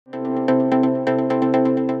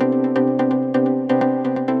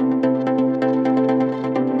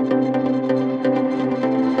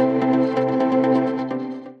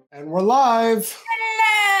live.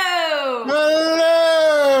 Hello.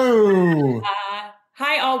 Hello.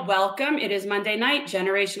 Hi, all. Welcome. It is Monday night.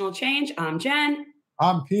 Generational Change. I'm Jen.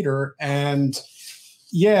 I'm Peter, and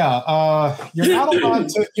you're not allowed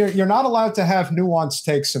to. You're not allowed to have nuanced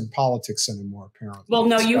takes in politics anymore. Apparently. Well,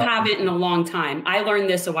 no, you haven't in a long time. I learned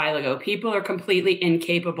this a while ago. People are completely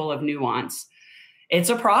incapable of nuance. It's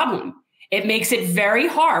a problem. It makes it very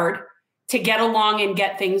hard to get along and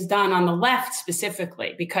get things done on the left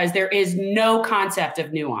specifically, because there is no concept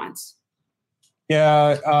of nuance.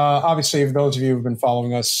 Yeah, obviously, if those of you who've been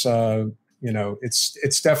following us,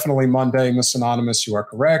 it's definitely Monday, Miss Anonymous. You are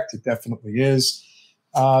correct. It definitely is.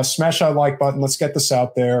 Smash that like button. Let's get this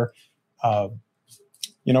out there.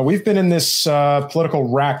 We've been in this political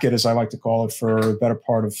racket, as I like to call it, for the better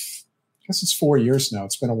part of, I guess it's 4 years now.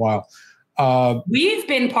 It's been a while. We've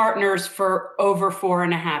been partners for over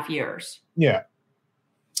 4.5 years. Yeah.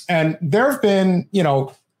 And there have been,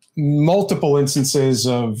 multiple instances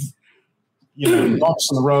of, bumps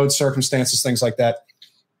on the road, circumstances, things like that.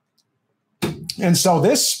 And so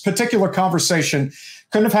this particular conversation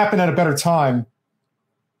couldn't have happened at a better time.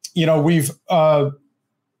 We've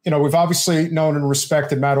obviously known and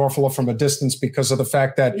respected Matt Orfalea from a distance because of the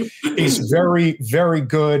fact that he's very, very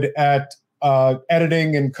good at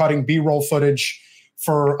editing and cutting B-roll footage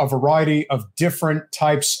for a variety of different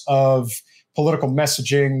types of political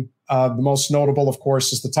messaging. The most notable, of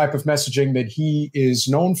course, is the type of messaging that he is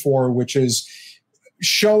known for, which is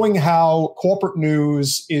showing how corporate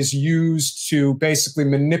news is used to basically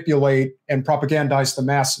manipulate and propagandize the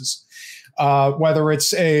masses. Whether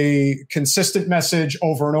it's a consistent message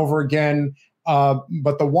over and over again,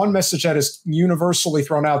 but the one message that is universally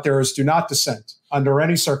thrown out there is do not dissent. Under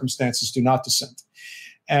any circumstances, do not dissent.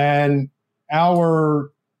 And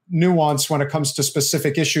our nuance when it comes to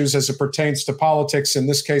specific issues as it pertains to politics, in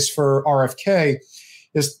this case for RFK,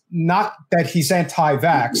 is not that he's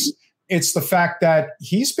anti-vax. It's the fact that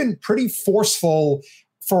he's been pretty forceful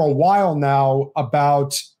for a while now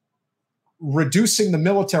about reducing the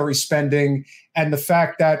military spending and the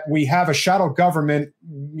fact that we have a shadow government,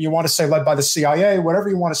 you want to say led by the CIA, whatever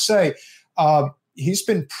you want to say. He's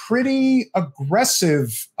been pretty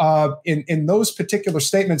aggressive in those particular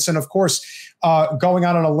statements. And of course, going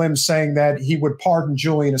out on a limb saying that he would pardon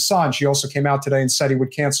Julian Assange. He also came out today and said he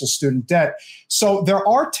would cancel student debt. So there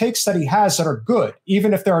are takes that he has that are good,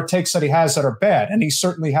 even if there are takes that he has that are bad. And he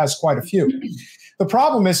certainly has quite a few. The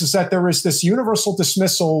problem is that there is this universal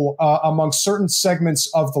dismissal among certain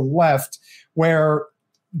segments of the left where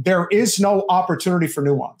there is no opportunity for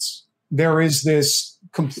nuance. There is this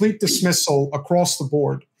complete dismissal across the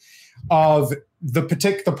board of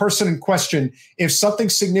the person in question. If something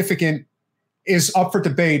significant is up for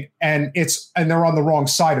debate and they're on the wrong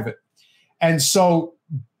side of it. And so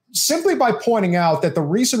simply by pointing out that the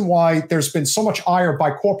reason why there's been so much ire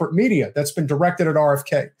by corporate media that's been directed at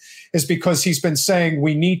RFK is because he's been saying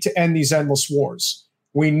we need to end these endless wars.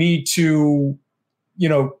 We need to,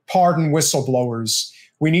 pardon whistleblowers.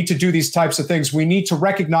 We need to do these types of things. We need to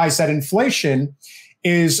recognize that inflation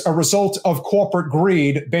is a result of corporate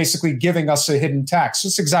greed, basically giving us a hidden tax.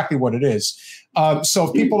 That's exactly what it is. So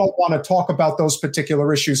if people don't want to talk about those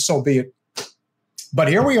particular issues, so be it. But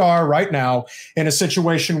here we are right now in a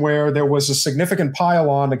situation where there was a significant pile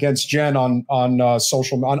on against Jen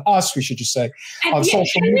on us, we should just say, and on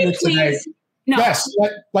social media today. No. Yes,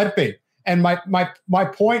 let it be. And my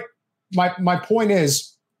point is,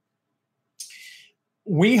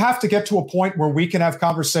 we have to get to a point where we can have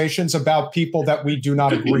conversations about people that we do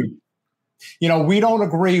not agree with. We don't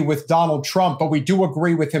agree with Donald Trump, but we do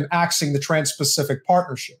agree with him axing the Trans-Pacific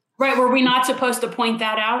Partnership. Right. Were we not supposed to point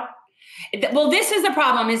that out? Well, this is the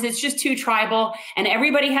problem, is it's just too tribal and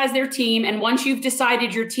everybody has their team. And once you've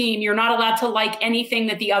decided your team, you're not allowed to like anything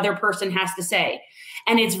that the other person has to say.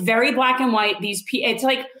 And it's very black and white.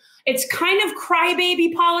 It's kind of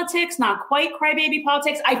crybaby politics, not quite crybaby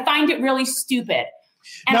politics. I find it really stupid.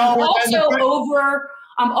 And I'm also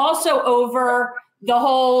over the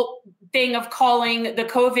whole thing of calling the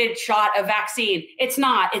COVID shot a vaccine. It's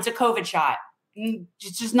not. It's a COVID shot.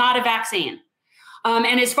 It's just not a vaccine.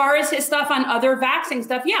 And as far as his stuff on other vaccine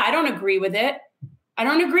stuff, yeah, I don't agree with it.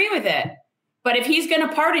 But if he's going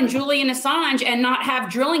to pardon Julian Assange and not have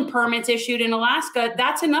drilling permits issued in Alaska,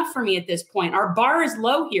 that's enough for me at this point. Our bar is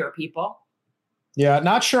low here, people. Yeah,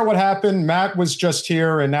 not sure what happened. Matt was just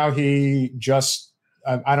here, and now he just...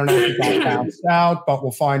 I don't know if he got bounced out, but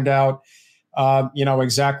we'll find out,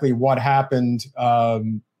 exactly what happened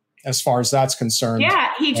as far as that's concerned. Yeah,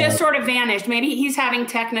 he just sort of vanished. Maybe he's having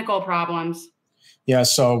technical problems. Yeah,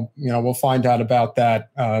 so, we'll find out about that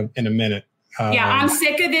in a minute. I'm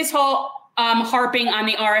sick of this whole harping on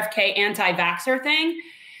the RFK anti-vaxxer thing.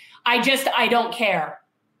 I don't care.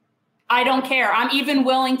 I don't care. I'm even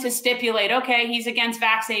willing to stipulate, okay, he's against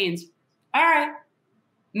vaccines. All right,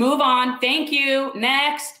 move on. Thank you.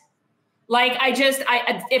 Next. Like,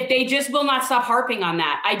 if they just will not stop harping on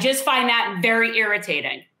that, I just find that very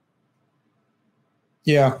irritating.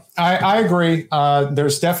 Yeah, I agree.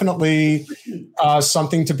 There's definitely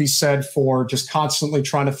something to be said for just constantly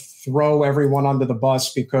trying to throw everyone under the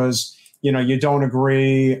bus because, you don't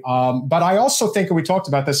agree. But I also think, and we talked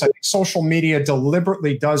about this, I think social media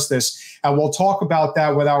deliberately does this. And we'll talk about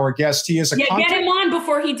that with our guest. He is get him on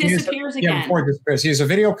before he disappears again. Yeah, before he disappears. He is a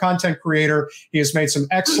video content creator. He has made some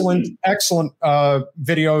excellent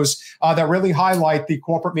videos that really highlight the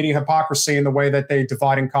corporate media hypocrisy and the way that they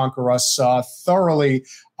divide and conquer us thoroughly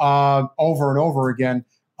over and over again.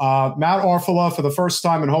 Matt Orfalea, for the first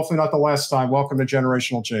time and hopefully not the last time, welcome to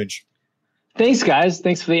Generational Change. Thanks, guys.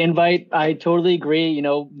 Thanks for the invite. I totally agree.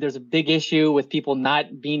 There's a big issue with people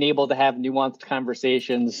not being able to have nuanced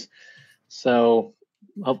conversations. So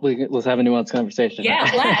hopefully let's have a nuanced conversation.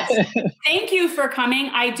 Yeah, let's. Thank you for coming.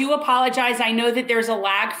 I do apologize. I know that there's a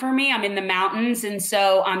lag for me. I'm in the mountains. And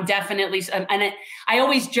so I'm definitely, I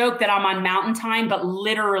always joke that I'm on mountain time, but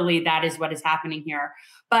literally that is what is happening here.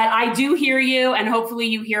 But I do hear you, and hopefully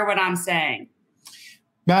you hear what I'm saying.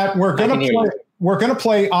 Matt, we're going to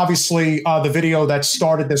play, obviously, the video that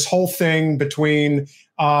started this whole thing between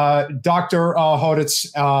Dr.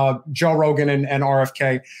 Hotez, Joe Rogan, and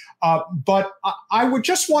RFK. But I would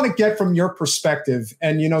just want to get from your perspective,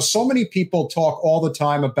 and, so many people talk all the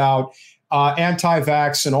time about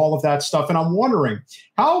anti-vax and all of that stuff. And I'm wondering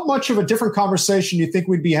how much of a different conversation you think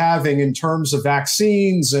we'd be having in terms of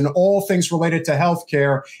vaccines and all things related to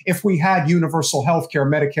healthcare if we had universal healthcare,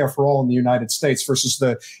 Medicare for all in the United States versus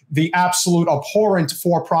the absolute abhorrent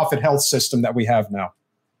for-profit health system that we have now.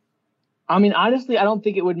 I mean, honestly, I don't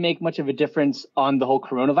think it would make much of a difference on the whole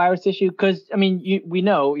coronavirus issue because, we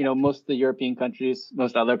know, most of the European countries,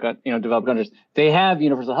 most other, developed countries, they have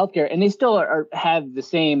universal healthcare and they still have the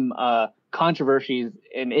same controversies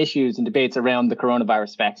and issues and debates around the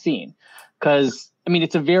coronavirus vaccine. Because,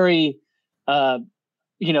 it's a very,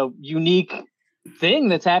 unique thing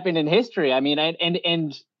that's happened in history.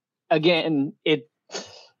 And again,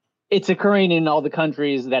 it's occurring in all the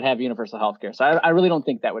countries that have universal healthcare. So I really don't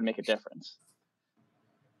think that would make a difference.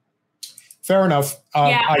 Fair enough.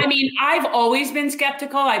 I've always been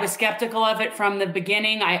skeptical. I was skeptical of it from the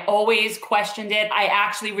beginning. I always questioned it. I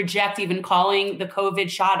actually reject even calling the COVID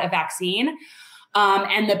shot a vaccine.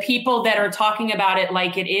 And the people that are talking about it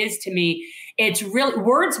like it is, to me, it's really,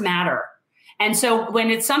 words matter. And so when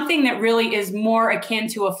it's something that really is more akin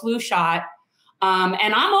to a flu shot,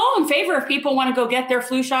 and I'm all in favor if people want to go get their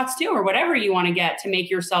flu shots too, or whatever you want to get to make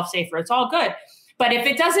yourself safer. It's all good. But if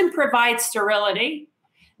it doesn't provide sterility,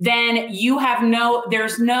 then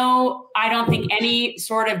there's no, I don't think, any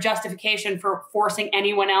sort of justification for forcing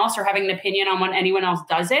anyone else or having an opinion on when anyone else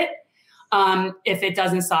does it, if it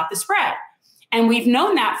doesn't stop the spread. And we've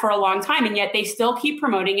known that for a long time, and yet they still keep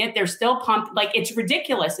promoting it. They're still pumped. Like, it's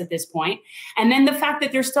ridiculous at this point. And then the fact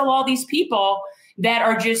that there's still all these people that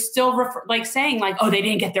are just still saying like, oh, they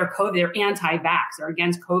didn't get their COVID, they're anti-vax or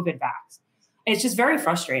against COVID vax. It's just very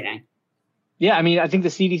frustrating. Yeah, I think the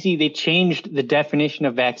CDC, they changed the definition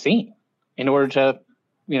of vaccine in order to,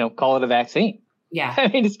 call it a vaccine. Yeah.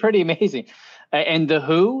 It's pretty amazing. And the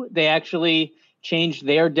WHO, they actually changed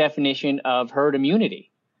their definition of herd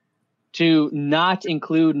immunity to not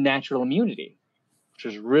include natural immunity, which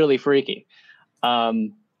is really freaky.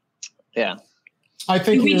 Yeah. I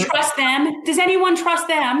think do we trust them? Does anyone trust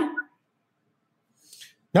them?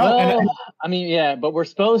 No. Well, yeah, but we're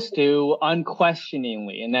supposed to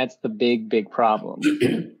unquestioningly, and that's the big problem.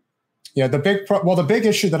 Yeah, the big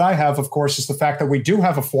issue that I have, of course, is the fact that we do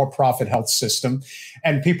have a for-profit health system,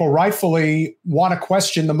 and people rightfully want to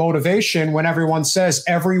question the motivation when everyone says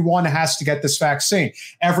everyone has to get this vaccine,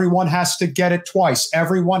 everyone has to get it twice,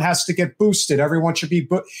 everyone has to get boosted, everyone should be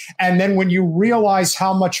and then when you realize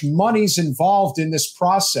how much money's involved in this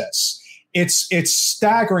process, it's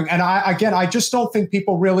staggering. And I just don't think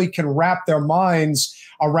people really can wrap their minds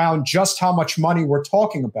around just how much money we're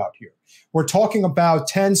talking about here. We're talking about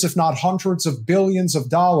tens, if not hundreds of billions of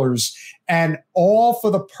dollars, and all for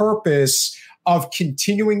the purpose of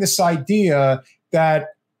continuing this idea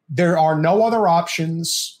that there are no other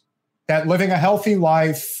options, that living a healthy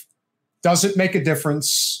life doesn't make a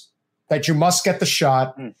difference, that you must get the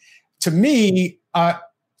shot. To me,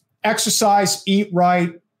 exercise, eat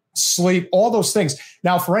right, sleep, all those things.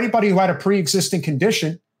 Now, for anybody who had a pre-existing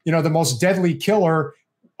condition, the most deadly killer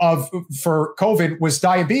for COVID was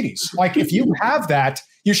diabetes. Like, if you have that,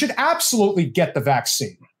 you should absolutely get the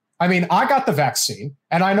vaccine. I mean, I got the vaccine,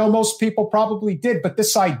 and I know most people probably did, but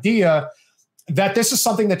this idea that this is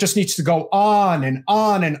something that just needs to go on and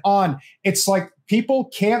on and on, it's like people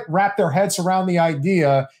can't wrap their heads around the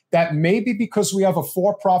idea that maybe because we have a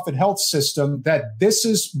for-profit health system, that this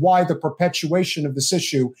is why the perpetuation of this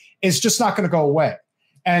issue is just not going to go away.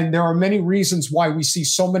 And there are many reasons why we see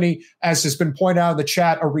so many, as has been pointed out in the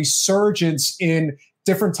chat, a resurgence in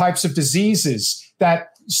different types of diseases that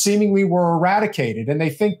seemingly were eradicated. And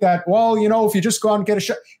they think that, well, you know, if you just go out and get a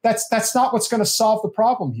shot, that's not what's going to solve the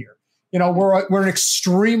problem here. You know, we're an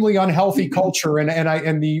extremely unhealthy culture.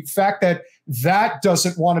 And the fact that that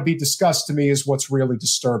doesn't want to be discussed, to me, is what's really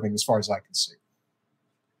disturbing as far as I can see.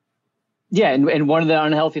 Yeah, and one of the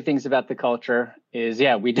unhealthy things about the culture is,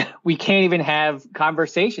 we can't even have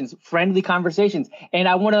conversations, friendly conversations. And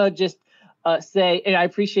I want to just say, and I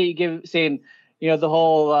appreciate you saying, you know, the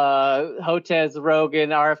whole Hotez, Rogan,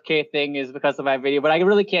 RFK thing is because of my video, but I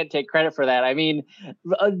really can't take credit for that. I mean,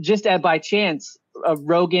 just by chance,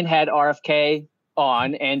 Rogan had RFK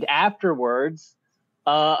on, and afterwards,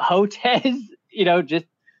 Hotez, you know, just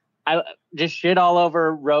shit all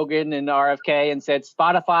over Rogan and RFK and said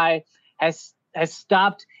Spotify has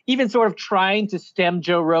stopped even sort of trying to stem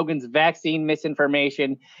Joe Rogan's vaccine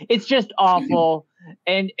misinformation. It's just awful.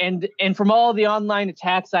 And from all the online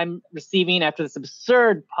attacks I'm receiving after this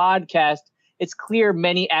absurd podcast, it's clear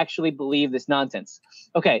many actually believe this nonsense.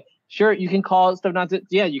 Okay, sure, you can call stuff nonsense.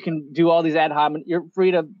 Yeah, you can do all these ad hominem. You're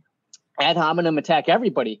free to ad hominem attack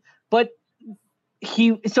everybody. But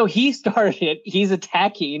he started it. He's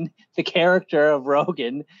attacking the character of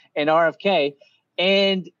Rogan and RFK,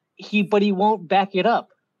 but he won't back it up.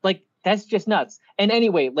 Like, that's just nuts. And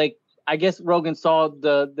anyway, like, I guess Rogan saw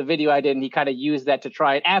the video I did, and he kind of used that to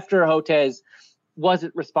try it. After Hotez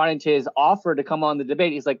wasn't responding to his offer to come on the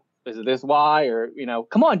debate, he's like, is this why? Or, you know,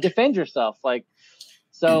 come on, defend yourself. Like,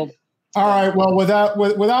 so. All right. Well,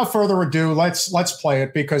 without further ado, let's play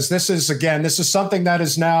it, because this is something that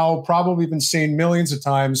has now probably been seen millions of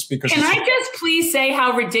times. Because can I just please say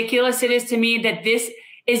how ridiculous it is to me that this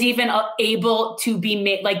is even able to be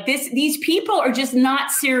made? Like this, these people are just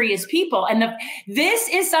not serious people. And this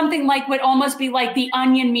is something like would almost be like The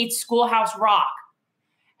Onion meets Schoolhouse Rock.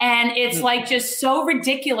 And it's like just so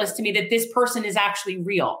ridiculous to me that this person is actually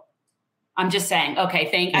real. I'm just saying,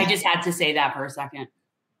 okay, I just had to say that for a second.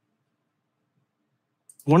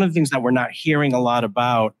 One of the things that we're not hearing a lot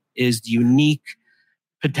about is the unique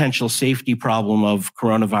potential safety problem of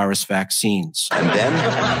coronavirus vaccines. And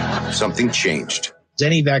then something changed.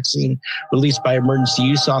 Any vaccine released by emergency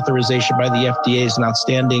use authorization by the FDA is an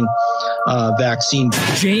outstanding vaccine.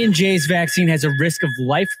 J&J's vaccine has a risk of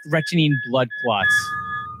life-threatening blood clots.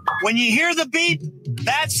 When you hear the beep,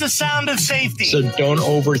 that's the sound of safety. So don't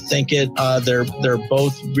overthink it. They're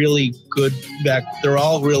both really good. They're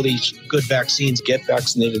all really good vaccines. Get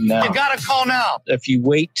vaccinated now. You got to call now. If you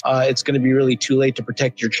wait, it's going to be really too late to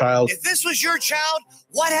protect your child. If this was your child,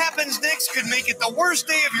 what happens next could make it the worst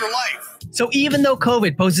day of your life. So even though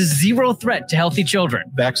COVID poses zero threat to healthy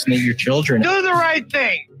children, vaccinate your children. Do the right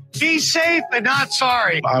thing. Be safe and not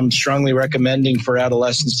sorry. I'm strongly recommending for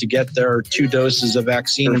adolescents to get their 2 doses of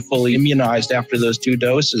vaccine and fully immunized after those 2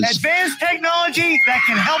 doses. Advanced technology that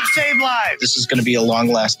can help save lives. This is going to be a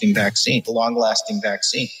long-lasting vaccine.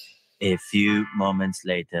 A few moments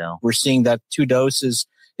later, we're seeing that 2 doses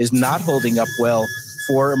is not holding up well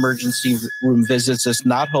for emergency room visits. It's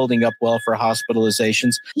not holding up well for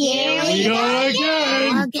hospitalizations. Here we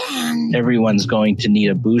go again. Everyone's going to need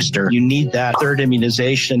a booster. You need that 3rd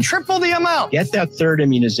immunization. Triple the amount. Get that 3rd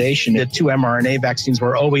immunization. The 2 mRNA vaccines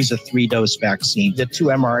were always a 3-dose vaccine.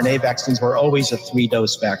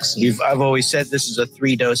 I've always said this is a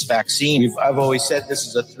 3-dose vaccine.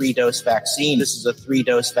 This is a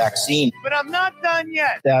 3-dose vaccine. But I'm not done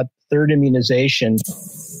yet. That 3rd immunization,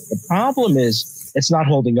 the problem is it's not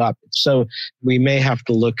holding up. So we may have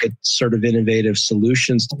to look at sort of innovative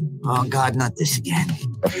solutions. Oh God, not this again.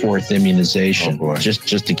 A 4th immunization,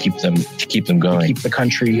 just to keep them going, keep the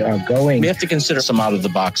country going. We have to consider some out of the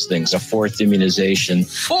box things. A 4th immunization. A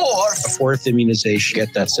 4th immunization.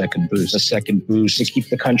 Get that 2nd boost. A 2nd boost to keep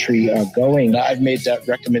the country going. I've made that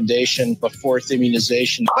recommendation. A 4th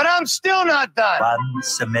immunization. But I'm still not done. 1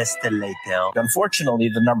 semester later. Unfortunately,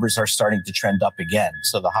 the numbers are starting to trend up again.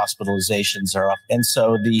 So the hospitalizations are up. And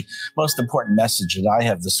so the most important message that I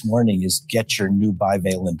have this morning is get your new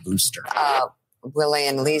bivalent booster. Willie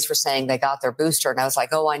and Lise were saying they got their booster, and I was like,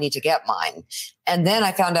 oh, I need to get mine. And then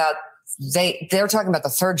I found out they're talking about the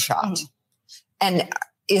 3rd shot. And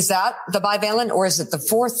Is that the bivalent or is it the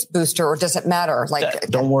fourth booster or does it matter?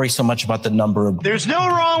 Don't worry so much about the number of. There's no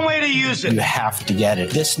wrong way to use it. You have to get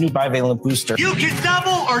it. This new bivalent booster. You can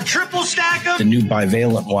double or triple stack them. The new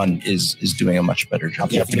bivalent one is doing a much better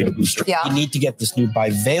job. You have to get a booster. Yeah. You need to get this new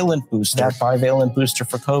bivalent booster. That bivalent booster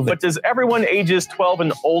for COVID. But does everyone ages 12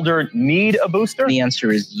 and older need a booster? The answer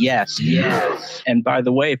is yes. Yes. And by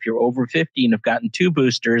the way, if you're over 50 and have gotten 2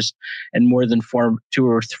 boosters and more than 2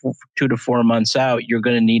 to 4 months out, you're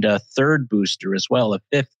going to need a third booster as well, a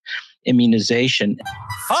 5th immunization.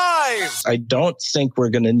 5. I don't think we're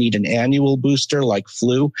going to need an annual booster like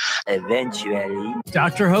flu. Eventually.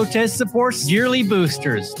 Dr. Hotez supports yearly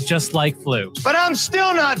boosters, just like flu. But I'm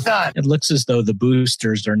still not done. It looks as though the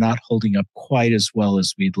boosters are not holding up quite as well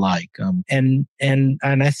as we'd like. And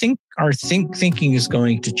I think our thinking is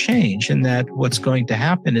going to change, and that what's going to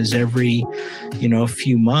happen is every,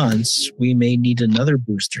 few months, we may need another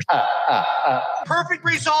booster. Perfect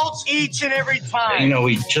results each and every time.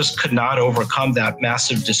 We just could not overcome that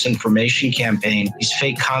massive disinformation campaign, these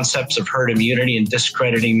fake concepts of herd immunity and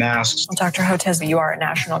discrediting masks. Dr. Hotez, you are a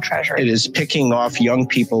national treasure. It is picking off young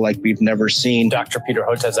people like we've never seen. Dr. Peter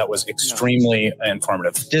Hotez, that was extremely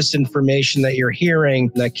informative. Disinformation that you're hearing,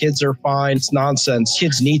 that kids are fine, it's nonsense.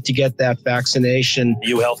 Kids need to get that vaccination.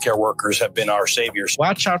 You healthcare workers have been our saviors.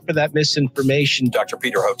 Watch out for that misinformation. Dr.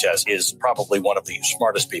 Peter Hotez is probably one of the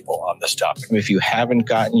smartest people on this topic. If you haven't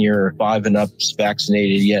gotten your 5 and up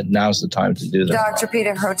vaccinated yet, now's the time to do that. Dr.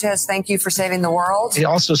 Peter Hotez, thank you for saving the world. They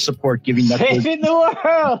also support giving that Saving the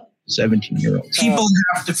world. 17-year-olds. People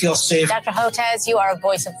have to feel safe. Dr. Hotez, you are a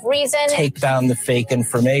voice of reason. Take down the fake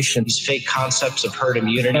information. These fake concepts of herd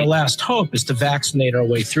immunity. Our last hope is to vaccinate our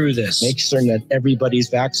way through this. Make certain that everybody's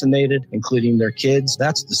vaccinated, including their kids.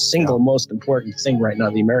 That's the single most important thing right now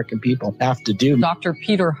the American people have to do. Dr.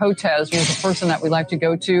 Peter Hotez was a person that we like to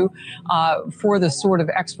go to for this sort of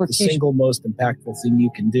expertise. The single most impactful thing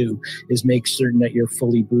you can do is make certain that you're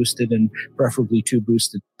fully boosted and preferably 2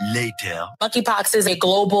 boosted. Later. Monkeypox is a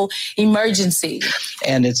global emergency.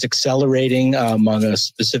 And it's accelerating among a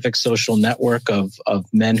specific social network of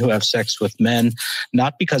men who have sex with men,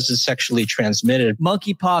 not because it's sexually transmitted.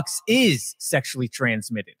 Monkeypox is sexually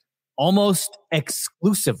transmitted, almost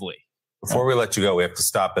exclusively. Before we let you go, we have to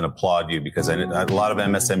stop and applaud you because a lot of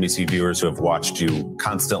MSNBC viewers who have watched you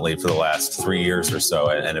constantly for the last 3 years or so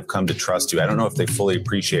and have come to trust you. I don't know if they fully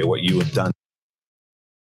appreciate what you have done.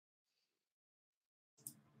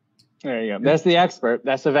 There you go. That's the expert.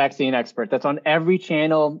 That's the vaccine expert. That's on every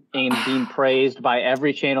channel and being praised by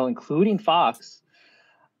every channel, including Fox,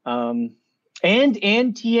 and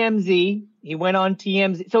TMZ. He went on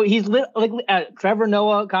TMZ. So he's like Trevor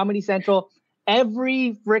Noah, Comedy Central,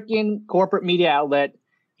 every freaking corporate media outlet.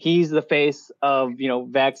 He's the face of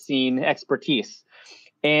vaccine expertise,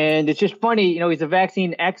 and it's just funny. He's a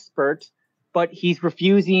vaccine expert, but he's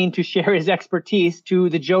refusing to share his expertise to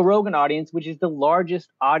the Joe Rogan audience, which is the largest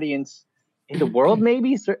audience in the world,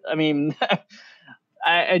 maybe. I mean,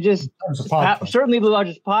 I just certainly the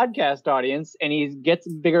largest podcast audience, and he gets a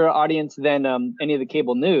bigger audience than any of the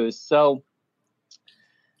cable news. So,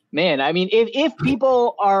 man, I mean, if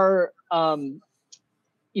people are,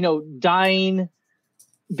 dying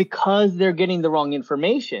because they're getting the wrong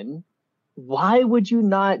information, why would you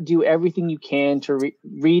not do everything you can to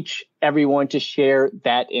reach everyone to share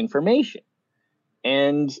that information?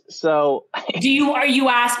 And so, are you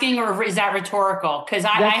asking, or is that rhetorical? Because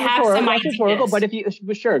I have some ideas. Rhetorical, but if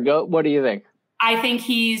you sure go, what do you think? I think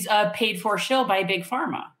he's a paid for shill by Big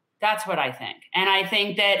Pharma. That's what I think, and I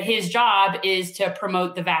think that his job is to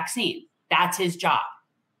promote the vaccine. That's his job.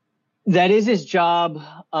 That is his job.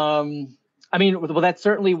 That's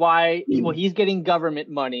certainly why. Well, he's getting government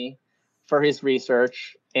money for his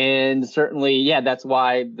research. And certainly, that's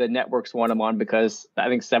why the networks want him on, because I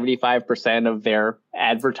think 75% of their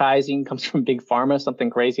advertising comes from Big Pharma, something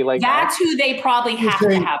crazy like that. That's who they probably have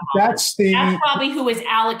to have on. That's probably who is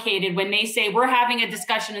allocated when they say we're having a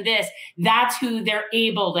discussion of this. That's who they're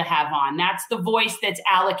able to have on. That's the voice that's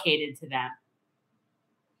allocated to them.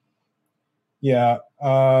 Yeah,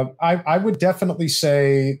 I would definitely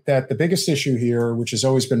say that the biggest issue here, which has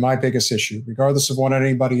always been my biggest issue, regardless of what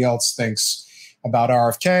anybody else thinks about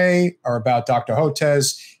RFK or about Dr.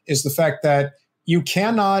 Hotez, is the fact that you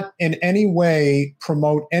cannot in any way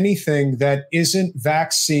promote anything that isn't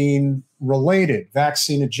vaccine related,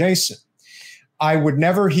 vaccine adjacent. I would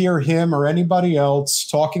never hear him or anybody else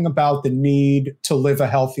talking about the need to live a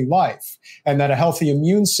healthy life and that a healthy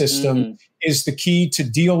immune system is the key to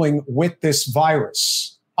dealing with this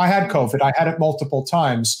virus. I had COVID. I had it multiple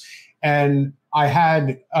times. And I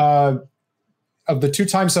had, of the 2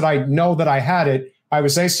 times that I know that I had it, I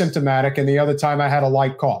was asymptomatic, and the other time I had a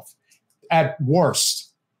light cough at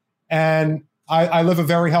worst. And I live a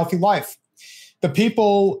very healthy life. The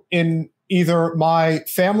people in either my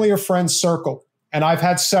family or friends circle, and I've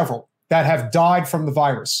had several, that have died from the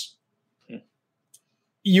virus.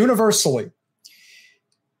 Universally,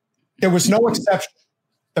 there was no exception.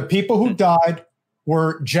 The people who died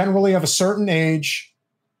were generally of a certain age,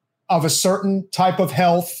 of a certain type of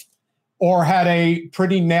health, or had a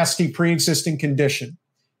pretty nasty pre-existing condition.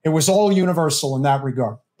 It was all universal in that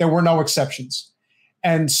regard. There were no exceptions.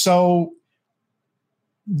 And so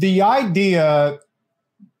the idea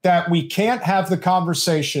that we can't have the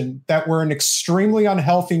conversation, that we're an extremely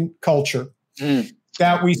unhealthy culture,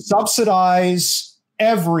 that we subsidize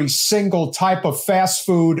every single type of fast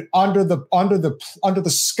food under the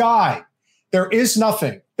sky. There is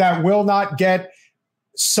nothing that will not get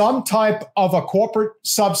some type of a corporate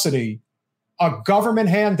subsidy, a government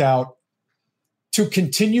handout, to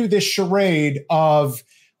continue this charade of,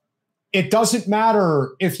 it doesn't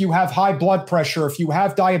matter if you have high blood pressure, if you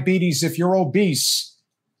have diabetes, if you're obese,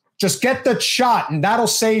 just get the shot and that'll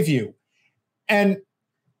save you. And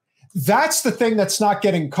that's the thing that's not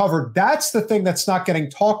getting covered. That's the thing that's not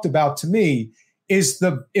getting talked about, to me, is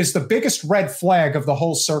the biggest red flag of the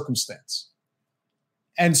whole circumstance.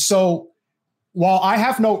 And so while I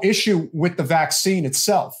have no issue with the vaccine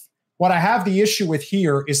itself, what I have the issue with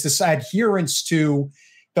here is this adherence to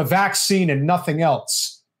the vaccine and nothing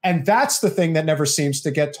else. And that's the thing that never seems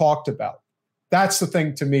to get talked about. That's the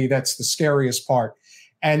thing, to me, that's the scariest part.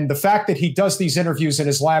 And the fact that he does these interviews in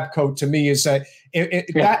his lab coat, to me, is that's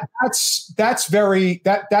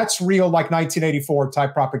real, like 1984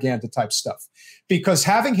 type propaganda type stuff. Because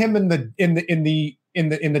having him in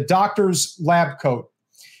the doctor's lab coat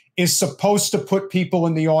is supposed to put people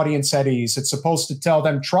in the audience at ease. It's supposed to tell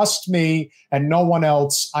them, trust me and no one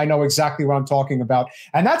else. I know exactly what I'm talking about.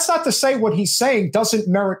 And that's not to say what he's saying doesn't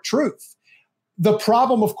merit truth. The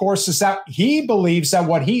problem, of course, is that he believes that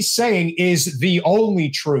what he's saying is the only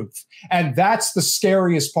truth. And that's the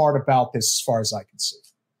scariest part about this, as far as I can see.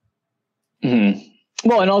 Mm-hmm.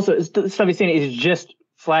 Well, and also the stuff he's saying is just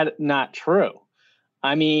flat not true.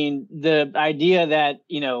 I mean, the idea that,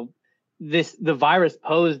 the virus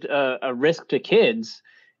posed a risk to kids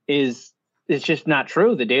is just not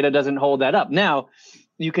true. The data doesn't hold that up. Now,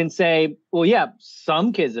 you can say, well, yeah,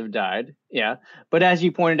 some kids have died. Yeah. But as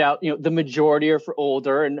you pointed out, the majority are for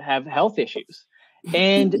older and have health issues.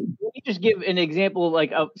 And let me just give an example,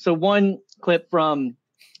 so one clip from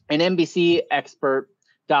an NBC expert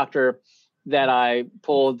doctor that I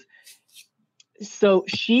pulled. So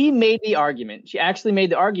she actually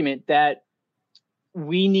made the argument that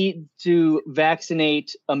we need to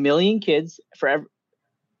vaccinate 1 million kids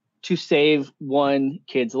to save one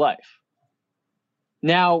kid's life.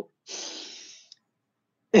 Now,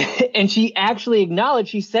 and she actually acknowledged,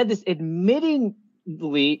 she said this admitting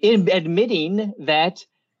that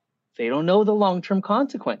they don't know the long-term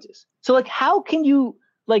consequences. So how can you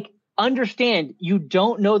understand you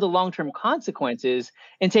don't know the long-term consequences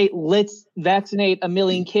and say, let's vaccinate 1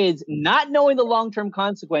 million kids, not knowing the long-term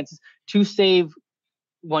consequences to save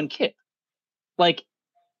one kid?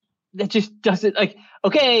 That just doesn't,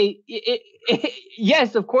 okay,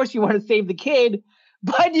 yes, of course you want to save the kid,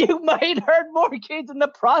 but you might hurt more kids in the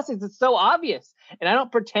process. It's so obvious. And I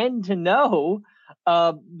don't pretend to know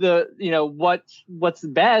what's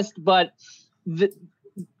best, but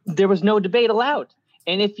there was no debate allowed.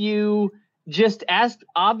 And if you just asked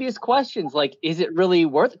obvious questions like, is it really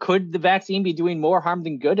could the vaccine be doing more harm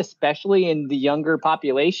than good, especially in the younger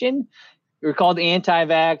population? You're called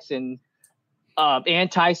anti-vax and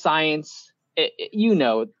anti-science.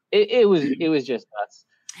 It was just nuts.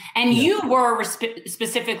 And you were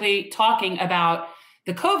specifically talking about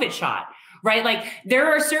the COVID shot, right?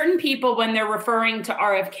 There are certain people, when they're referring to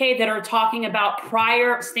RFK, that are talking about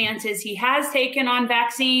prior stances he has taken on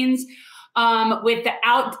vaccines, with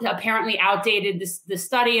apparently outdated the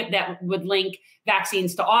study that would link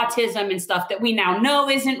vaccines to autism and stuff that we now know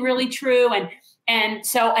isn't really true. And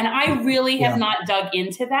I really have not dug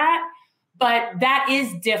into that, but that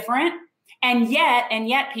is different. And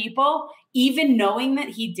yet people, even knowing that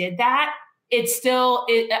he did that,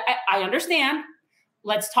 I understand.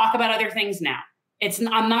 Let's talk about other things now.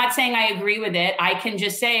 I'm not saying I agree with it. I can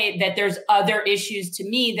just say that there's other issues to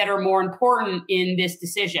me that are more important in this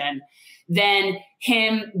decision than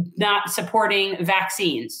him not supporting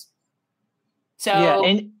vaccines. So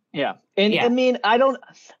I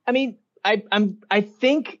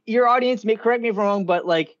think your audience may correct me if I'm wrong, but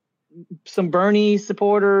some Bernie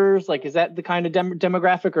supporters, is that the kind of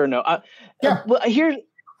demographic or no?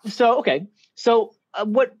 So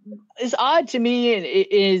what is odd to me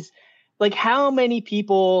is like how many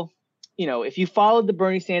people, if you followed the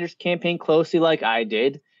Bernie Sanders campaign closely like I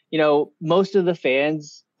did, most of the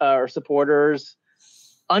fans or supporters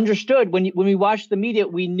understood when we watched the media,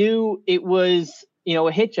 we knew it was,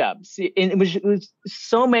 a hit job. And it was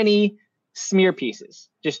so many smear pieces,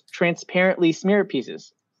 just transparently smear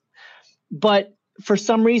pieces. But for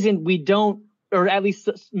some reason we don't, or at least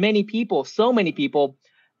so many people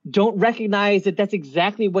don't recognize that that's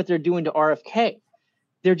exactly what they're doing to RFK.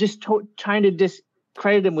 They're just trying to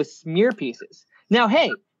discredit him with smear pieces. Now, hey,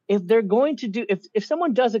 if they're going to do, if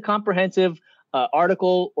someone does a comprehensive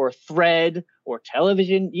article or thread or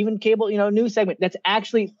television, even cable, news segment that's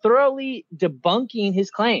actually thoroughly debunking his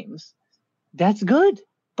claims, that's good.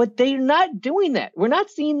 But they're not doing that. We're not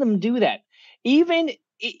seeing them do that. Even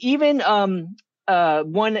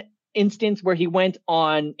one instance where he went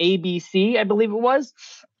on ABC, I believe it was,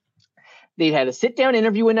 they had a sit-down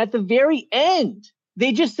interview, and at the very end,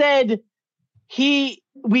 they just said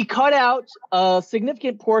we cut out a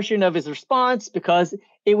significant portion of his response because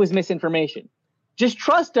it was misinformation. Just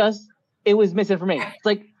trust us, it was misinformation. It's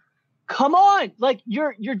like, come on, like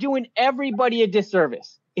you're doing everybody a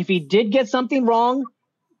disservice. If he did get something wrong,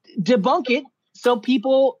 debunk it so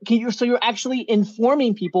you're actually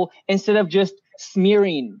informing people instead of just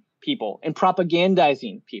smearing people and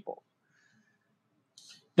propagandizing people.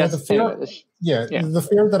 The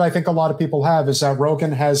fear that I think a lot of people have is that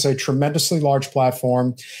Rogan has a tremendously large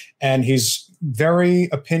platform and he's very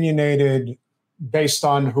opinionated based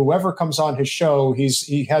on whoever comes on his show.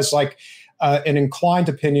 He has like an inclined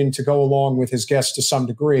opinion to go along with his guests to some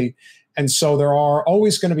degree. And so there are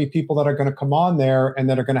always going to be people that are going to come on there and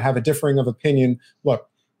that are going to have a differing of opinion. Look,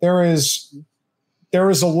 there is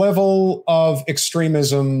a level of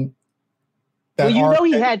extremism that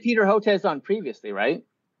he had Peter Hotez on previously, right?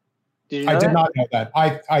 Did you know I did not know that.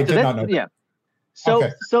 I did not know that. Yeah. So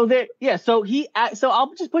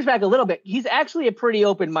I'll just push back a little bit. He's actually a pretty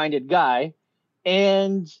open-minded guy.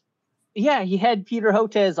 And yeah, he had Peter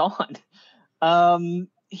Hotez on.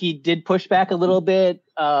 He did push back a little bit.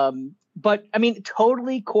 But I mean,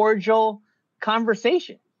 totally cordial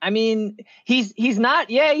conversation. I mean, he's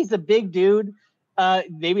a big dude.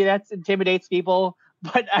 Maybe that intimidates people,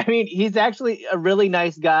 but I mean, he's actually a really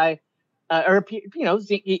nice guy.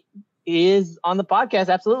 He is on the podcast,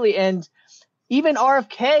 absolutely. And even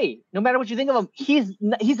RFK, no matter what you think of him,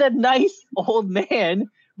 he's a nice old man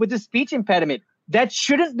with a speech impediment. That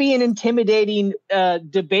shouldn't be an intimidating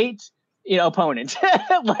debate, opponent.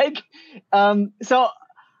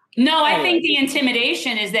 No, I think the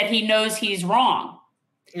intimidation is that he knows he's wrong.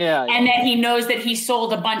 Yeah. And that he knows that he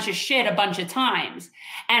sold a bunch of shit a bunch of times.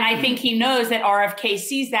 And I think he knows that RFK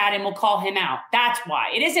sees that and will call him out. That's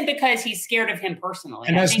why. It isn't because he's scared of him personally.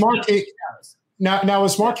 And as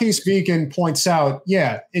Marquise Vegan points out,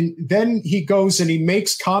 and then he goes and he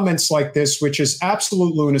makes comments like this, which is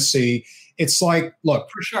absolute lunacy. It's like, look,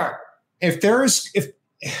 for sure. If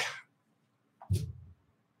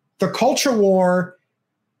the culture war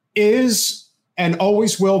is and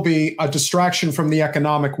always will be a distraction from the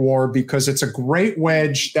economic war, because it's a great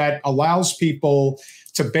wedge that allows people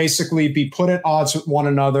to basically be put at odds with one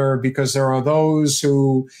another, because there are those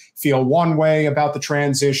who feel one way about the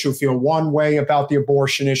trans issue, feel one way about the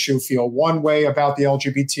abortion issue, feel one way about the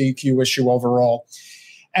LGBTQ issue overall.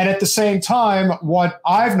 And at the same time, what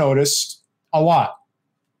I've noticed a lot,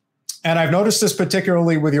 and I've noticed this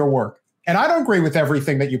particularly with your work, and I don't agree with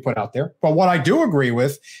everything that you put out there, but what I do agree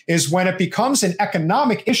with is when it becomes an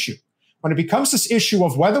economic issue, when it becomes this issue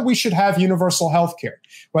of whether we should have universal health care,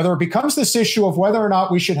 whether it becomes this issue of whether or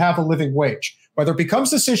not we should have a living wage, whether it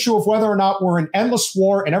becomes this issue of whether or not we're in endless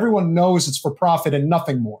war and everyone knows it's for profit and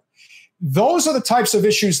nothing more. Those are the types of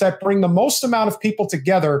issues that bring the most amount of people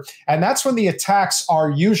together. And that's when the attacks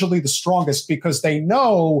are usually the strongest, because they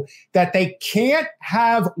know that they can't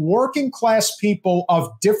have working class people of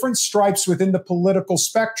different stripes within the political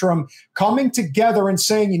spectrum coming together and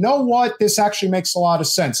saying, you know what, this actually makes a lot of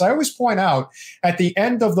sense. I always point out at the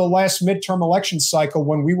end of the last midterm election cycle,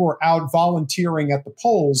 when we were out volunteering at the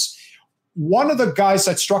polls, one of the guys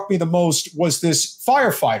that struck me the most was this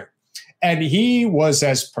firefighter. And he was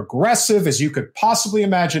as progressive as you could possibly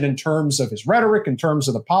imagine in terms of his rhetoric, in terms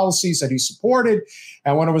of the policies that he supported.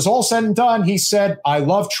 And when it was all said and done, he said, I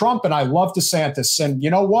love Trump and I love DeSantis. And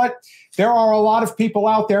you know what? There are a lot of people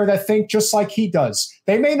out there that think just like he does.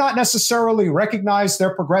 They may not necessarily recognize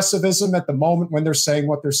their progressivism at the moment when they're saying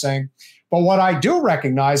what they're saying. But what I do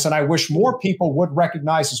recognize, and I wish more people would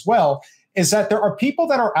recognize as well, is that there are people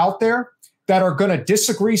that are out there that are going to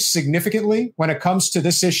disagree significantly when it comes to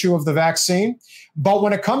this issue of the vaccine. But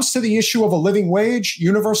when it comes to the issue of a living wage,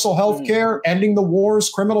 universal health care, ending the wars,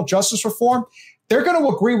 criminal justice reform, they're going to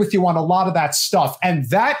agree with you on a lot of that stuff. And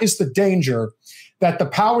that is the danger that the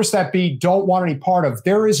powers that be don't want any part of.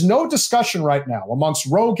 There is no discussion right now amongst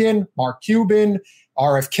Rogan, Mark Cuban,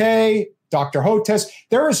 RFK, Dr. Hotez.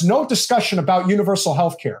 There is no discussion about universal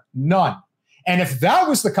health care. None. And if that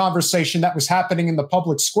was the conversation that was happening in the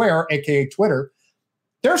public square, aka Twitter,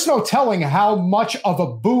 there's no telling how much of a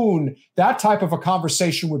boon that type of a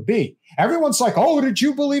conversation would be. Everyone's like, oh, did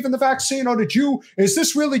you believe in the vaccine? Or is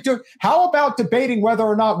this really how about debating whether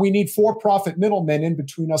or not we need for-profit middlemen in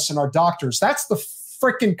between us and our doctors? That's the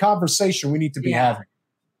freaking conversation we need to be having.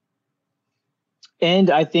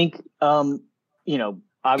 And I think,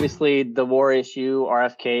 obviously the war issue,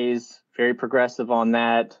 RFK's very progressive on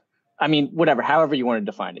that. I mean, whatever, however you want to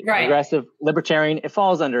define it. Right. Progressive, libertarian, it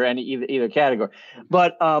falls under either category.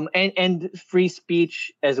 But and free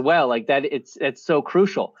speech as well, like that. It's so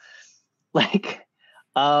crucial. Like,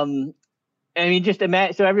 just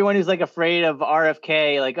imagine. So everyone who's like afraid of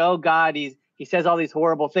RFK, like, oh God, he says all these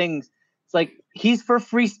horrible things. It's like he's for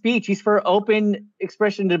free speech. He's for open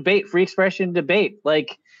expression debate, free expression debate.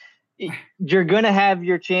 Like, you're gonna have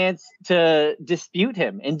your chance to dispute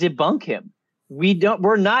him and debunk him.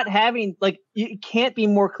 We're not having, like, it can't be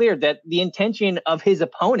more clear that the intention of his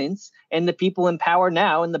opponents and the people in power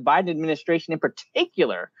now, and the Biden administration in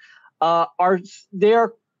particular,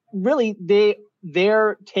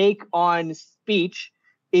 their take on speech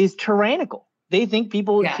is tyrannical. They think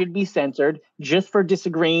people should be censored just for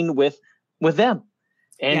disagreeing with them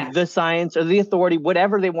and the science or the authority,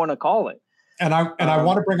 whatever they want to call it. And I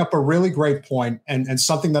want to bring up a really great point and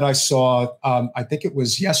something that I saw, I think it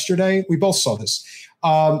was yesterday. We both saw this,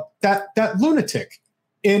 that lunatic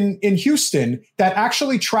in Houston that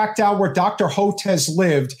actually tracked down where Dr. Hotez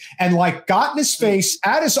lived and like got in his face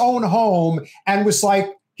at his own home and was like,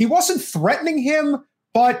 he wasn't threatening him,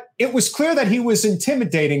 but it was clear that he was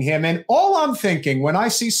intimidating him. And all I'm thinking when I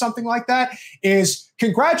see something like that is,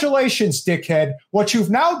 congratulations, dickhead. What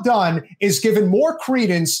you've now done is given more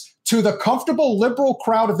credence to the comfortable liberal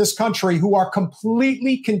crowd of this country who are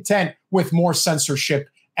completely content with more censorship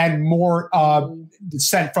and more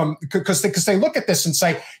dissent from, because they look at this and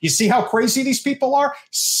say, you see how crazy these people are?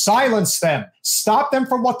 Silence them. Stop them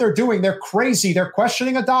from what they're doing. They're crazy. They're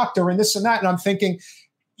questioning a doctor and this and that. And I'm thinking,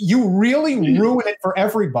 you really ruin it for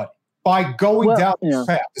everybody by going down this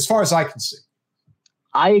path, as far as I can see.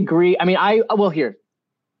 I agree. I mean,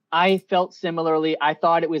 I felt similarly. I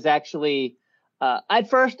thought it was actually, at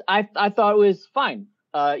first, I thought it was fine.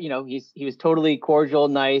 He was totally cordial,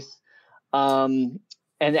 nice, and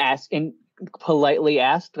politely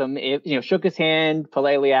asked him if, shook his hand,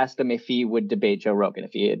 politely asked him if he would debate Joe Rogan,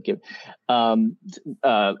 if he had given.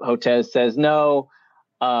 Hotez says no,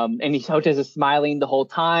 and Hotez is smiling the whole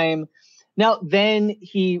time. Now then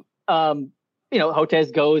he,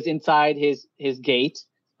 Hotez goes inside his gate.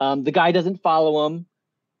 The guy doesn't follow him.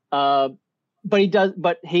 But he does.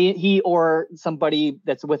 But he or somebody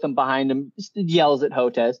that's with him behind him yells at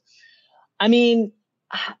Hotez. I mean,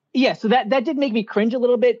 yeah. So that did make me cringe a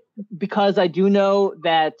little bit because I do know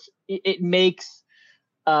that it makes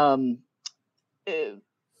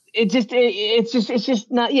it's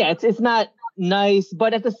just not. Yeah, it's not nice.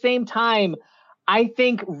 But at the same time, I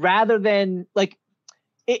think rather than like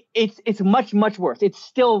it's much worse. It's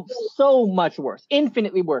still so much worse,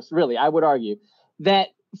 infinitely worse. Really, I would argue that.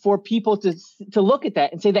 For people to look at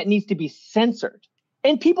that and say that needs to be censored,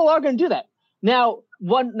 and people are going to do that. Now,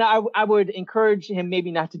 I would encourage him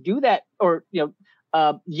maybe not to do that or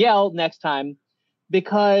yell next time,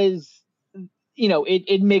 because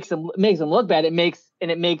it makes them look bad. It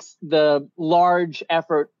makes the large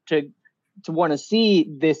effort to want to see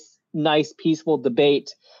this nice peaceful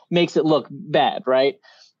debate makes it look bad, right?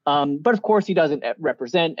 But of course, he doesn't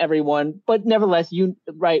represent everyone. But nevertheless,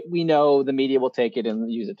 we know the media will take it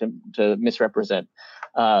and use it to misrepresent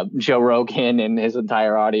Joe Rogan and his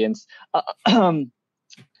entire audience. But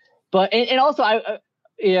also,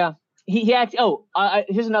 he actually.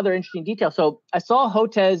 Here's another interesting detail. So I saw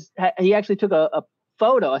Hotez. He actually took a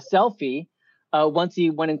photo, a selfie, once he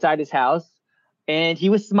went inside his house, and he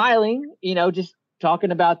was smiling. Just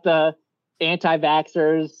talking about the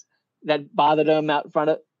anti-vaxxers that bothered him out in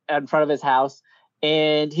front of his house,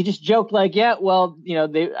 and he just joked like, "Yeah, well,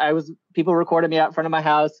 people recorded me out front of my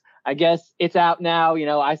house. I guess it's out now.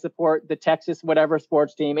 I support the Texas whatever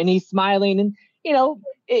sports team," and he's smiling, and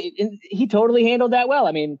he totally handled that well.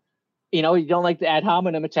 I mean, you don't like the ad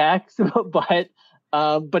hominem attacks, but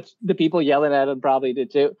the people yelling at him probably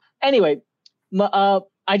did too. Anyway,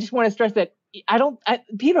 I just want to stress that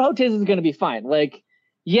Peter Hotez is going to be fine. Like,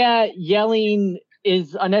 yeah, yelling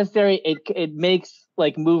is unnecessary. It makes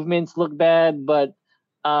like movements look bad, but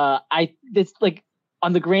it's like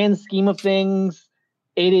on the grand scheme of things,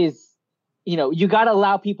 it is, you got to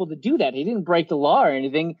allow people to do that. He didn't break the law or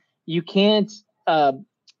anything. You can't.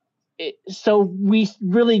 So we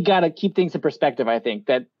really got to keep things in perspective. I think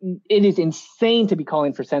that it is insane to be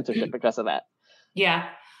calling for censorship because of that. Yeah.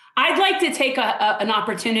 I'd like to take an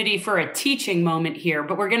opportunity for a teaching moment here,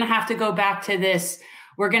 but we're going to have to go back to this.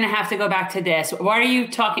 Why are you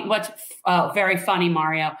talking? What's very funny,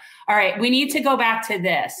 Mario? All right. We need to go back to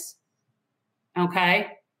this. Okay.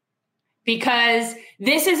 Because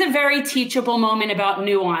this is a very teachable moment about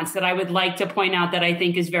nuance that I would like to point out that I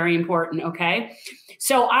think is very important. Okay.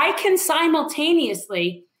 So I can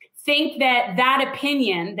simultaneously think that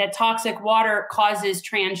opinion that toxic water causes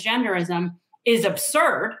transgenderism is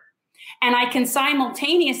absurd. And I can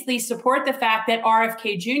simultaneously support the fact that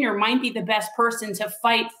RFK Jr. might be the best person to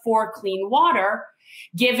fight for clean water,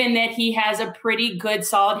 given that he has a pretty good,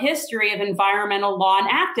 solid history of environmental law and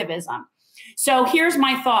activism. So here's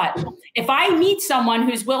my thought. If I meet someone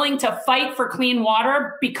who's willing to fight for clean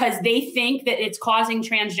water because they think that it's causing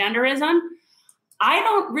transgenderism, I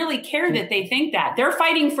don't really care that they think that. They're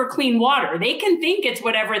fighting for clean water. They can think it's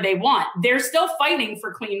whatever they want. They're still fighting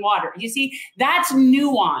for clean water. You see, that's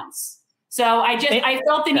nuance. So I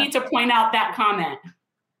felt the need to point out that comment.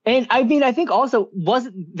 And I mean, I think also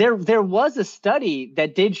there was a study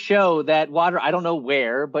that did show that water, I don't know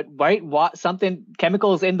where, but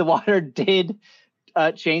chemicals in the water did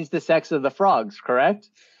change the sex of the frogs, correct?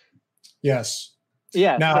 Yes.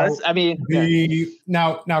 Yeah. Now,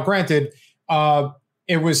 now granted,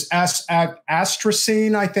 it was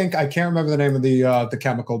astracene, I think. I can't remember the name of the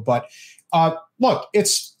chemical, but look,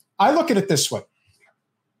 I look at it this way.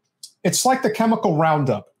 It's like the chemical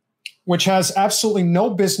Roundup, which has absolutely no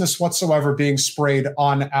business whatsoever being sprayed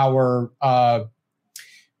on our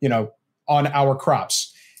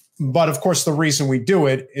crops. But of course, the reason we do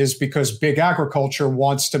it is because big agriculture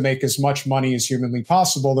wants to make as much money as humanly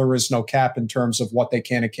possible. There is no cap in terms of what they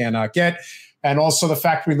can and cannot get. And also the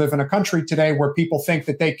fact we live in a country today where people think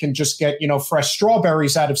that they can just get, fresh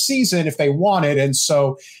strawberries out of season if they want it. And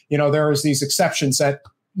so, there is these exceptions that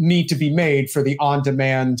need to be made for the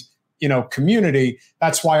on-demand community.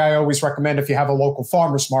 That's why I always recommend, if you have a local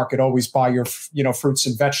farmer's market, always buy your, fruits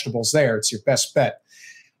and vegetables there. It's your best bet.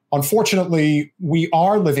 Unfortunately, we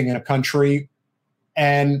are living in a country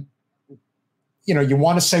and, you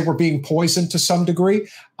want to say we're being poisoned to some degree.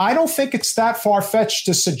 I don't think it's that far-fetched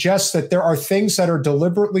to suggest that there are things that are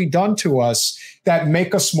deliberately done to us that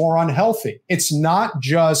make us more unhealthy. It's not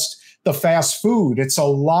just the fast food. It's a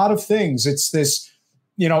lot of things. It's this,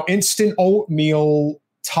 instant oatmeal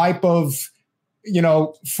type of,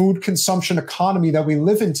 food consumption economy that we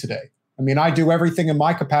live in today. I mean, I do everything in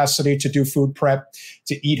my capacity to do food prep,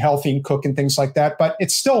 to eat healthy and cook and things like that, but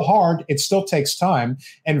it's still hard. It still takes time.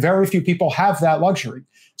 And very few people have that luxury.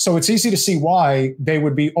 So it's easy to see why they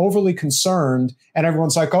would be overly concerned. And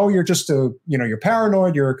everyone's like, oh, you're just you're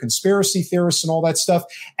paranoid, you're a conspiracy theorist and all that stuff.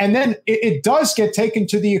 And then it does get taken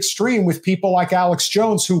to the extreme with people like Alex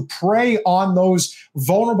Jones, who prey on those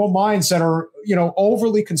vulnerable minds that are,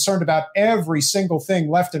 overly concerned about every single thing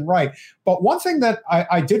left and right. But one thing that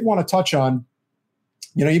I did want to touch on,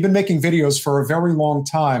 you've been making videos for a very long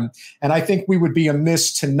time, and I think we would be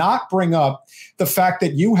amiss to not bring up the fact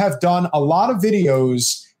that you have done a lot of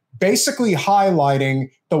videos basically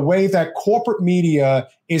highlighting the way that corporate media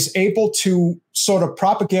is able to sort of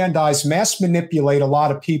propagandize, mass manipulate a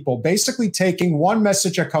lot of people, basically taking one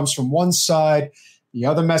message that comes from one side, the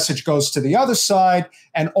other message goes to the other side,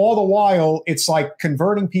 and all the while, it's like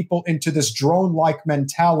converting people into this drone-like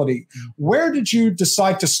mentality. Where did you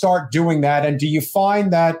decide to start doing that? And do you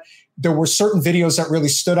find that there were certain videos that really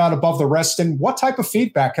stood out above the rest? And what type of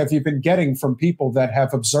feedback have you been getting from people that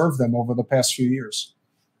have observed them over the past few years?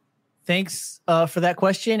 Thanks for that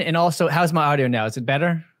question. And also, how's my audio now? Is it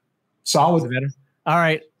better? Solid. Is it better? All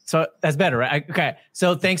right. So that's better, right? Okay.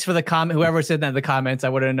 So thanks for the comment. Whoever said that in the comments, I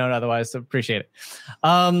wouldn't have known otherwise. So appreciate it.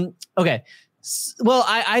 Okay. Well,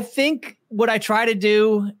 I think what I try to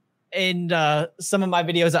do in some of my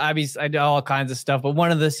videos, I do all kinds of stuff, but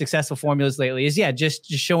one of the successful formulas lately is, just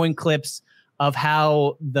showing clips of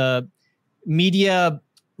how the media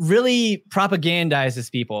really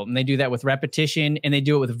propagandizes people. And they do that with repetition, and they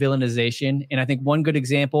do it with villainization. And I think one good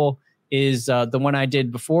example is the one I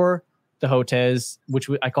did before the Hotez, which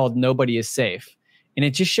I called Nobody is Safe. And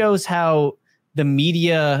it just shows how the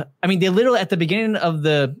media, they literally, at the beginning of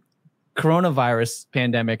the coronavirus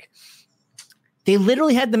pandemic, they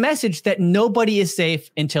literally had the message that nobody is safe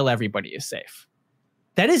until everybody is safe.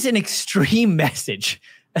 That is an extreme message,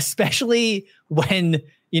 especially when,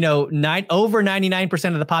 over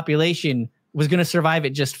 99% of the population was going to survive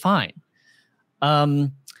it just fine.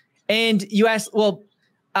 And you asked,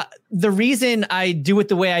 the reason I do it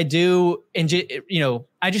the way I do, and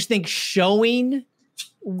I just think showing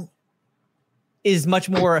is much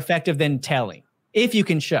more effective than telling, if you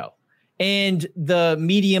can show. And the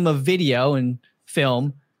medium of video and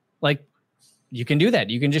film, like, you can do that.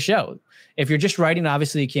 You can just show. If you're just writing,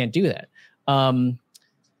 obviously you can't do that.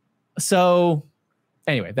 So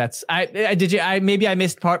anyway, that's maybe I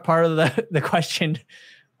missed part of the question.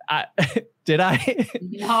 Did I?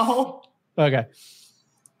 No. Okay.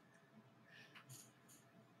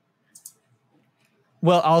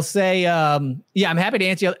 Well, I'll say, I'm happy to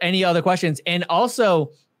answer any other questions. And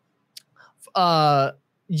also,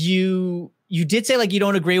 you did say, like, you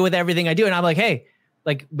don't agree with everything I do. And I'm like, hey,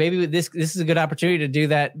 like, maybe this is a good opportunity to do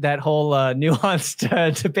that whole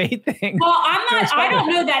nuanced debate thing. Well, I don't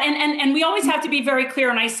know that. And we always have to be very clear.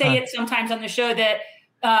 And I say it sometimes on the show that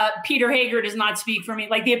Peter Hager does not speak for me.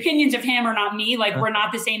 Like, the opinions of him are not me. Like, we're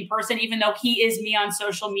not the same person, even though he is me on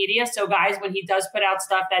social media. So guys, when he does put out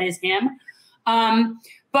stuff, that is him.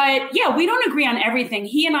 But yeah, we don't agree on everything.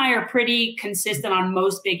 He and I are pretty consistent on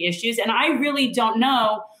most big issues. And I really don't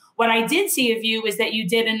know. What I did see of you is that you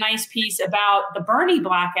did a nice piece about the Bernie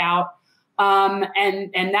blackout. And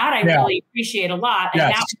that I really appreciate a lot. And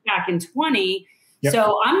that was back in 20. Yep.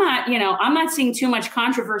 So I'm not seeing too much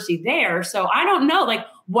controversy there. So I don't know, like,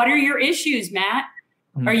 what are your issues, Matt?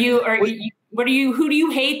 Who do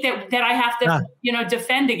you hate that I have to,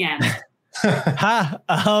 defend against? I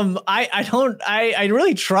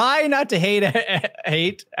really try not to hate.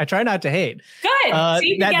 I try not to hate. Good.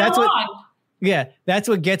 See, that's along. That's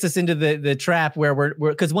what gets us into the trap where we're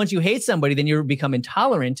because once you hate somebody, then you become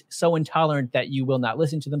intolerant, so intolerant that you will not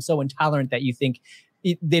listen to them, so intolerant that you think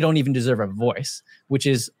they don't even deserve a voice, which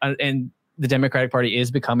is, and the Democratic Party is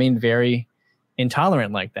becoming very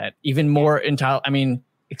intolerant like that, even more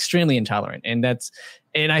extremely intolerant. And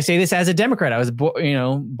I say this as a Democrat. I was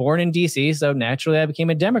born in DC, so naturally I became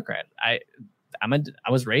a Democrat. I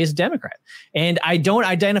was raised Democrat, and I don't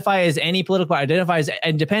identify as any political. I identify as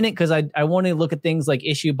independent because I want to look at things like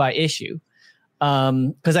issue by issue.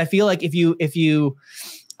 Because I feel like if you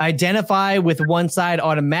identify with one side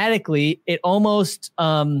automatically, it almost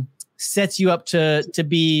sets you up to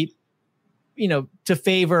be, to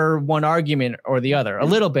favor one argument or the other a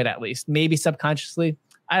little bit, at least, maybe subconsciously.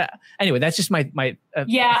 Anyway, that's just my thought.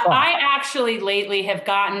 I actually lately have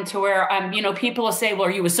gotten to where people will say, well,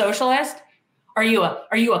 are you a socialist? Are you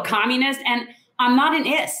a communist? And I'm not an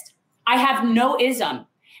ist. I have no ism.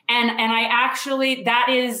 And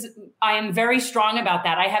I am very strong about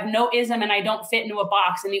that. I have no ism and I don't fit into a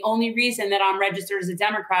box. And the only reason that I'm registered as a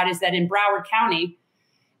Democrat is that in Broward County,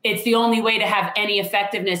 it's the only way to have any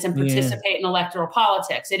effectiveness and participate in electoral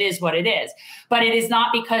politics. It is what it is. But it is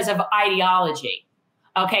not because of ideology.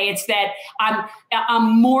 Okay, it's that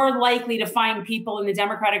I'm more likely to find people in the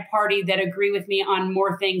Democratic Party that agree with me on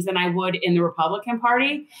more things than I would in the Republican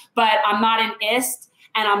Party. But I'm not an ist,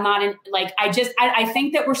 and I'm not in I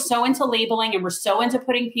think that we're so into labeling and we're so into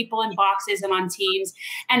putting people in boxes and on teams,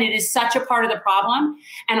 and it is such a part of the problem.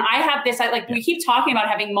 And I have this, we keep talking about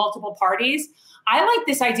having multiple parties. I like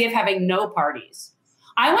this idea of having no parties.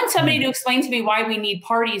 I want somebody to explain to me why we need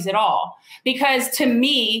parties at all, because to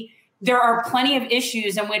me, there are plenty of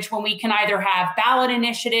issues in which when we can either have ballot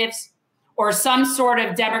initiatives or some sort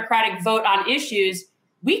of democratic vote on issues,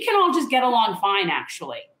 we can all just get along fine,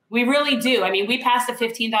 actually. We really do. I mean, we passed a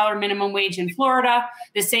 $15 minimum wage in Florida,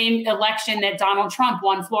 the same election that Donald Trump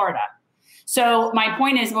won Florida. So my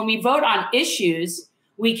point is, when we vote on issues,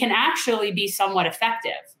 we can actually be somewhat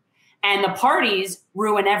effective. And the parties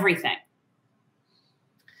ruin everything.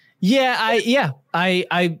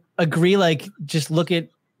 I agree. Like, just look at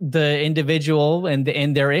the individual and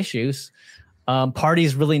their issues.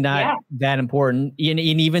 Party's really not that important. And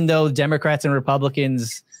even though Democrats and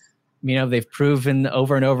Republicans, they've proven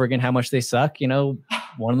over and over again how much they suck,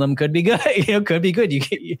 one of them could be good, could be good.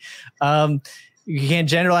 You can't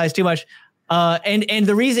generalize too much. And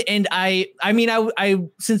the reason, and I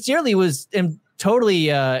sincerely am totally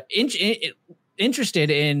interested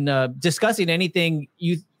in discussing anything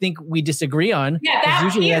you think we disagree on. Yeah,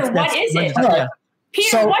 Peter, what is it?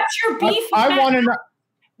 Peter, what's your beef? I want to know.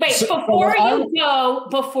 Wait,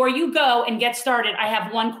 before you go and get started, I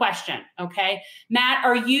have one question. Okay, Matt,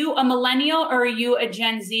 are you a millennial or are you a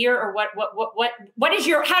Gen Zer or what is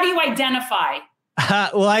your? How do you identify?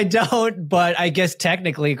 Well, I don't, but I guess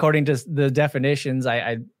technically, according to the definitions,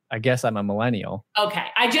 I I guess I'm a millennial. Okay.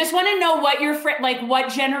 I just want to know what your what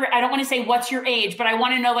I don't want to say what's your age, but I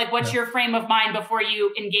want to know like what's your frame of mind before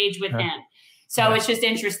you engage with him. So it's just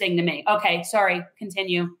interesting to me. Okay. Sorry.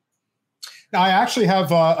 Continue. Now, I actually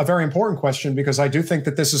have a very important question, because I do think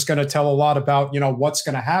that this is going to tell a lot about, what's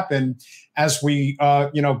going to happen as we,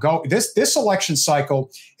 go. This election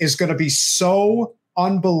cycle is going to be so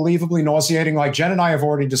unbelievably nauseating. Like Jen and I have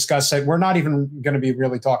already discussed it. We're not even going to be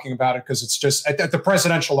really talking about it because it's just at the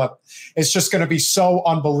presidential level. It's just going to be so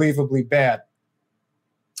unbelievably bad.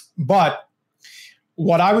 But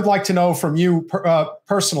what I would like to know from you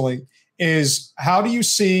personally is, how do you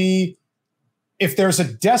see, if there's a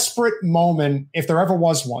desperate moment, if there ever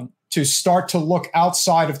was one, to start to look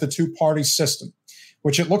outside of the two-party system,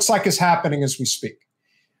 which it looks like is happening as we speak,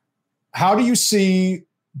 how do you see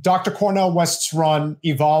Dr. Cornel West's run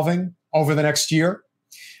evolving over the next year?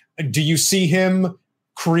 Do you see him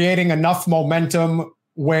creating enough momentum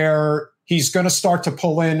where he's going to start to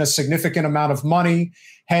pull in a significant amount of money,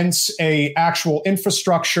 hence a actual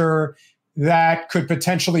infrastructure that could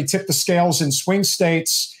potentially tip the scales in swing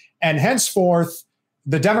states? And henceforth,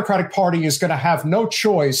 the Democratic Party is going to have no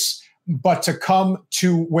choice but to come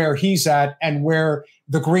to where he's at and where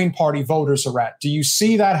the Green Party voters are at. Do you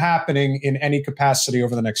see that happening in any capacity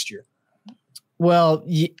over the next year? Well,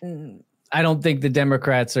 I don't think the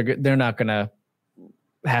Democrats they're not going to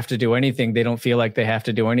have to do anything. They don't feel like they have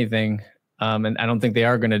to do anything. And I don't think they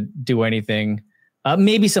are going to do anything.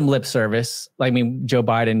 Maybe some lip service. Joe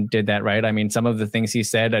Biden did that, right? Some of the things he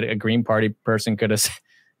said, a Green Party person could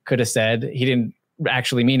have said. He didn't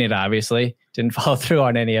actually mean it, obviously. Didn't follow through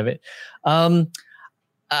on any of it. I'm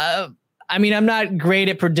not great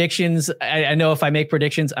at predictions. I know if I make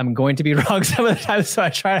predictions, I'm going to be wrong some of the time, so I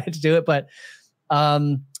try not to do it. But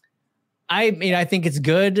I think it's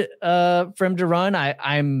good for him to run.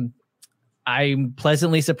 I'm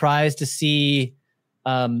pleasantly surprised to see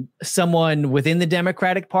someone within the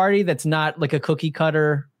Democratic Party that's not like a cookie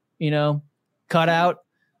cutter, cutout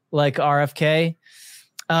like RFK.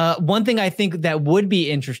 One thing I think that would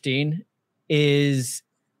be interesting is,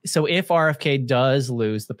 so if RFK does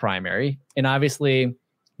lose the primary, and obviously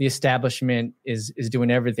the establishment is doing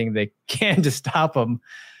everything they can to stop him,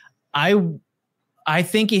 I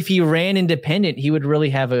think if he ran independent, he would really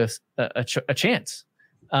have a chance.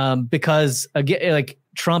 Because again, like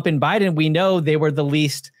Trump and Biden, we know they were the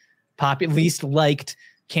least liked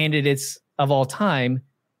candidates of all time.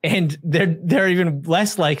 And they're even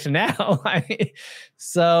less liked now.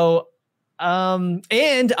 So, and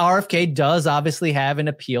RFK does obviously have an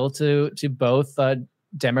appeal to both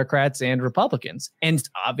Democrats and Republicans, and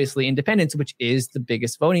obviously independents, which is the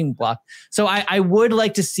biggest voting bloc. So I would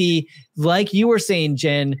like to see, like you were saying,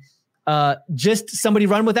 Jen, just somebody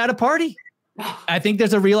run without a party. I think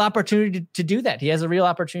there's a real opportunity to do that. He has a real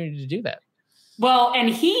opportunity to do that. Well, and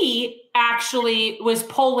he actually was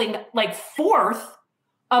polling like fourth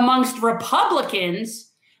amongst Republicans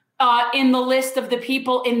in the list of the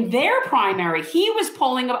people in their primary. He was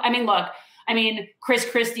polling. Chris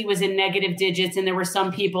Christie was in negative digits, and there were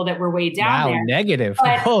some people that were way down there. Negative.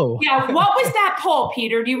 But, yeah. What was that poll,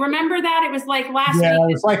 Peter? Do you remember that? It was like last week. Yeah,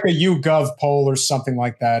 it was like a YouGov poll or something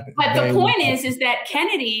like that. But the point is that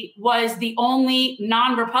Kennedy was the only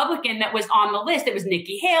non-Republican that was on the list. It was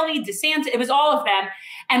Nikki Haley, DeSantis. It was all of them.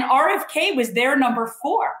 And RFK was their number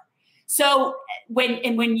 4. So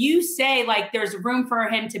when you say like there's room for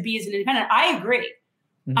him to be as an independent, I agree.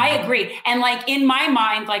 Mm-hmm. I agree. And like in my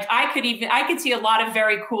mind, like I could see a lot of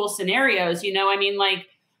very cool scenarios, like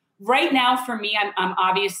right now for me,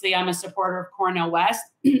 I'm a supporter of Cornel West,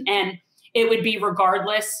 and it would be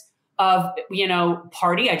regardless of,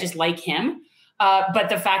 party. I just like him. But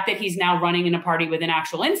the fact that he's now running in a party with an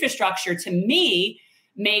actual infrastructure, to me,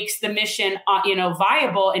 makes the mission,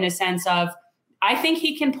 viable in a sense of, I think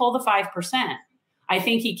he can pull the 5%. I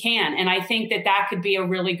think he can. And I think that could be a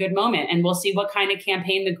really good moment. And we'll see what kind of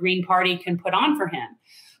campaign the Green Party can put on for him.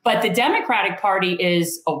 But the Democratic Party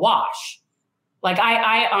is a wash. Like,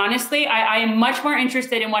 I honestly am much more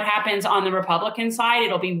interested in what happens on the Republican side.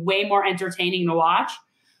 It'll be way more entertaining to watch.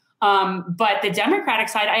 But the Democratic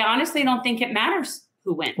side, I honestly don't think it matters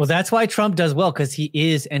who wins. Well, that's why Trump does well, because he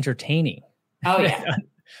is entertaining. Oh, yeah.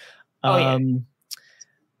 Yeah.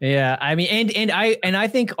 Yeah, and I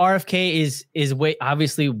think RFK is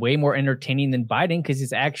obviously way more entertaining than Biden, because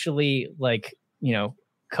he's actually like,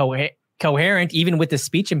 coherent even with the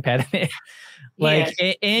speech impediment.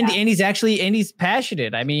 And he's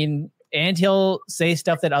passionate. And he'll say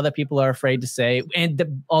stuff that other people are afraid to say,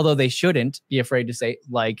 although they shouldn't be afraid to say,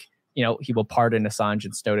 like, he will pardon Assange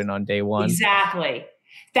and Snowden on day one. Exactly.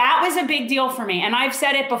 That was a big deal for me. And I've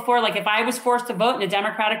said it before, like if I was forced to vote in a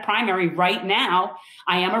Democratic primary right now,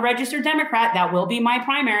 I am a registered Democrat. That will be my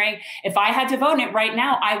primary. If I had to vote in it right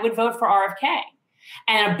now, I would vote for RFK.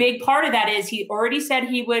 And a big part of that is he already said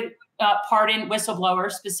he would pardon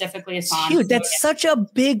whistleblowers, specifically Assange. Huge. That's such a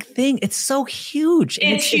big thing. It's so huge.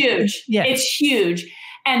 It's huge. It's huge.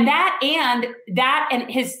 And that and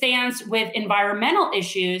his stance with environmental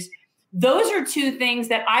issues, those are two things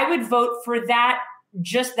that I would vote for that.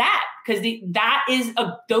 Just that, because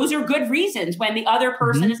those are good reasons when the other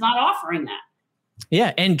person is not offering that.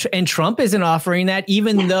 Yeah, and Trump isn't offering that,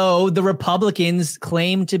 even though the Republicans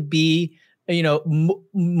claim to be,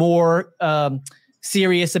 more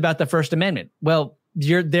serious about the First Amendment. Well,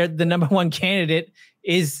 the number one candidate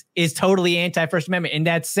is totally anti-First Amendment in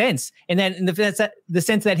that sense, and then in the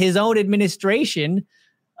sense that his own administration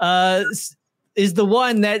is the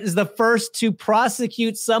one that is the first to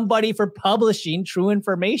prosecute somebody for publishing true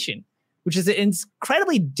information, which is an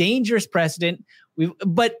incredibly dangerous precedent.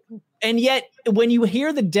 And yet when you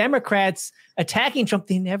hear the Democrats attacking Trump,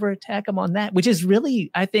 they never attack him on that, which is really,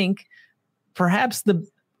 I think, perhaps the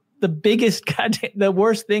biggest, the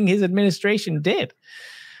worst thing his administration did.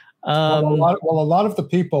 A lot of the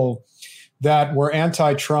people that were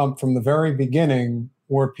anti-Trump from the very beginning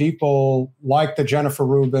were people like the Jennifer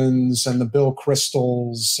Rubins and the Bill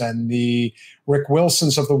Kristols and the Rick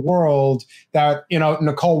Wilsons of the world, that,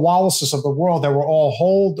 Nicole Wallaces of the world, that were all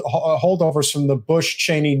holdovers from the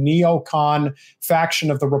Bush-Cheney neocon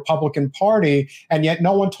faction of the Republican Party. And yet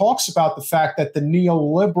no one talks about the fact that the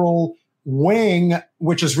neoliberal wing,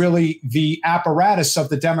 which is really the apparatus of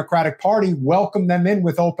the Democratic Party, welcomed them in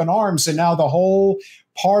with open arms. And now the whole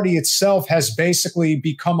party itself has basically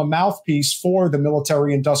become a mouthpiece for the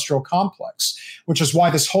military-industrial complex, which is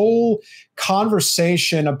why this whole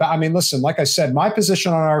conversation about, listen, like I said, my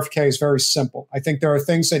position on RFK is very simple. I think there are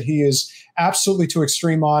things that he is absolutely too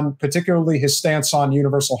extreme on, particularly his stance on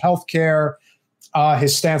universal health care,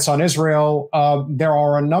 his stance on Israel. There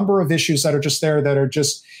are a number of issues that are just there that are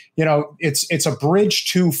just, it's a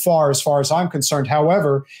bridge too far as I'm concerned.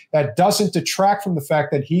 However, that doesn't detract from the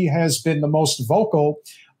fact that he has been the most vocal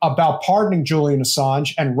about pardoning Julian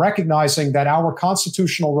Assange and recognizing that our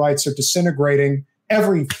constitutional rights are disintegrating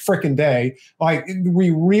every frickin' day. Like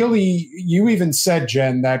you even said,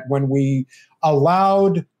 Jen, that when we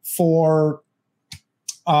allowed for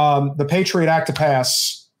the Patriot Act to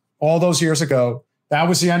pass all those years ago, that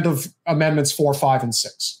was the end of Amendments 4, 5, and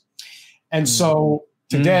 6. And so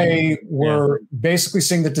today we're basically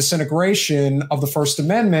seeing the disintegration of the First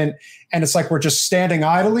Amendment, and it's like we're just standing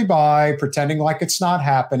idly by, pretending like it's not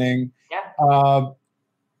happening. Yeah.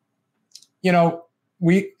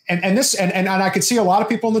 And I could see a lot of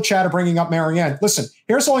people in the chat are bringing up Marianne. Listen,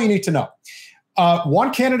 here's all you need to know.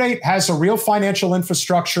 One candidate has a real financial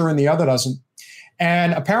infrastructure and the other doesn't.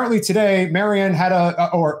 And apparently today, Marianne had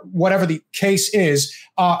or whatever the case is,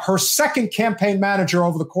 her second campaign manager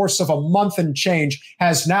over the course of a month and change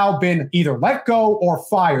has now been either let go or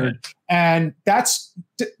fired. And that's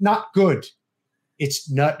not good.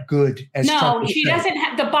 It's not good. No, she doesn't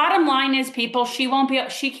have, the bottom line is, people, she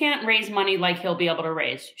can't raise money like he'll be able to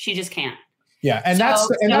raise. She just can't. Yeah, and that's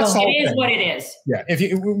the whole it is thing. what it is. Yeah,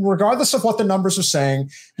 regardless of what the numbers are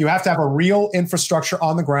saying, you have to have a real infrastructure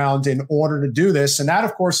on the ground in order to do this. And that,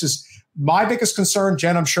 of course, is my biggest concern.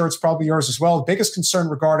 Jen, I'm sure it's probably yours as well. The biggest concern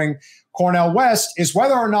regarding Cornel West is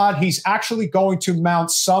whether or not he's actually going to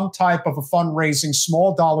mount some type of a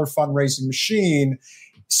small dollar fundraising machine,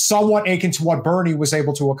 somewhat akin to what Bernie was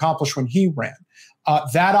able to accomplish when he ran.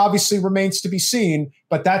 That obviously remains to be seen,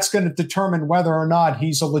 but that's going to determine whether or not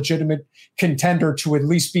he's a legitimate contender to at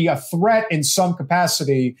least be a threat in some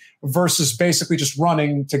capacity versus basically just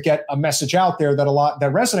running to get a message out there that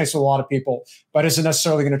resonates with a lot of people, but isn't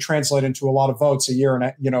necessarily going to translate into a lot of votes a year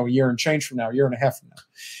and change from now, a year and a half from now.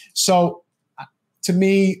 So to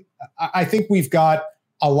me, I think we've got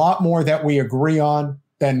a lot more that we agree on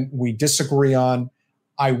than we disagree on.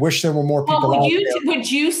 I wish there were more people out there.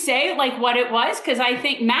 Would you say like what it was? Because I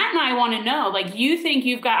think Matt and I want to know. Like, you think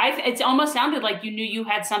you've got? It almost sounded like you knew you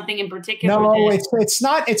had something in particular. No, it's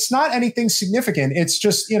not. It's not anything significant. It's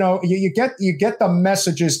just you get the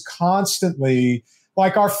messages constantly.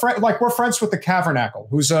 Like we're friends with the Cavernacle,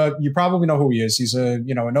 who's you probably know who he is. He's a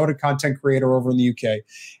noted content creator over in the UK,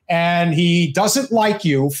 and he doesn't like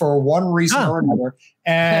you for one reason or another.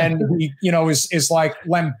 And he, is like,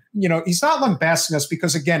 he's not lambasting us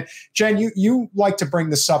because, again, Jen, you like to bring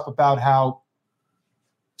this up about how,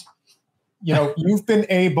 you've been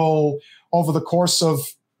able over the course of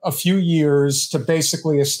a few years to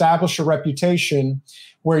basically establish a reputation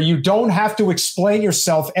where you don't have to explain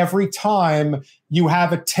yourself every time you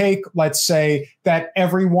have a take, let's say, that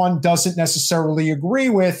everyone doesn't necessarily agree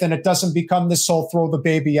with, and it doesn't become this whole throw the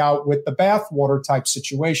baby out with the bathwater type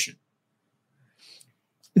situation.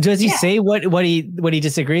 Does he say what he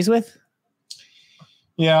disagrees with?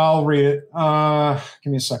 Yeah, I'll read it.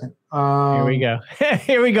 Give me a second. Here we go.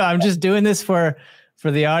 Here we go. I'm just doing this for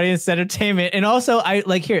the audience entertainment, and also I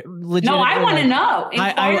like here. No, I want to know.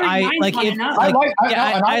 I like if know.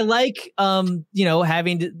 I like you know,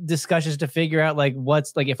 having discussions to figure out like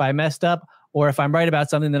what's like if I messed up or if I'm right about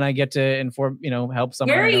something, then I get to inform, you know, help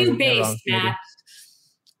someone. Where are you based, Matt?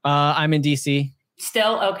 I'm in DC.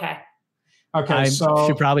 Still okay. Okay, I so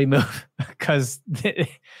should probably move because.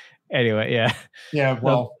 Anyway, yeah. Yeah,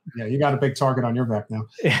 well, yeah, you got a big target on your back now.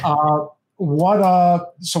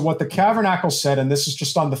 So what the Cavernacle said, and this is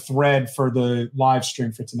just on the thread for the live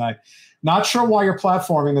stream for tonight. Not sure why you're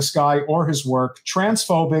platforming this guy or his work.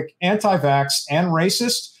 Transphobic, anti-vax, and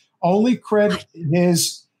racist. Only credit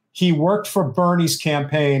is he worked for Bernie's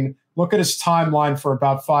campaign. Look at his timeline for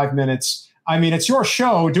about 5 minutes. I mean, it's your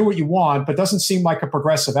show. Do what you want, but doesn't seem like a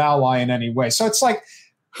progressive ally in any way. So it's like,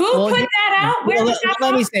 who put that out? Where was that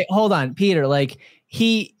let me say, hold on, Peter. Like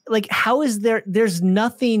how is there's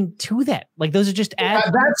nothing to that? Like those are just ads.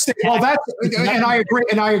 And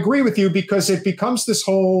I agree with you because it becomes this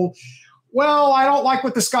whole. Well, I don't like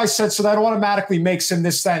what this guy said, so that automatically makes him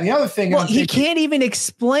this, that, and the other thing. Well, he can't even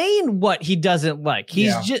explain what he doesn't like.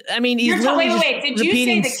 He's just. I mean, he's wait. Did you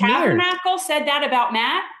say the Tabernacle said that about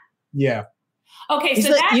Matt? Yeah. Okay, he's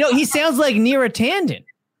so like, he sounds like Neera Tanden.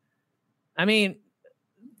 I mean.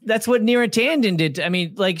 That's what Neera Tanden did. I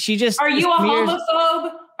mean, like she just. Are you a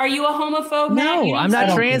homophobe? Are you a homophobe? No, I'm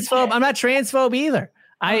not transphobe. I'm not transphobe either.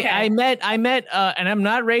 Okay. I met, and I'm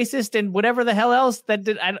not racist and whatever the hell else that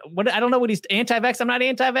did. I don't know what he's anti-vax. I'm not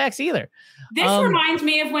anti-vax either. This reminds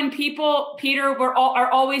me of when people, Peter,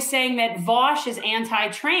 are always saying that Vosh is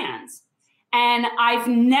anti-trans. And I've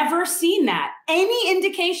never seen that, any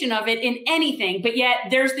indication of it in anything. But yet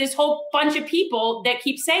there's this whole bunch of people that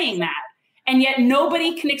keep saying that. And yet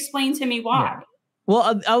nobody can explain to me why. Yeah.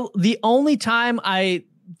 Well, the only time I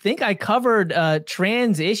think I covered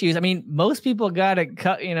trans issues, I mean, most people got to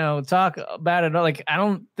talk about it. Like, I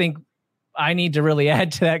don't think I need to really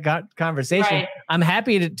add to that conversation. Right. I'm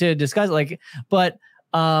happy to discuss it. Like, but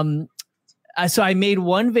so I made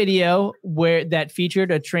one video that featured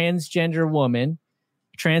a trans woman,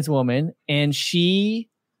 and she.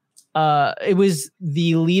 It was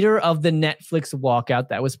the leader of the Netflix walkout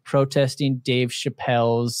that was protesting Dave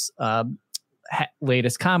Chappelle's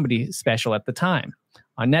latest comedy special at the time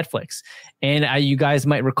on Netflix. And you guys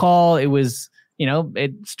might recall it was,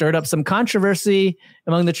 it stirred up some controversy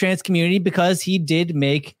among the trans community because he did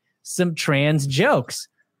make some trans jokes.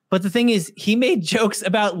 But the thing is, he made jokes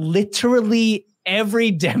about literally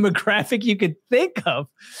every demographic you could think of.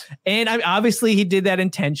 And obviously he did that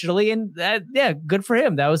intentionally, and that, yeah, good for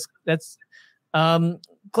him. That's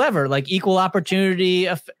clever, like equal opportunity,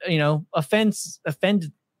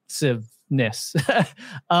 offensiveness,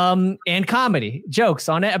 and comedy jokes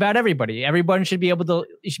on it about everybody. Everyone should be able to,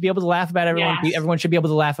 you should be able to laugh about everyone. Yes. Everyone should be able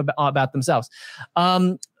to laugh about themselves.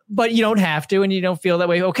 But you don't have to, and you don't feel that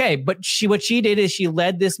way. Okay. But what she did is she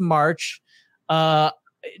led this march,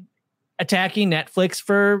 attacking Netflix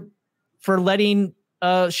for letting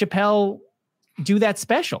Chappelle do that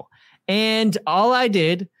special. And all I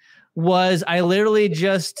did was I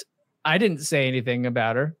didn't say anything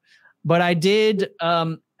about her, but I did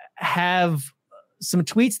have some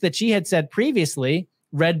tweets that she had said previously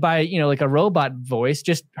read by, like a robot voice,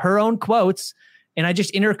 just her own quotes. And I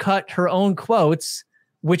just intercut her own quotes,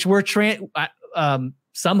 which were some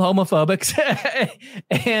homophobic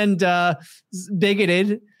and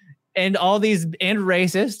bigoted, and all these, and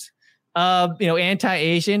racist,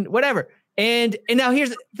 anti-Asian, whatever. And now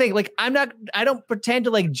here's the thing, like, I don't pretend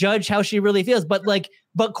to like judge how she really feels, but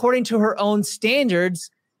according to her own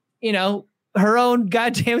standards, her own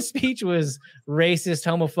goddamn speech was racist,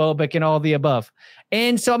 homophobic, and all the above.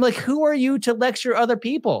 And so I'm like, who are you to lecture other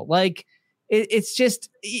people? Like, it's just,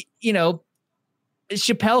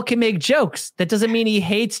 Chappelle can make jokes. That doesn't mean he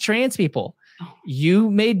hates trans people. You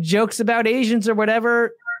made jokes about Asians or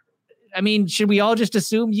whatever. I mean, should we all just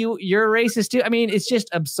assume you're a racist too? I mean, it's just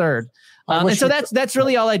absurd. And so that's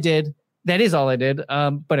really all I did. That is all I did.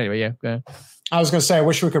 But anyway, yeah. Go ahead. I was going to say, I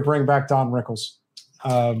wish we could bring back Don Rickles.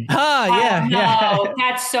 Yeah. No,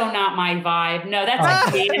 that's so not my vibe. No, that's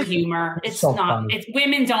like dated humor. It's so not. Funny.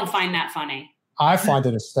 Women don't find that funny. I find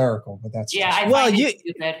it hysterical, but that's I find it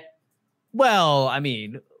stupid. Well, I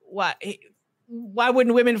mean, what? why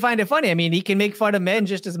wouldn't women find it funny? I mean, he can make fun of men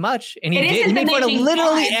just as much, and he made fun of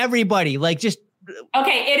literally everybody, like just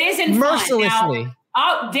okay. It isn't mercilessly.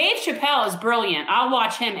 Dave Chappelle is brilliant. I'll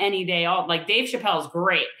watch him any day. Dave Chappelle is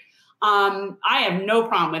great. I have no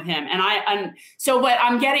problem with him, and so what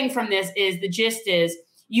I'm getting from this is the gist is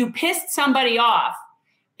you pissed somebody off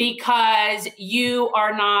because you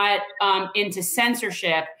are not into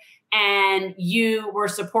censorship. And you were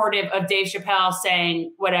supportive of Dave Chappelle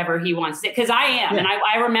saying whatever he wants. Because I am. Yeah. And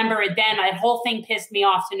I remember it then. That whole thing pissed me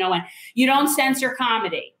off to no end. You don't censor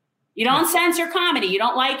comedy. You don't censor comedy. You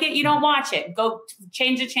don't like it. You don't watch it. Go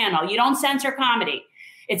change the channel. You don't censor comedy.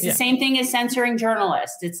 It's the same thing as censoring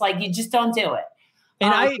journalists. It's like you just don't do it.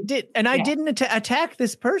 And I didn't attack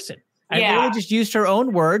this person. I really just used her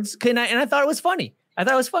own words. And I thought it was funny. I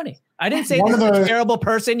didn't say this is a terrible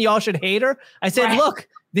person. Y'all should hate her. I said, look,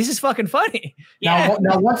 this is fucking funny. Now,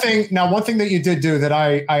 one thing that you did do that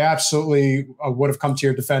I absolutely would have come to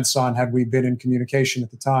your defense on had we been in communication at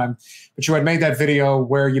the time, but you had made that video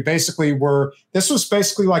where you basically this was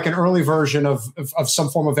basically like an early version of some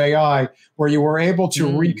form of AI where you were able to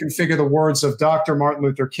reconfigure the words of Dr. Martin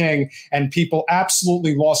Luther King, and people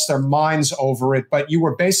absolutely lost their minds over it. But you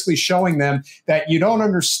were basically showing them that you don't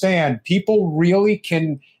understand. People really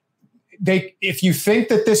can. If you think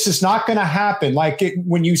that this is not going to happen,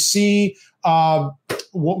 when you see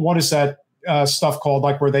what is that stuff called,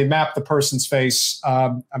 like where they map the person's face?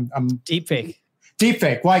 Deepfake.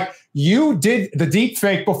 Deepfake. Like you did the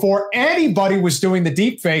deepfake before anybody was doing the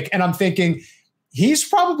deepfake, and I'm thinking he's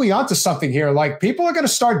probably onto something here. Like people are going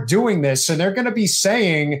to start doing this, and they're going to be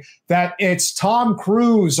saying that it's Tom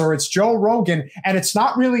Cruise or it's Joe Rogan, and it's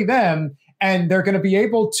not really them, and they're going to be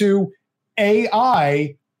able to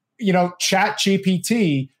AI. Chat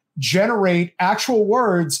GPT generate actual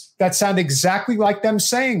words that sound exactly like them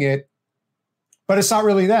saying it, but it's not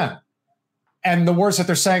really them. And the words that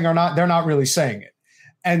they're saying they're not really saying it.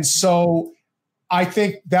 And so I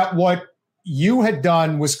think that what you had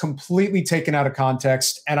done was completely taken out of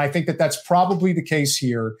context. And I think that that's probably the case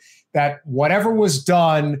here, that whatever was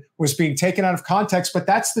done was being taken out of context. But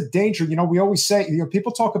that's the danger. We always say,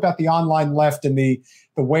 people talk about the online left and the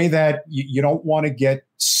way that you don't want to get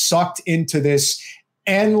sucked into this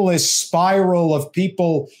endless spiral of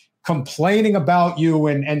people complaining about you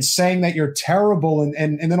and saying that you're terrible.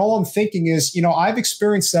 And then all I'm thinking is, I've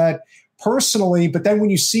experienced that personally, but then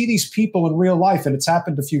when you see these people in real life, and it's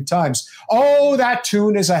happened a few times, that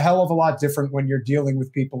tune is a hell of a lot different when you're dealing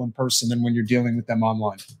with people in person than when you're dealing with them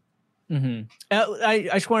online. Mm-hmm. I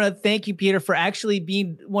just want to thank you, Peter, for actually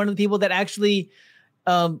being one of the people that actually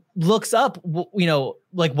looks up,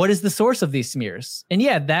 what is the source of these smears? And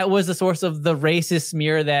that was the source of the racist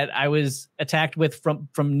smear that I was attacked with from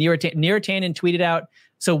Nearatan tweeted out.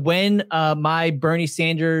 So when my Bernie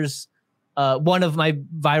Sanders, one of my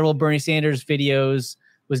viral Bernie Sanders videos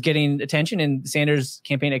was getting attention and Sanders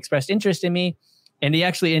campaign expressed interest in me, and he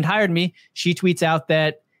actually hired me, she tweets out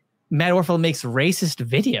that Matt Orfalea makes racist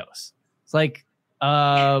videos. It's like,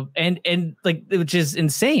 which is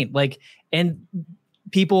insane. And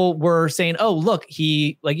people were saying, oh, look,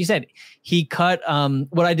 he, like you said, he cut,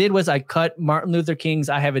 what I did was I cut Martin Luther King's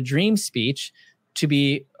I Have a Dream speech to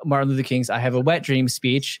be Martin Luther King's I Have a Wet Dream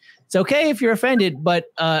speech. It's okay if you're offended, but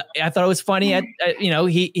I thought it was funny.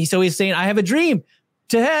 So he's saying, I have a dream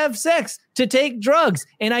to have sex, to take drugs.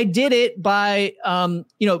 And I did it by,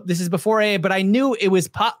 this is before AA, but I knew it was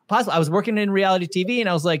possible. I was working in reality TV and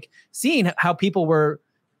I was like seeing how people were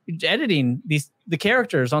editing the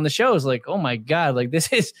characters on the shows. Like, oh my God, like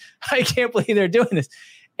I can't believe they're doing this.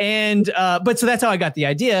 And, but so that's how I got the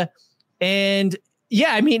idea. And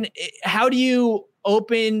how do you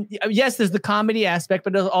open? Yes, there's the comedy aspect,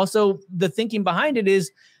 but also the thinking behind it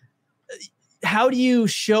is how do you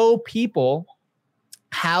show people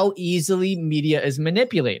how easily media is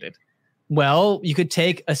manipulated? Well, you could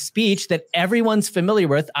take a speech that everyone's familiar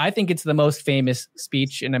with. I think it's the most famous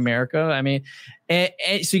speech in America. I mean, and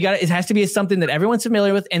so it has to be something that everyone's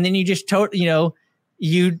familiar with. And then you just,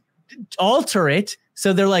 you alter it.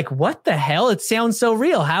 So they're like, what the hell? It sounds so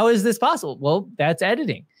real. How is this possible? Well, that's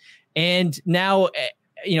editing. And now,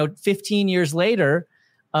 15 years later,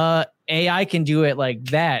 AI can do it like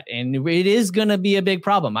that. And it is going to be a big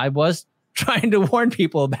problem. I was trying to warn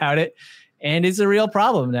people about it, and it's a real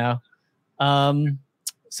problem now.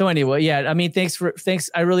 So anyway, thanks.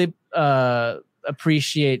 I really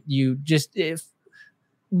appreciate you just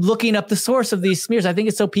looking up the source of these smears. I think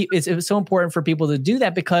it's so important for people to do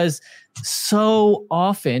that, because so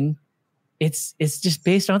often it's just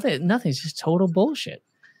based on nothing. It's just total bullshit.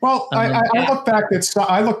 Well,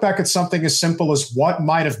 I look back at something as simple as what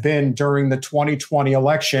might have been during the 2020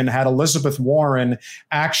 election had Elizabeth Warren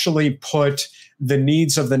actually put the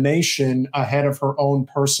needs of the nation ahead of her own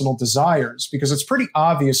personal desires, because it's pretty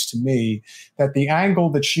obvious to me that the angle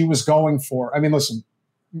that she was going for, I mean, listen,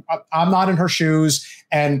 I'm not in her shoes.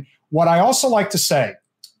 And what I also like to say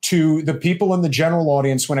to the people in the general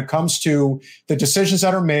audience when it comes to the decisions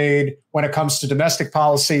that are made, when it comes to domestic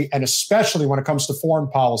policy, and especially when it comes to foreign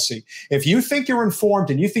policy. If you think you're informed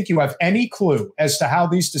and you think you have any clue as to how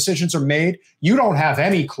these decisions are made, you don't have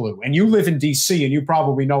any clue. And you live in DC, and you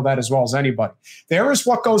probably know that as well as anybody. There is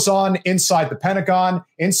what goes on inside the Pentagon,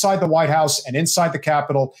 inside the White House, and inside the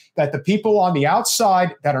Capitol that the people on the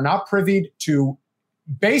outside that are not privy to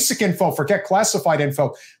basic info, forget classified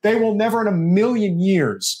info, they will never in a million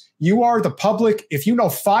years. You are the public. If you know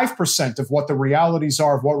 5% of what the realities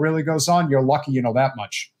are of what really goes on, you're lucky you know that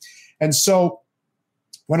much. And so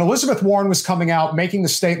when Elizabeth Warren was coming out, making the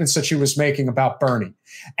statements that she was making about Bernie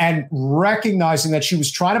and recognizing that she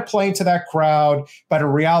was trying to play into that crowd, but in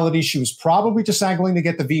reality, she was probably just angling to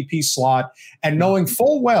get the VP slot, and knowing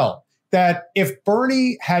full well that if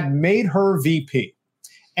Bernie had made her VP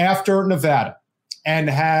after Nevada,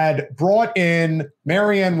 and had brought in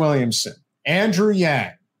Marianne Williamson, Andrew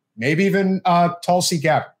Yang, maybe even Tulsi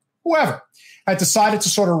Gabbard, whoever, had decided to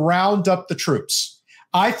sort of round up the troops,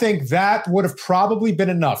 I think that would have probably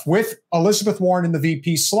been enough. With Elizabeth Warren in the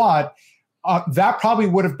VP slot, that probably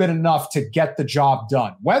would have been enough to get the job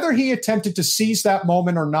done. Whether he attempted to seize that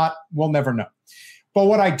moment or not, we'll never know. But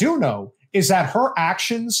what I do know is that her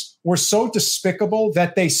actions were so despicable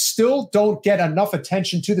that they still don't get enough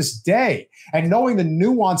attention to this day. And knowing the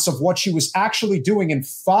nuance of what she was actually doing and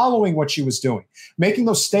following what she was doing, making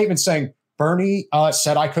those statements saying, Bernie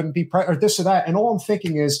said I couldn't be president, or this or that. And all I'm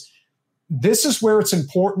thinking is, this is where it's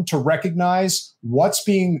important to recognize what's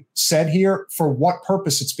being said here for what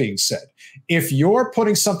purpose it's being said. If you're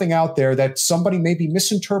putting something out there that somebody may be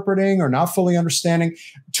misinterpreting or not fully understanding,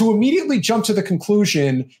 to immediately jump to the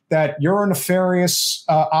conclusion that you're a nefarious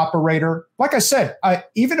operator. Like I said,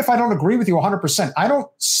 even if I don't agree with you 100%, I don't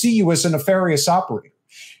see you as a nefarious operator.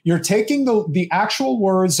 You're taking the actual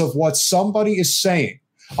words of what somebody is saying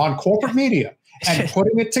on corporate media and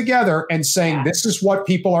putting it together and saying, this is what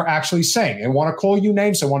people are actually saying. They want to call you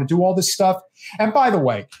names. They want to do all this stuff. And by the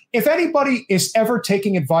way, if anybody is ever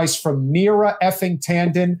taking advice from Neera effing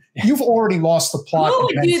Tanden, you've already lost the plot. Who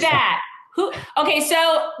would do that? Okay,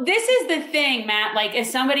 so this is the thing, Matt, like as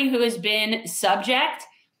somebody who has been subject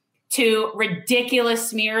to ridiculous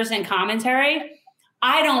smears and commentary,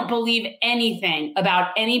 I don't believe anything about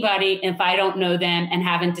anybody if I don't know them and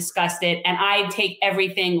haven't discussed it. And I take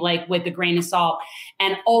everything like with a grain of salt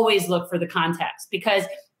and always look for the context, because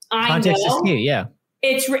context is key, yeah.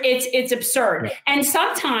 It's absurd. Yeah. And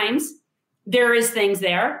sometimes there is things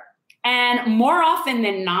there. And more often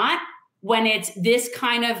than not, when it's this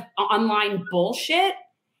kind of online bullshit,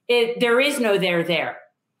 there is no there.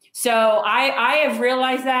 So I have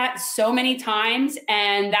realized that so many times,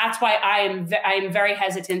 and that's why I am very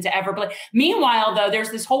hesitant to ever believe. Meanwhile, though, there's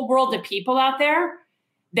this whole world of people out there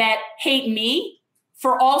that hate me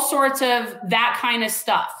for all sorts of that kind of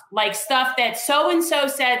stuff, like stuff that so-and-so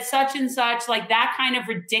said such and such, like that kind of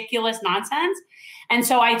ridiculous nonsense. And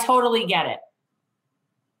so I totally get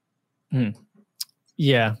it.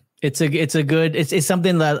 Yeah, it's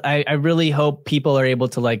something that I really hope people are able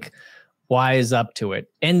to like wise up to it.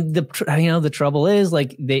 And the trouble is,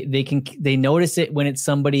 like they notice it when it's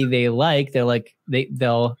somebody they like. They're like they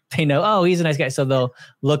know, oh, he's a nice guy, so they'll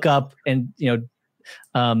look up and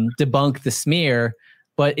debunk the smear.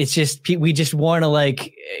 But it's just we just want to,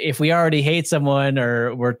 like, if we already hate someone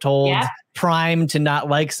or we're told primed to not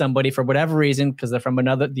like somebody for whatever reason because they're from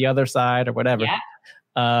the other side or whatever,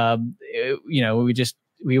 we just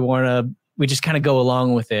kind of go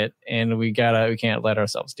along with it, and we can't let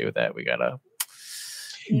ourselves do that. We gotta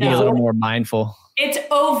be a little more mindful. It's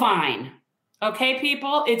ovine, okay,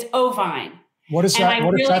 people. It's ovine. What is that? And I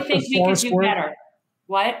really think we could do better.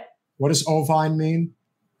 What? What does ovine mean?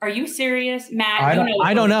 Are you serious, Matt? I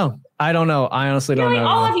don't know. I honestly don't know.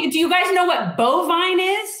 All of you, do you guys know what bovine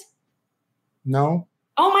is? No.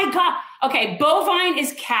 Oh my God. Okay. Bovine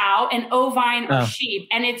is cow and ovine are sheep.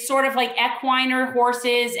 And it's sort of like equine are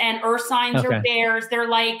horses and ursines are bears. They're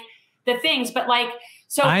like the things, but like,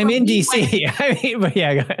 so I'm in DC. I mean, but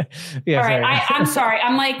yeah. All right. I'm sorry.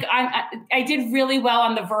 I did really well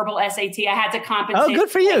on the verbal SAT. I had to compensate. Oh, good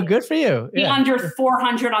for you. Good for you. Be under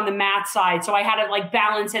 400 on the math side. So I had to like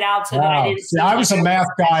balance it out so that I didn't. I was a math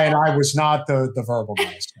guy and I was not the verbal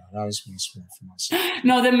guy. I was going to swear for myself.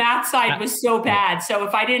 No, the math side was so bad. So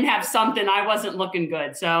if I didn't have something, I wasn't looking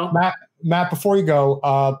good. So Matt, before you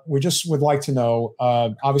go, we just would like to know,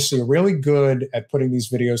 obviously you're really good at putting these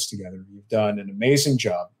videos together. You've done an amazing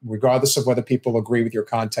job, regardless of whether people agree with your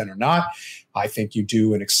content or not. I think you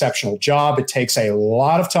do an exceptional job. It takes a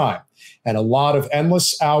lot of time and a lot of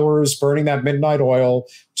endless hours burning that midnight oil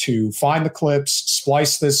to find the clips,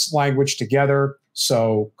 splice this language together.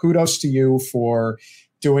 So kudos to you for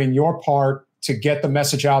doing your part to get the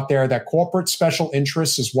message out there that corporate special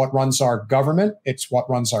interests is what runs our government. It's what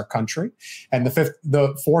runs our country. And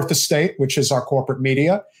the fourth estate, which is our corporate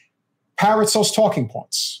media, parrots those talking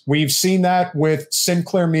points. We've seen that with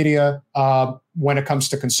Sinclair Media when it comes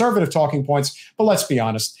to conservative talking points. But let's be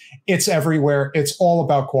honest, it's everywhere. It's all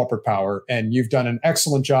about corporate power. And you've done an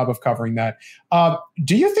excellent job of covering that.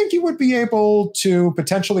 Do you think you would be able to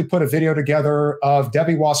potentially put a video together of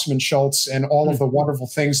Debbie Wasserman Schultz and all of the wonderful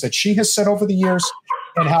things that she has said over the years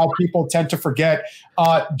and how people tend to forget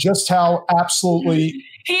just how absolutely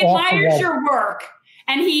he admires your work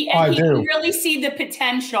and he can really see the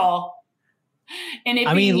potential in it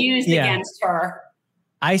being used against her.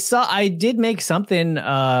 I did make something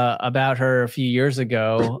about her a few years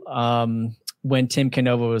ago when Tim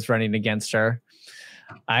Canova was running against her.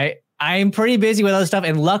 I'm pretty busy with other stuff.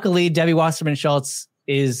 And luckily, Debbie Wasserman Schultz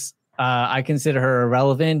is, I consider her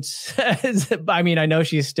irrelevant. I mean, I know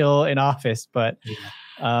she's still in office, but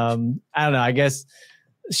I don't know. I guess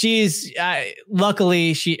she's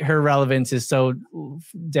luckily her relevance is so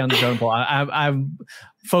down the totem pole. I'm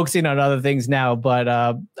focusing on other things now, but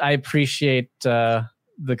I appreciate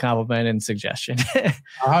the compliment and suggestion.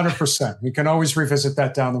 100%. We can always revisit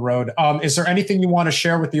that down the road. Is there anything you want to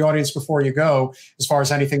share with the audience before you go, as far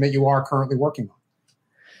as anything that you are currently working on?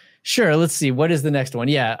 Sure. Let's see. What is the next one?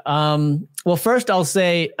 Yeah. Well, first I'll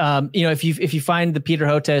say, if you find the Peter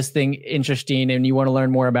Hotez thing interesting and you want to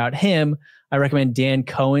learn more about him, I recommend Dan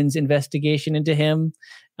Cohen's investigation into him.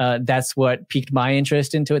 That's what piqued my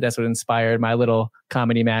interest into it. That's what inspired my little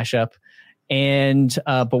comedy mashup. And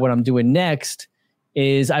but what I'm doing next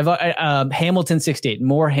is I've Hamilton 68,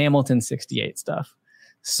 more Hamilton 68 stuff.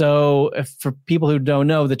 So for people who don't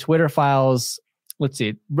know, the Twitter files, let's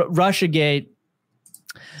see, Russiagate,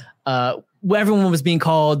 everyone was being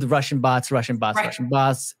called the Russian bots,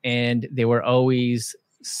 and they were always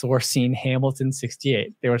sourcing Hamilton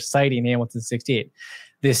 68. They were citing Hamilton 68.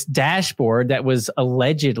 This dashboard that was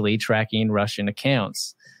allegedly tracking Russian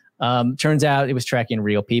accounts. Turns out it was tracking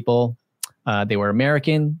real people. They were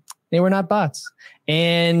American. They were not bots.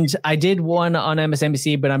 And I did one on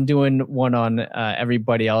MSNBC, but I'm doing one on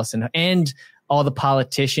everybody else and all the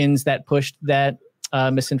politicians that pushed that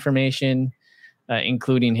misinformation,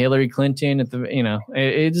 including Hillary Clinton.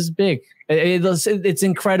 It is big. It's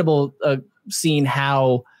incredible seeing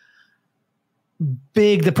how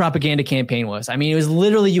big the propaganda campaign was. I mean, it was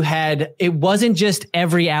literally it wasn't just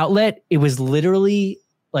every outlet. It was literally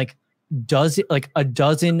like a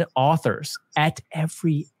dozen authors at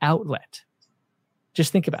every outlet.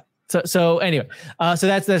 Just think about it. So anyway, so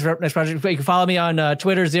that's next project. You can follow me on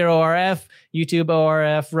Twitter, 0RF, YouTube,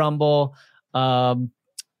 ORF, Rumble, all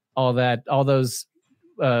those,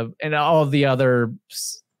 and all the other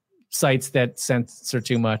sites that censor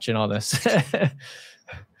too much and all this. Thank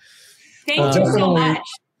you so much.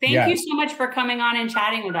 Thank you so much for coming on and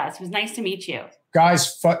chatting with us. It was nice to meet you.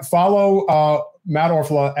 Guys, follow Matt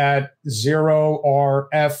Orfalea at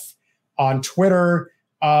 0RF on Twitter.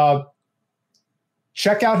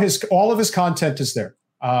 Check out all of his content is there.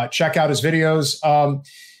 Check out his videos.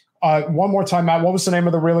 One more time, Matt, what was the name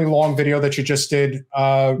of the really long video that you just did?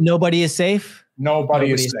 Nobody is safe.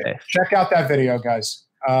 Nobody is safe. Check out that video, guys.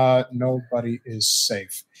 Nobody is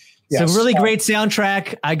safe. Yes. It's a really great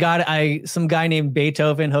soundtrack. Some guy named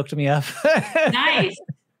Beethoven hooked me up. Nice.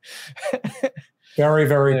 Very,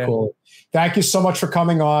 very cool. Thank you so much for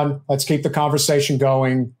coming on. Let's keep the conversation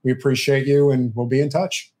going. We appreciate you, and we'll be in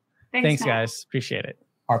touch. Thanks, guys. Appreciate it.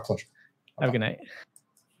 Our pleasure. Have a good night.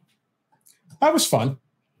 That was fun.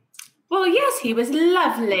 Well, yes, he was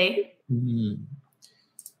lovely. Mm-hmm.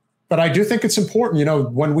 But I do think it's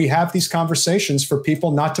important, when we have these conversations, for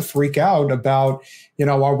people not to freak out about,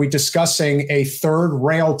 are we discussing a third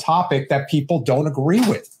rail topic that people don't agree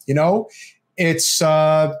with? It's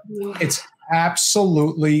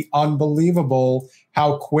absolutely unbelievable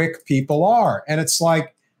how quick people are. And it's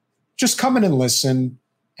like, just come in and listen.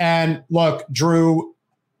 And look, Drew,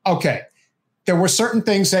 okay, there were certain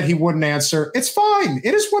things that he wouldn't answer. It's fine.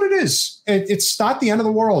 It is what it is. It's not the end of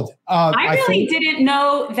the world. I really didn't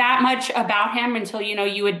know that much about him until,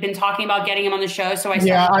 you had been talking about getting him on the show. So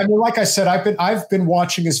like I said, I've been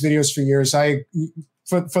watching his videos for years.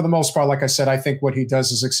 for the most part, like I said, I think what he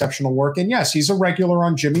does is exceptional work. And yes, he's a regular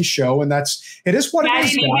on Jimmy's show, and it is what it is. I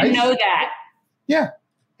didn't even know that. Yeah.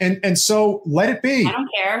 And so let it be. I don't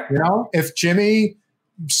care. You know, if Jimmy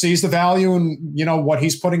sees the value in, you know, what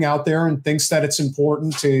he's putting out there and thinks that it's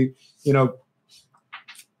important to, you know,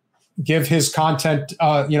 give his content,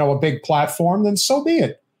 you know, a big platform, then so be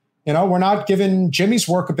it. You know, we're not giving Jimmy's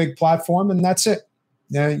work a big platform, and that's it.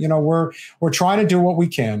 You know, we're trying to do what we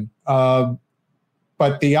can.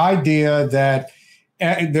 But the idea that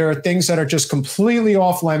there are things that are just completely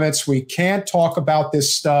off limits, we can't talk about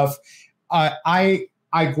this stuff. I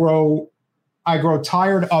grow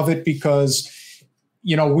tired of it because,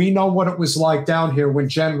 you know, we know what it was like down here when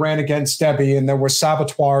Jen ran against Debbie, and there were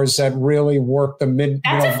saboteurs that really worked the mid.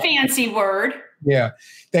 That's a fancy word. Yeah,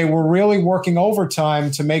 they were really working overtime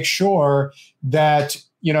to make sure that,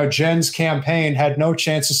 you know, Jen's campaign had no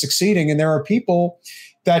chance of succeeding. And there are people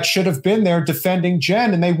that should have been there defending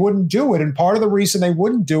Jen, and they wouldn't do it. And part of the reason they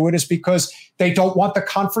wouldn't do it is because they don't want the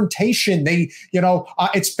confrontation.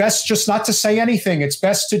 It's best just not to say anything. It's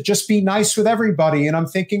best to just be nice with everybody. And I'm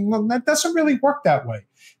thinking, well, that doesn't really work that way.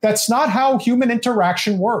 That's not how human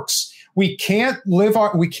interaction works. We can't live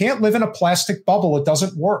in a plastic bubble. It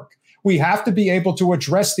doesn't work. We have to be able to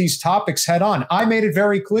address these topics head on. I made it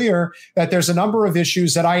very clear that there's a number of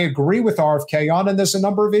issues that I agree with RFK on, and there's a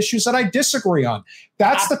number of issues that I disagree on.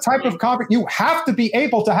 That's the type of conversation. You have to be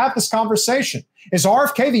able to have this conversation. Is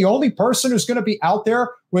RFK the only person who's going to be out there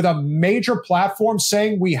with a major platform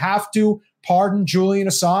saying we have to pardon Julian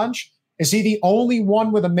Assange? Is he the only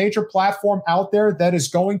one with a major platform out there that is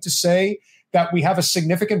going to say that we have a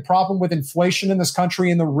significant problem with inflation in this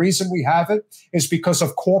country, and the reason we have it is because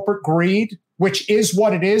of corporate greed, which is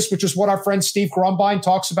what it is, which is what our friend Steve Grumbine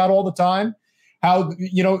talks about all the time? How,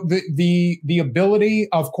 you know, the ability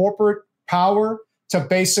of corporate power to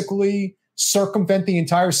basically circumvent the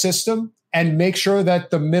entire system and make sure that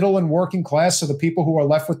the middle and working class are the people who are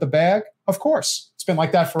left with the bag? Of course. It's been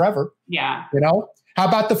like that forever. Yeah. You know, how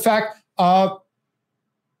about the fact,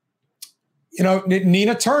 you know,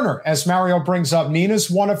 Nina Turner, as Mario brings up,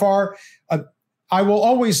 Nina's one of our, I will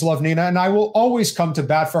always love Nina, and I will always come to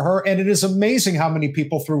bat for her. And it is amazing how many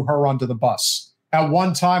people threw her under the bus at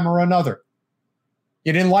one time or another.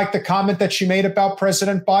 You didn't like the comment that she made about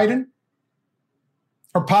President Biden?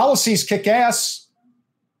 Her policies kick ass.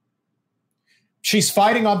 She's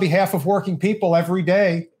fighting on behalf of working people every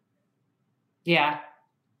day. Yeah.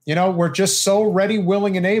 You know, we're just so ready,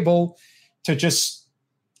 willing, and able to just,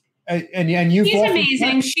 and you've She's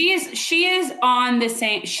amazing. She is on the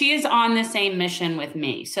same mission with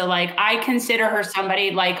me. So like, I consider her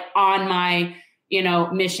somebody like on my, you know,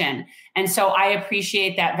 mission. And so I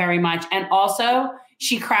appreciate that very much. And also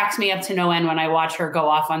she cracks me up to no end when I watch her go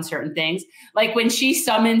off on certain things. Like when she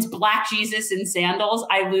summons Black Jesus in sandals,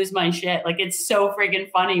 I lose my shit. Like it's so friggin'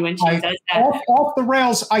 funny when she does that. Off the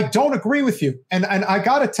rails, I don't agree with you. And I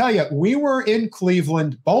got to tell you, we were in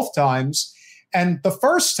Cleveland both times. And the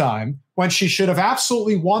first time, when she should have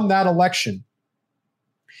absolutely won that election,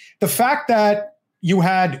 the fact that you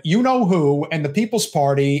had you-know-who and the People's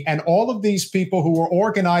Party and all of these people who were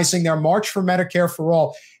organizing their March for Medicare for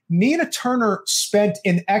All, Nina Turner spent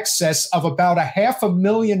in excess of about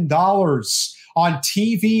 $500,000 on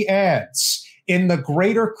TV ads in the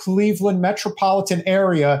greater Cleveland metropolitan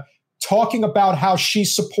area talking about how she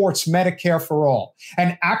supports Medicare for all,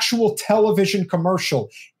 an actual television commercial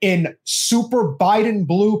in super Biden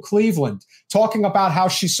blue Cleveland talking about how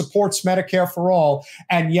she supports Medicare for all.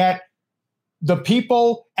 And yet the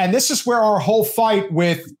people, and this is where our whole fight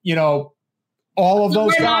with, you know, all of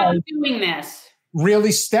those guys doing this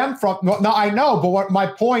really stem from. No, I know, but what my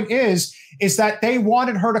point is that they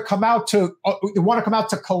wanted her to come out to,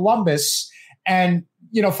 Columbus and,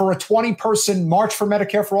 you know, for a 20-person March for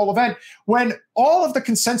Medicare for All event, when all of the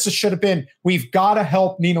consensus should have been, we've got to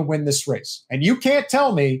help Nina win this race. And you can't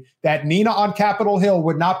tell me that Nina on Capitol Hill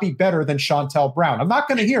would not be better than Chantel Brown. I'm not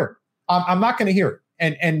going to hear it. I'm not going to hear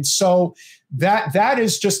it. And so that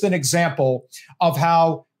is just an example of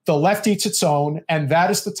how the left eats its own, and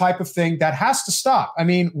that is the type of thing that has to stop. I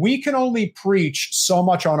mean, we can only preach so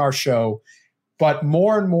much on our show, but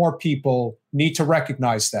more and more people need to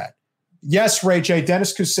recognize that. Yes, Ray J,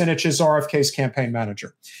 Dennis Kucinich is RFK's campaign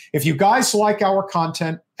manager. If you guys like our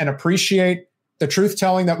content and appreciate the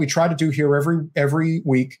truth-telling that we try to do here every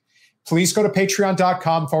week, please go to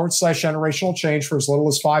patreon.com/generational change. For as little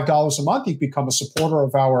as $5 a month, you can become a supporter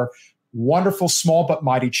of our wonderful, small but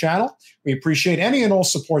mighty channel. We appreciate any and all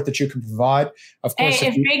support that you can provide. Of course, hey,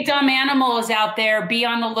 if Big Dumb Animal is out there, be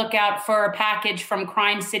on the lookout for a package from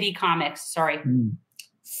Crime City Comics. Sorry.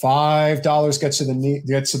 $5 gets to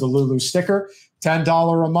the Lulu sticker.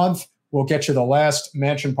 $10 a month, we'll get you the last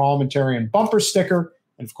Mansion Parliamentarian bumper sticker.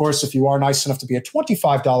 And of course, if you are nice enough to be a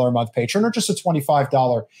 $25 a month patron or just a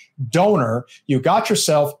 $25 donor, you got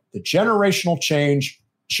yourself the Generational Change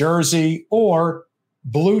jersey or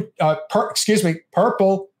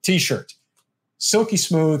purple t-shirt. Silky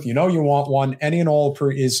smooth. You know you want one. Any and all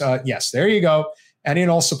is, yes, there you go. Any and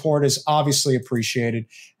all support is obviously appreciated.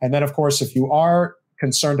 And then, of course, if you are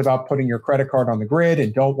concerned about putting your credit card on the grid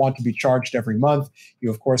and don't want to be charged every month, you,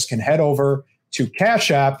 of course, can head over to Cash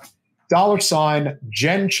App,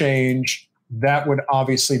 $GenChange. That would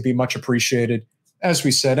obviously be much appreciated. As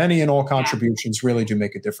we said, any and all contributions really do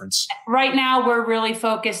make a difference. Right now, we're really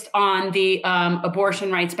focused on the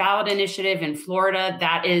abortion rights ballot initiative in Florida.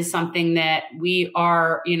 That is something that we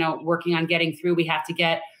are, working on getting through. We have to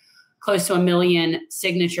get close to 1 million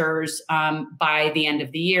signatures by the end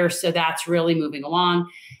of the year. So that's really moving along.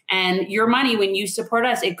 And your money, when you support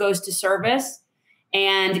us, it goes to service.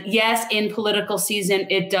 And yes, in political season,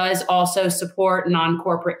 it does also support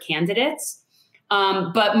non-corporate candidates.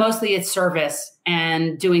 But mostly it's service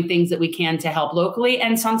and doing things that we can to help locally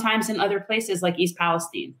and sometimes in other places like East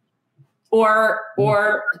Palestine or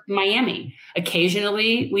Miami.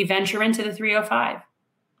 Occasionally we venture into the 305.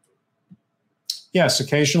 Yes,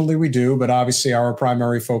 occasionally we do, but obviously our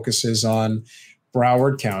primary focus is on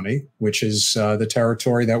Broward County, which is the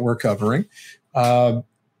territory that we're covering. I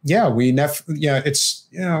hope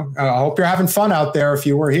you're having fun out there. If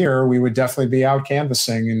you were here, we would definitely be out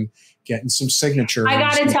canvassing and getting some signatures. I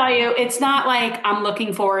got to tell you, it's not like I'm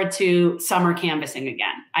looking forward to summer canvassing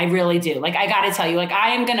again. I really do. I got to tell you, I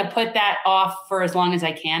am going to put that off for as long as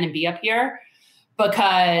I can and be up here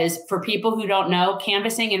because for people who don't know,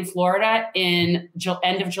 canvassing in Florida in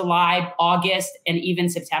end of July, August, and even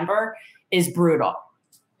September is brutal.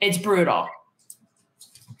 It's brutal.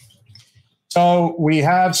 So we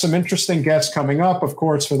have some interesting guests coming up, of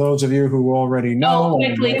course, for those of you who already know.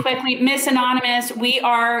 Quickly, Miss Anonymous, we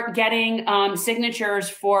are getting signatures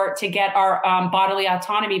to get our bodily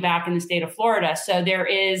autonomy back in the state of Florida. So there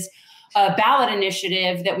is a ballot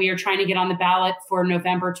initiative that we are trying to get on the ballot for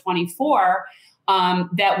November 24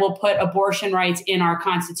 that will put abortion rights in our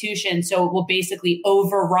Constitution. So it will basically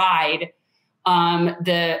override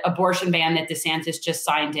the abortion ban that DeSantis just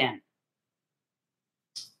signed in.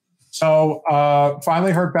 So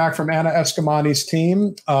finally heard back from Anna Escamani's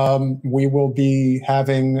team. We will be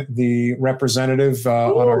having the representative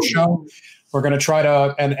on our show. We're going to try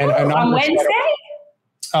to on Wednesday?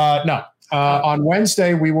 No. On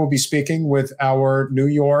Wednesday, we will be speaking with our New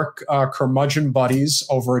York curmudgeon buddies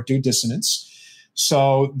over at Due Dissonance.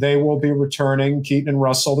 So they will be returning, Keaton and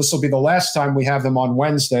Russell. This will be the last time we have them on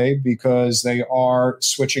Wednesday because they are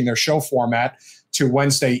switching their show format to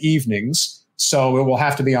Wednesday evenings. So it will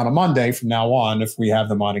have to be on a Monday from now on if we have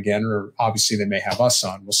them on again, or obviously they may have us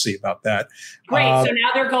on. We'll see about that. Great. So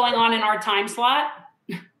now they're going on in our time slot?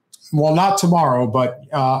 Well, not tomorrow, but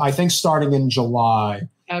I think starting in July.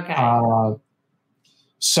 Okay. I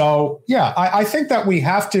think that we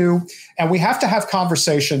have to have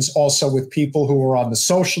conversations also with people who are on the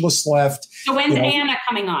socialist left. So when's Anna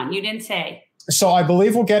coming on? You didn't say. So I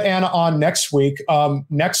believe we'll get Anna on next week.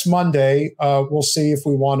 Next Monday, we'll see if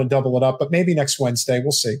we want to double it up, but maybe next Wednesday,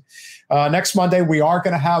 we'll see. Next Monday, we are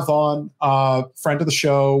going to have on a friend of the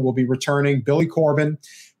show. We'll be returning Billy Corbin.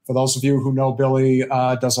 For those of you who know Billy,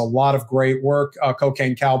 does a lot of great work.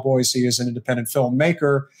 Cocaine Cowboys, he is an independent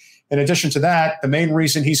filmmaker. In addition to that, the main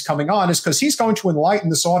reason he's coming on is because he's going to enlighten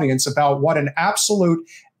this audience about what an absolute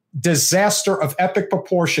disaster of epic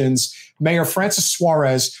proportions Mayor Francis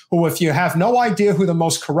Suarez, who, if you have no idea who the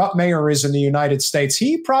most corrupt mayor is in the United States,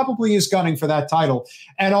 he probably is gunning for that title.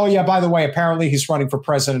 And oh yeah, by the way, apparently he's running for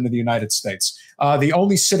president of the United States. The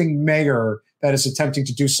only sitting mayor that is attempting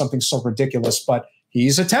to do something so ridiculous, but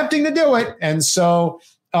he's attempting to do it. And so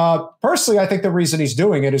personally, I think the reason he's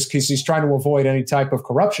doing it is because he's trying to avoid any type of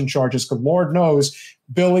corruption charges, because Lord knows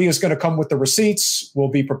Billy is going to come with the receipts. We'll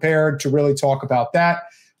be prepared to really talk about that.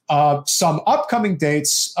 Some upcoming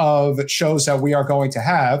dates of shows that we are going to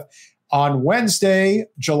have on Wednesday,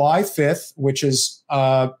 July 5th, which is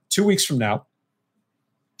 2 weeks from now.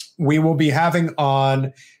 We will be having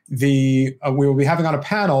on a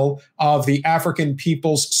panel of the African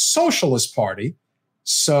People's Socialist Party.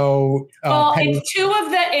 So, it's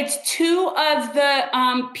two of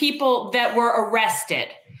the people that were arrested.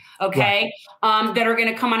 Okay. Right. That are going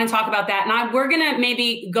to come on and talk about that. And we're going to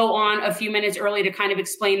maybe go on a few minutes early to kind of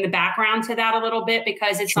explain the background to that a little bit,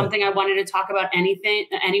 because it's something I wanted to talk about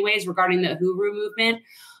anyways, regarding the Huru movement.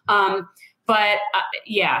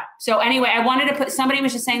 So anyway, I wanted to somebody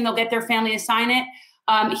was just saying they'll get their family to sign it.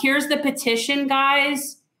 Here's the petition,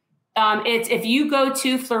 guys. It's if you go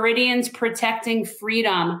to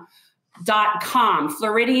floridiansprotectingfreedom.com,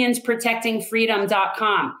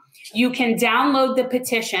 floridiansprotectingfreedom.com, you can download the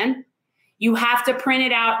petition. You have to print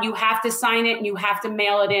it out. You have to sign it and you have to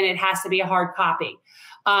mail it in. It has to be a hard copy.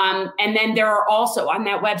 And then there are also on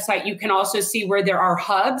that website, you can also see where there are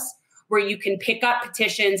hubs where you can pick up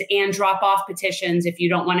petitions and drop off petitions if you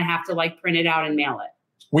don't want to have to like print it out and mail it.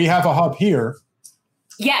 We have a hub here.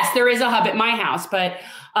 Yes, there is a hub at my house, but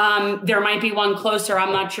there might be one closer.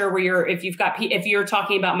 I'm not sure where if you're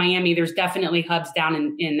talking about Miami, there's definitely hubs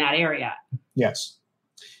down in that area. Yes.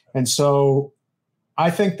 And so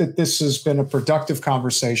I think that this has been a productive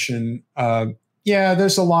conversation.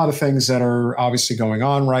 There's a lot of things that are obviously going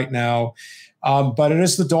on right now, but it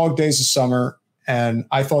is the dog days of summer. And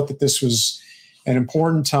I thought that this was an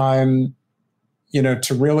important time,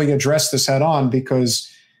 to really address this head on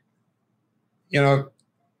because,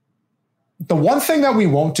 the one thing that we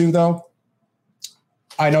won't do, though,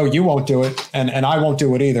 I know you won't do it, and I won't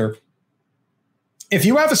do it either. If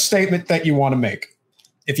you have a statement that you want to make,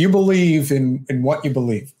 if you believe in what you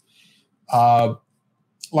believe,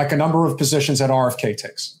 like a number of positions that RFK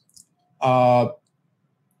takes, the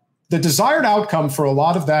desired outcome for a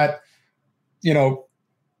lot of that,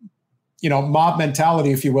 mob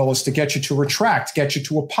mentality, if you will, is to get you to retract, get you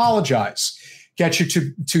to apologize, get you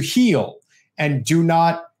to heal, and do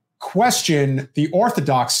not question the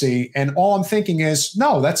orthodoxy. And all I'm thinking is,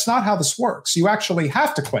 no, that's not how this works. You actually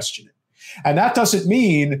have to question it. And that doesn't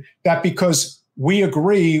mean that because we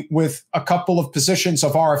agree with a couple of positions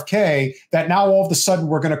of RFK that now all of a sudden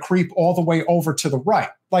we're going to creep all the way over to the right.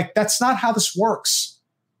 Like, that's not how this works.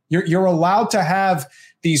 You're allowed to have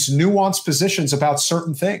these nuanced positions about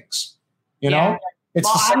certain things, know? It's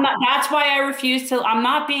that's why I refuse to. I'm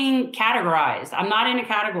not being categorized. I'm not in a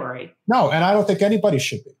category. No, and I don't think anybody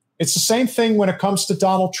should be. It's the same thing when it comes to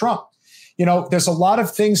Donald Trump. There's a lot of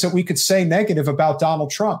things that we could say negative about Donald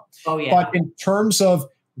Trump. Oh, yeah. But in terms of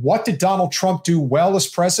what did Donald Trump do well as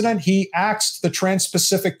president? He axed the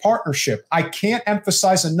Trans-Pacific Partnership. I can't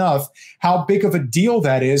emphasize enough how big of a deal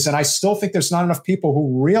that is. And I still think there's not enough people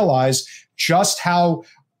who realize just how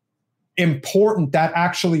important that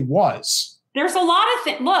actually was. There's a lot of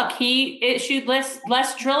things. Look, he issued less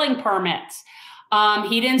drilling permits.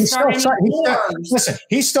 He didn't start any wars. Listen,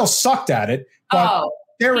 he still sucked at it, but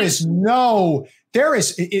there is no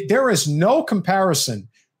comparison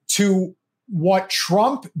to what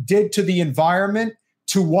Trump did to the environment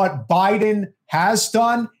to what Biden has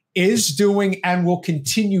done, is doing, and will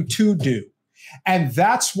continue to do. And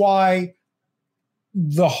that's why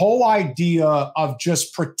the whole idea of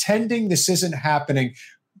just pretending this isn't happening,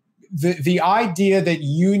 the idea that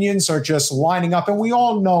unions are just lining up, and we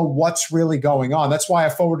all know what's really going on. That's why I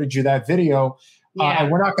forwarded you that video.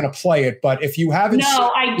 And we're not going to play it, but if you haven't,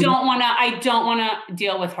 I don't want to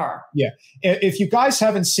deal with her. Yeah, if you guys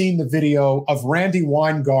haven't seen the video of Randy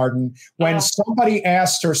Weingarten when somebody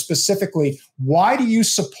asked her specifically, "Why do you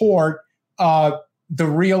support the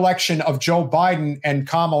reelection of Joe Biden and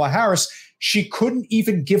Kamala Harris?" She couldn't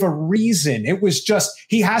even give a reason. It was just,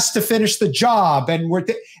 he has to finish the job. And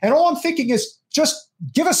and all I'm thinking is, just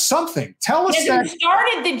give us something. Tell us that. He hasn't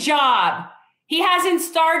started the job. He hasn't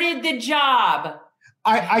started the job.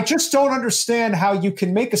 I just don't understand how you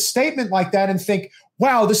can make a statement like that and think,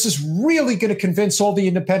 wow, this is really going to convince all the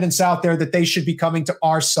independents out there that they should be coming to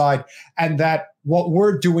our side and that what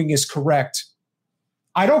we're doing is correct.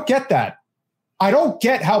 I don't get that. I don't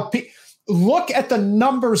get how look at the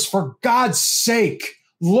numbers, for God's sake.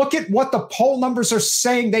 Look at what the poll numbers are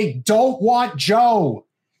saying. They don't want Joe.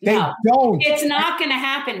 They don't. It's not going to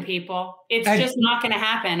happen, people. It's just not going to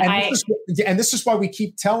happen. And this is why we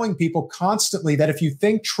keep telling people constantly that if you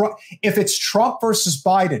think if it's Trump versus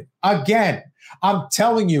Biden, again, I'm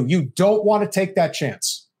telling you, you don't want to take that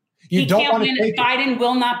chance. He can't win. Biden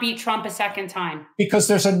will not beat Trump a second time. Because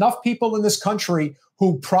there's enough people in this country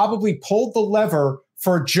who probably pulled the lever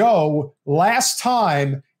for Joe last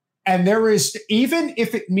time. And there is, even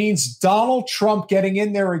if it means Donald Trump getting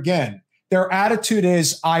in there again, their attitude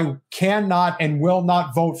is, I cannot and will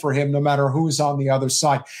not vote for him no matter who's on the other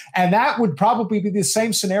side. And that would probably be the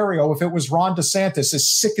same scenario if it was Ron DeSantis, as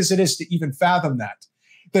sick as it is to even fathom that.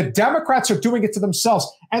 The Democrats are doing it to themselves.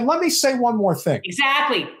 And let me say one more thing.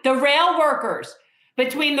 Exactly. The rail workers,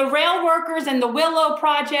 between the rail workers and the Willow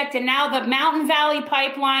Project and now the Mountain Valley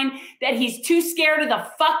Pipeline, that he's too scared of the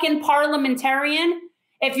fucking parliamentarian.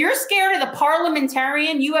 If you're scared of the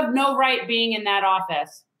parliamentarian, you have no right being in that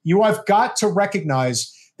office. You have got to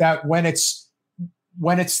recognize that it's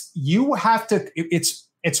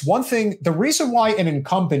one thing. The reason why an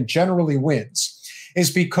incumbent generally wins is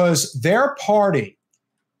because their party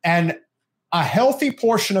and a healthy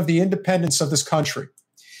portion of the independents of this country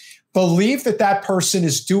believe that that person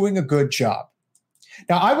is doing a good job.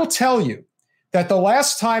 Now, I will tell you that the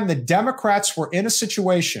last time the Democrats were in a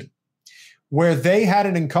situation where they had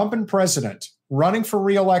an incumbent president running for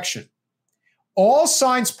re-election, all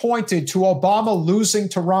signs pointed to Obama losing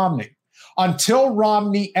to Romney until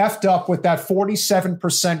Romney effed up with that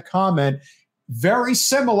 47% comment, very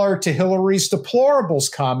similar to Hillary's deplorables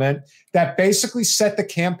comment that basically set the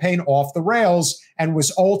campaign off the rails and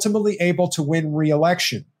was ultimately able to win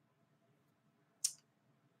re-election.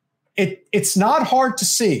 It's not hard to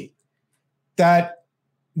see that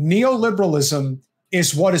neoliberalism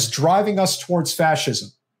is what is driving us towards fascism.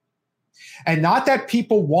 And not that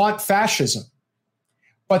people want fascism,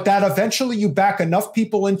 but that eventually you back enough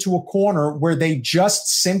people into a corner where they just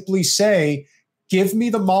simply say, give me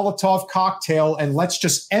the Molotov cocktail and let's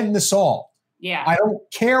just end this all. Yeah. I don't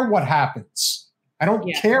care what happens. I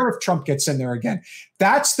don't care if Trump gets in there again.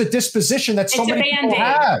 That's the disposition that so many people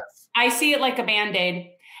have. I see it like a Band-Aid.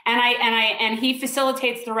 And he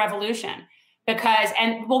facilitates the revolution because,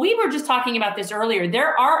 we were just talking about this earlier.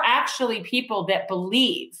 There are actually people that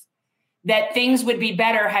believe that things would be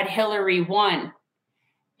better had Hillary won.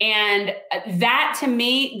 And that, to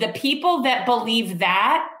me, the people that believe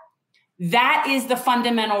that is the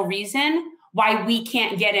fundamental reason why we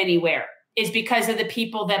can't get anywhere, is because of the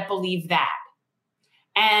people that believe that.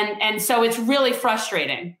 And so it's really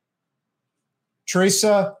frustrating.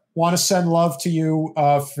 Teresa, want to send love to you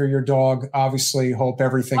for your dog. Obviously, hope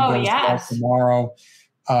everything goes well tomorrow.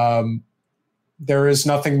 There is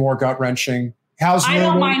nothing more gut-wrenching. I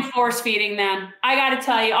don't mind force feeding them. I got to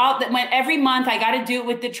tell you, every month I got to do it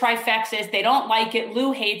with the trifexis. They don't like it.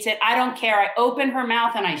 Lou hates it. I don't care. I open her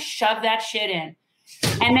mouth and I shove that shit in.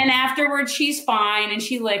 And then afterwards, she's fine and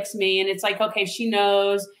she licks me. And it's like, okay, she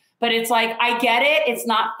knows. But it's like, I get it. It's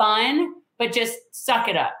not fun, but just suck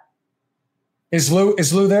it up. Is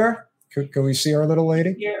Lou there? Can we see our little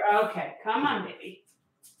lady? You're okay. Come on, baby.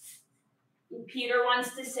 Peter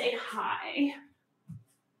wants to say hi.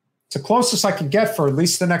 It's the closest I can get for at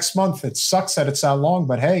least the next month. It sucks that it's that long,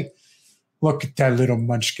 but hey, look at that little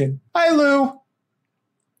munchkin. Hi, Lou.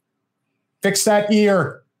 Fix that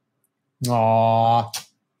ear. Aw.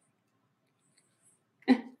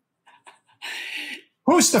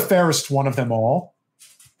 Who's the fairest one of them all?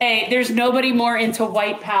 Hey, there's nobody more into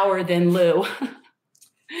white power than Lou.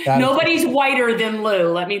 Nobody's whiter than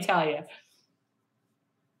Lou, let me tell you.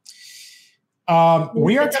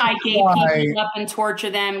 We are tie gay people up and torture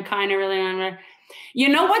them, kind of really. You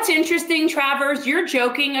know what's interesting, Travers? You're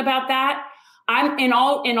joking about that. I'm in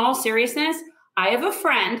all seriousness. I have a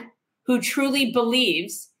friend who truly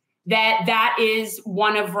believes that is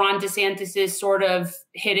one of Ron DeSantis's sort of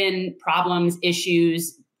hidden problems,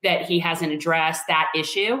 issues that he hasn't addressed, that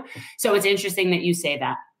issue. So it's interesting that you say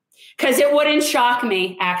that, because it wouldn't shock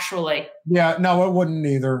me, actually. Yeah, no, it wouldn't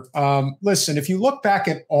either. Listen, if you look back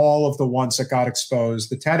at all of the ones that got exposed,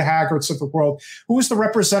 the Ted Haggards of the world, who was the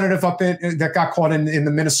representative that got caught in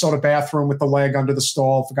the Minnesota bathroom with the leg under the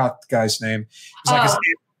stall? Forgot the guy's name. It was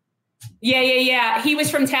Yeah. He was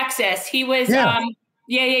from Texas. He was,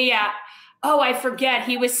 yeah. Oh, I forget.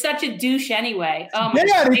 He was such a douche anyway.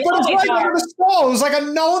 Yeah, he put his leg under the stall. It was like a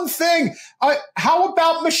known thing. How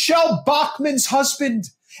about Michelle Bachmann's husband?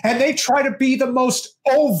 And they try to be the most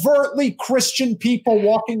overtly Christian people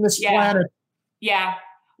walking this planet. Yeah.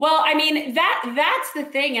 Well, I mean, that's the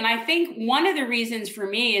thing. And I think one of the reasons for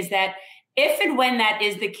me is that if and when that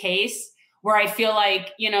is the case, where I feel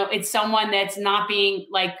like, it's someone that's not being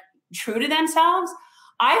like true to themselves,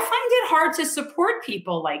 I find it hard to support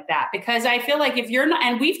people like that, because I feel like if you're not,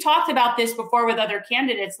 and we've talked about this before with other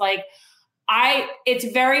candidates, like it's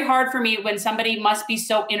very hard for me when somebody must be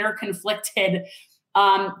so interconflicted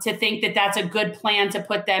to think that that's a good plan to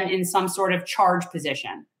put them in some sort of charge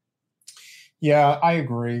position. Yeah, I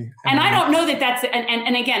agree. And I don't know that that's,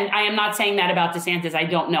 and again, I am not saying that about DeSantis. I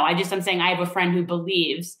don't know. I'm saying I have a friend who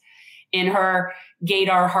believes in her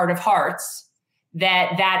gaydar heart of hearts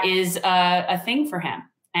that is a thing for him.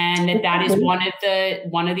 And that is one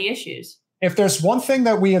of the issues. If there's one thing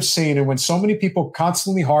that we have seen, and when so many people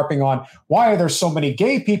constantly harping on, why are there so many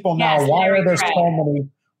gay people now? Yes,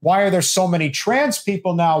 why are there so many trans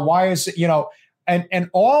people now? Why is it, and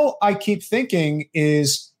all I keep thinking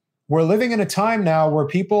is we're living in a time now where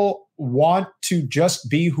people want to just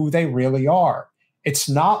be who they really are. It's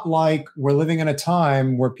not like we're living in a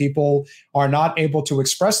time where people are not able to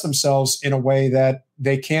express themselves in a way that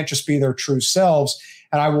they can't just be their true selves.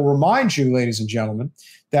 And I will remind you, ladies and gentlemen,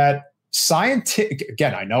 that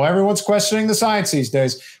again, I know everyone's questioning the science these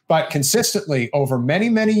days, but consistently over many,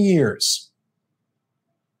 many years,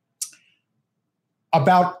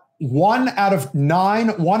 about 1 out of 9,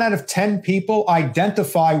 1 out of 10 people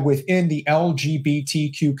identify within the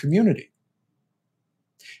LGBTQ community.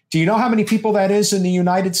 Do you know how many people that is in the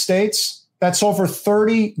United States? That's over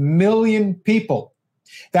 30 million people.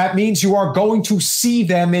 That means you are going to see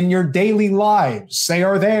them in your daily lives. They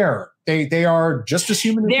are there. They are just as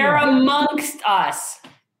human as you are. They're amongst us.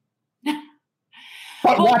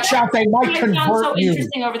 But watch out, they might convert so you.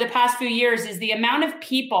 Interesting over the past few years is the amount of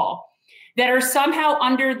people that are somehow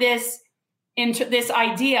under this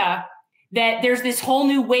idea that there's this whole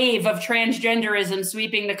new wave of transgenderism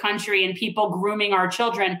sweeping the country and people grooming our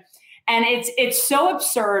children. And it's so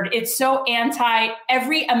absurd. It's so anti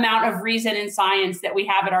every amount of reason and science that we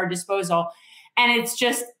have at our disposal. And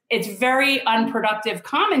it's very unproductive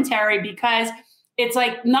commentary, because it's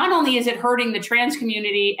like, not only is it hurting the trans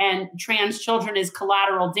community and trans children as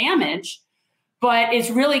collateral damage, but it's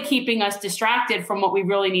really keeping us distracted from what we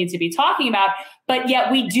really need to be talking about. But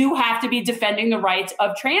yet we do have to be defending the rights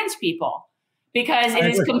of trans people, because it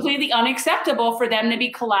is completely unacceptable for them to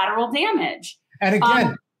be collateral damage. And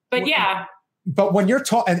again, but when you're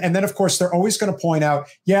talking, and then of course they're always going to point out,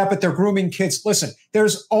 yeah, but they're grooming kids. Listen,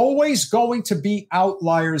 there's always going to be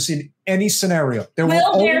outliers in any scenario.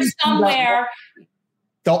 There's somewhere.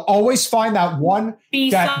 They'll always find that one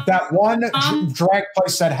drag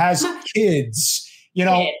place that has kids, you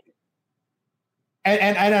know.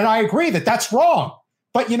 And I agree that that's wrong.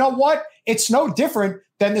 But you know what? It's no different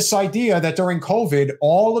than this idea that during COVID,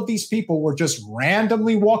 all of these people were just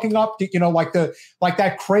randomly walking up to, you know, like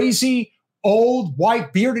that crazy old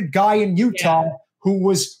white bearded guy in Utah who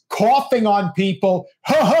was coughing on people.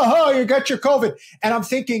 Ha ha ha! You got your COVID. And I'm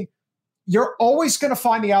thinking, you're always going to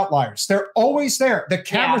find the outliers. They're always there. The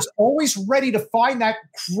camera's always ready to find that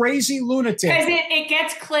crazy lunatic. Because it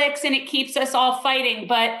gets clicks and it keeps us all fighting.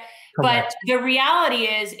 But the reality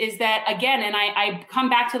is that, again, and I come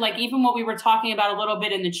back to, like, even what we were talking about a little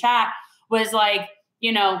bit in the chat was, like,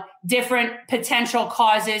 you know, different potential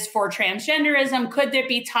causes for transgenderism. Could there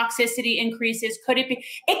be toxicity increases?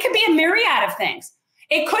 It could be a myriad of things.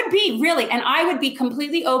 It could be, really. And I would be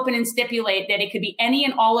completely open and stipulate that it could be any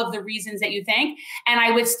and all of the reasons that you think. And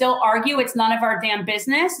I would still argue it's none of our damn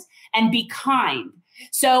business, and be kind.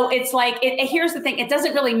 So it's like, here's the thing. It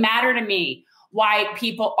doesn't really matter to me why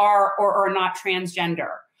people are or are not transgender.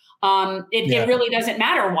 It really doesn't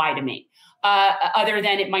matter why to me, other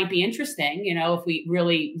than it might be interesting, you know, if we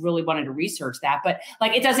really, really wanted to research that. But,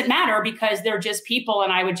 like, it doesn't matter, because they're just people,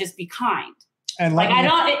 and I would just be kind. And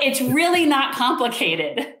it's really not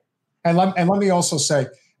complicated. And let me also say,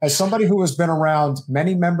 as somebody who has been around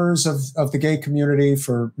many members of the gay community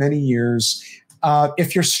for many years,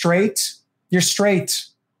 if you're straight, you're straight.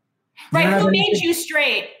 Right. Who made you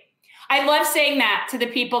straight? I love saying that to the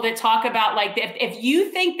people that talk about, like, if you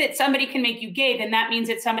think that somebody can make you gay, then that means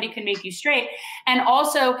that somebody can make you straight. And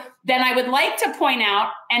also, then I would like to point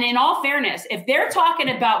out, and in all fairness, if they're talking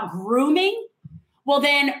about grooming, well,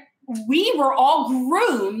 then we were all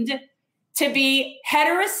groomed to be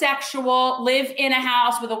heterosexual, live in a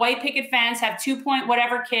house with a white picket fence, have 2 point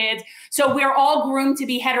whatever kids. So we're all groomed to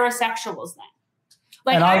be heterosexuals then.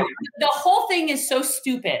 Like, the whole thing is so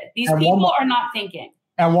stupid. These people are not thinking.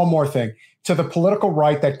 And one more thing, to the political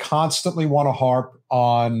right that constantly want to harp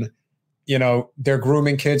on, you know, they're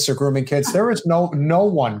grooming kids. There is no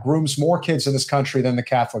one grooms more kids in this country than the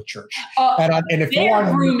Catholic Church. And if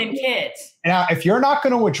they're grooming kids. Now, if you're not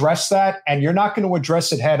going to address that, and you're not going to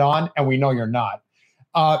address it head on, and we know you're not,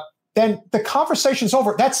 then the conversation's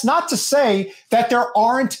over. That's not to say that there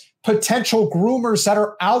aren't potential groomers that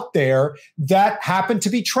are out there that happen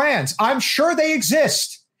to be trans. I'm sure they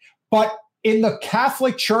exist, but in the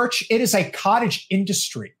Catholic Church, it is a cottage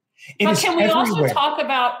industry. But can we also talk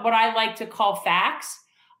about what I like to call facts?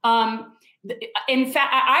 In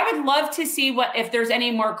fact, I would love to see if there's any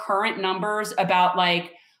more current numbers about,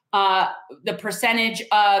 like, the percentage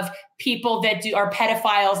of people that are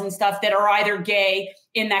pedophiles and stuff that are either gay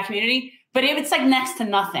in that community. But it's like next to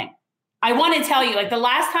nothing. I want to tell you, like, the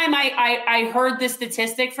last time I heard the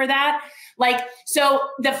statistic for that, like, so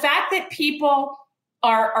the fact that people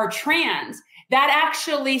are trans, that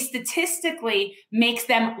actually statistically makes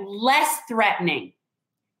them less threatening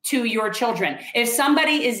to your children. If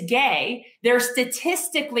somebody is gay, they're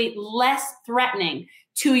statistically less threatening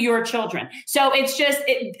to your children. So it's just,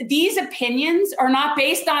 these opinions are not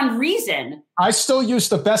based on reason. I still use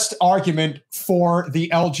the best argument for the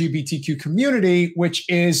LGBTQ community, which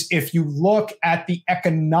is, if you look at the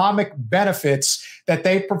economic benefits that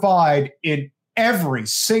they provide in every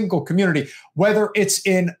single community, whether it's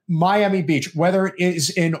in Miami Beach, whether it is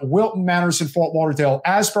in Wilton Manors in Fort Lauderdale,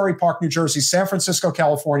 Asbury Park, New Jersey, San Francisco,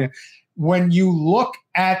 California, when you look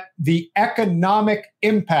at the economic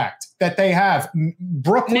impact that they have.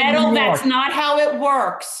 Brooklyn, Metal, New York, that's not how it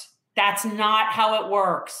works. That's not how it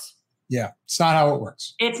works. Yeah, it's not how it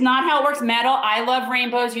works. It's not how it works. Metal, I love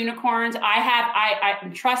rainbows, unicorns.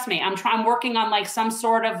 I trust me, I'm working on like some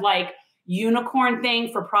sort of like unicorn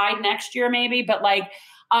thing for Pride next year, maybe, but like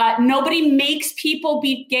nobody makes people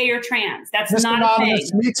be gay or trans. That's Mr. not Anonymous,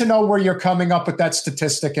 a thing. need to know where you're coming up with that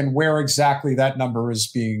statistic and where exactly that number is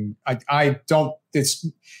being. I don't. It's.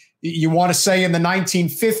 You want to say in the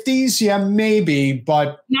 1950s? Yeah, maybe,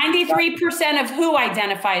 but 93% of who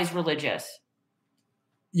identify as religious.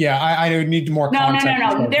 Yeah, I need more context.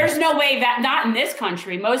 No. There's no way that, not in this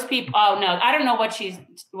country. Most people, oh no, I don't know what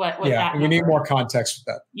yeah, we need more context with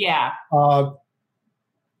that. Yeah.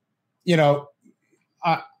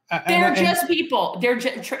 They're just people. They're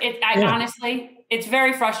just, honestly, it's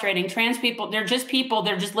very frustrating. Trans people, they're just people.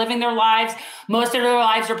 They're just living their lives. Most of their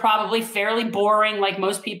lives are probably fairly boring, like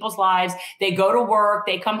most people's lives. They go to work,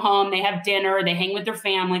 they come home, they have dinner, they hang with their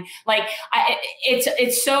family. Like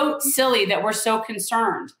it's so silly that we're so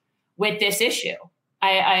concerned with this issue.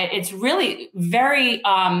 It's really very,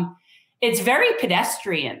 it's very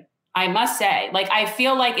pedestrian, I must say. Like, I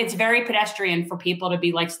feel like it's very pedestrian for people to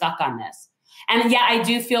be like stuck on this. And yeah, I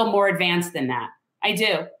do feel more advanced than that. I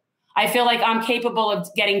do. I feel like I'm capable of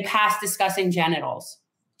getting past discussing genitals.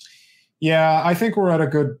 Yeah, I think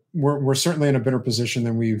we're certainly in a better position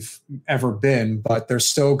than we've ever been, but there's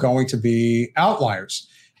still going to be outliers.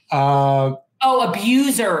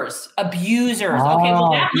 Abusers. Okay,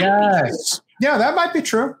 well, that might be true. Yeah, that might be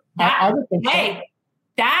true. I would think so.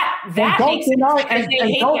 That makes sense because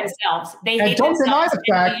they hate themselves. They hate don't deny themselves the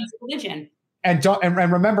fact. They use religion. And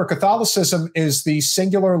remember, Catholicism is the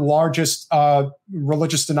singular largest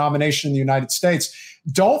religious denomination in the United States.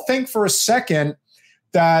 Don't think for a second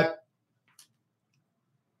that.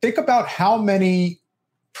 Think about how many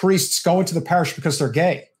priests go into the parish because they're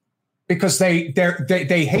gay, because they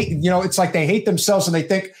hate. It's like they hate themselves and they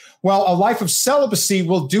think, well, a life of celibacy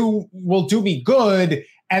will do me good.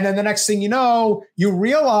 And then the next thing you know, you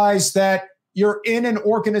realize that you're in an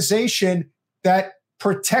organization that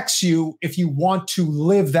protects you if you want to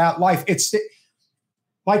live that life. It's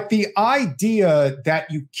like the idea that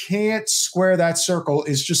you can't square that circle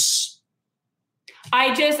is just.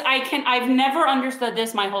 I've never understood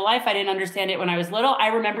this my whole life. I didn't understand it when I was little. I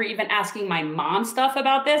remember even asking my mom stuff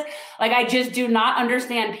about this. Like, I just do not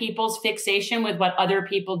understand people's fixation with what other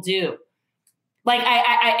people do. Like,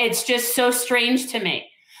 it's just so strange to me.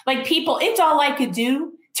 Like, people, it's all I could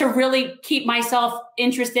do to really keep myself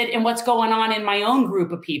interested in what's going on in my own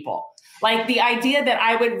group of people. Like, the idea that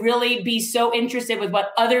I would really be so interested with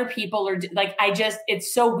what other people are like,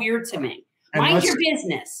 it's so weird to me. Mind your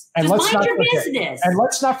business. Just mind your business. And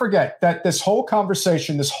let's not forget that this whole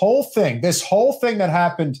conversation, this whole thing that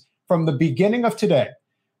happened from the beginning of today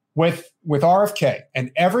with RFK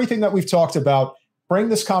and everything that we've talked about, bring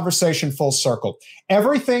this conversation full circle.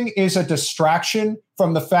 Everything is a distraction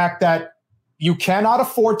from the fact that you cannot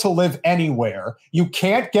afford to live anywhere. You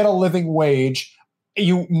can't get a living wage.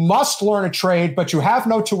 You must learn a trade, but you have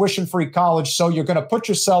no tuition-free college, so you're going to put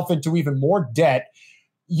yourself into even more debt.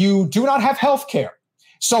 You do not have health care.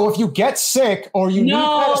 So if you get sick or you need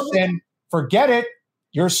medicine, forget it.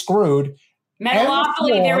 You're screwed.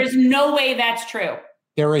 Metalophily, there is no way that's true.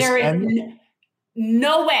 There is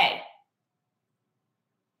no way.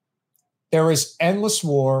 There is endless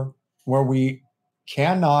war where we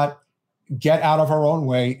cannot get out of our own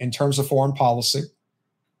way in terms of foreign policy.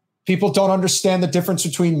 People don't understand the difference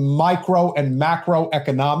between micro and macro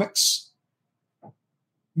economics,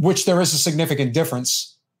 which there is a significant difference.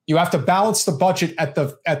 You have to balance the budget at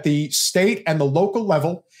the state and the local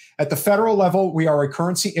level. At the federal level, we are a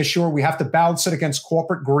currency issuer. We have to balance it against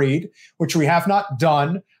corporate greed, which we have not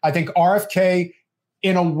done. I think RFK,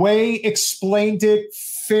 in a way, explained it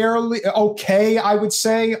fairly okay, I would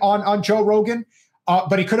say, on Joe Rogan.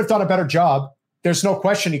 But he could have done a better job. There's no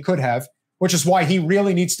question he could have, which is why he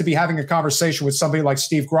really needs to be having a conversation with somebody like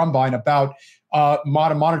Steve Grumbine about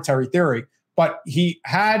modern monetary theory. But he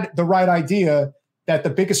had the right idea that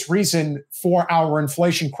the biggest reason for our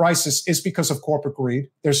inflation crisis is because of corporate greed.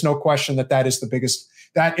 There's no question that is the biggest,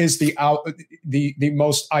 that is the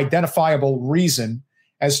most identifiable reason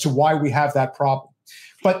as to why we have that problem.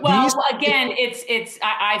 But again,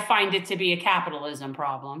 I find it to be a capitalism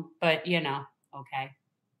problem, but okay.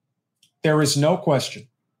 There is no question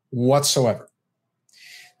whatsoever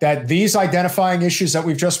that these identifying issues that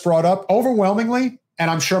we've just brought up overwhelmingly, and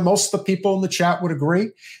I'm sure most of the people in the chat would agree,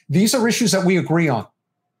 these are issues that we agree on.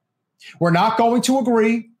 We're not going to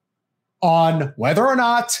agree on whether or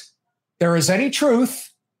not there is any truth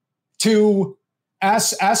to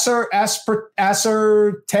aspartame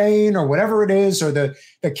or whatever it is, or the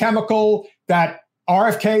chemical that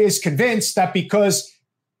RFK is convinced that because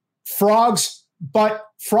frogs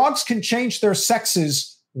can change their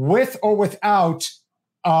sexes with or without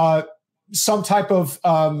some type of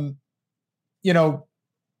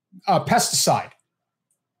pesticide.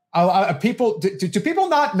 People do people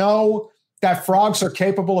not know that frogs are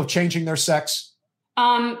capable of changing their sex?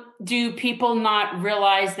 Do people not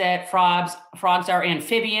realize that frogs are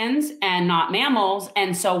amphibians and not mammals?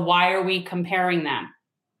 And so why are we comparing them?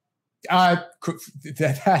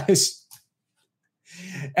 That is,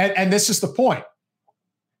 and this is the point.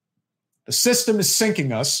 The system is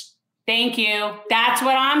sinking us. Thank you. That's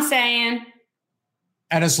what I'm saying.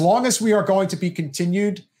 And as long as we are going to be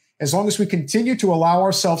continued, as long as we continue to allow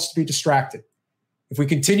ourselves to be distracted, if we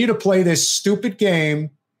continue to play this stupid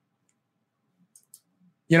game,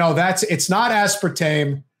 it's not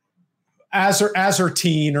aspartame,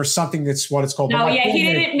 azartine or something. That's what it's called. No, yeah, he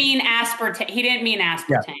didn't mean aspartame. He didn't mean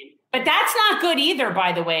aspartame. Yeah. But that's not good either,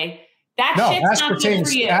 by the way. Shit's not good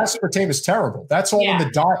for you. Aspartame is terrible. That's all in the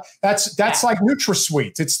diet. That's like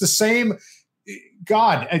NutraSweet. It's the same.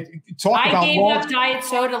 God, I gave up diet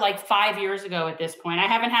soda like 5 years ago at this point. I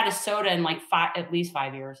haven't had a soda in like at least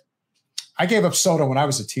 5 years. I gave up soda when I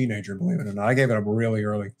was a teenager, believe it or not. I gave it up really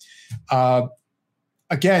early.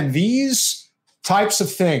 Again, these types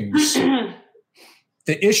of things,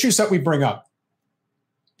 the issues that we bring up,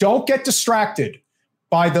 don't get distracted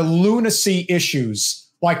by the lunacy issues,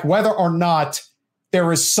 like whether or not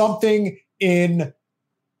there is something in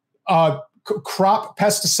crop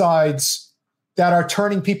pesticides that are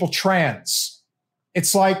turning people trans.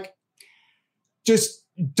 It's like, just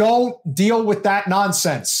don't deal with that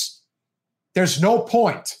nonsense. There's no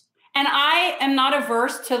point. And I am not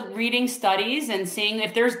averse to reading studies and seeing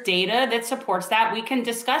if there's data that supports that. We can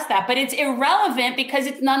discuss that, but it's irrelevant because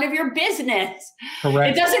it's none of your business.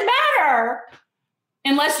 Correct. It doesn't matter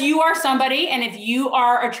unless you are somebody, and if you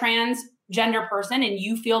are a transgender person and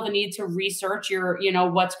you feel the need to research your,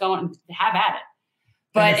 what's going, have at it.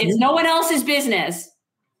 But it's no one else's business.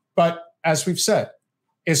 But as we've said,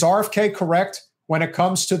 is RFK correct when it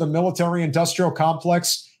comes to the military-industrial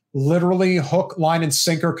complex literally hook, line, and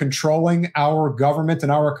sinker controlling our government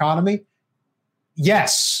and our economy?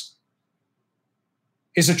 Yes.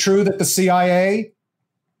 Is it true that the CIA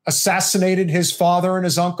assassinated his father and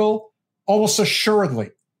his uncle? Almost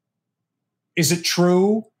assuredly. Is it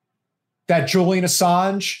true that Julian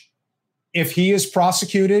Assange, if he is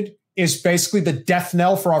prosecuted, is basically the death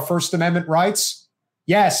knell for our First Amendment rights?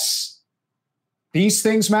 Yes. These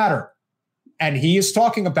things matter. And he is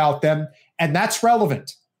talking about them, and that's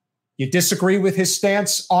relevant. You disagree with his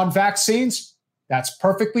stance on vaccines? That's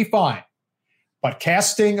perfectly fine. But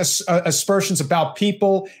casting aspersions about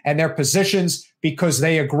people and their positions because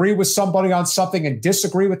they agree with somebody on something and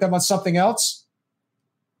disagree with them on something else?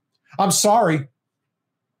 I'm sorry,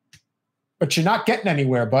 but you're not getting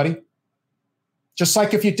anywhere, buddy. Just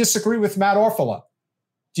like if you disagree with Matt Orfalea.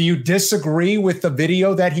 Do you disagree with the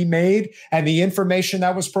video that he made and the information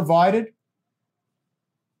that was provided?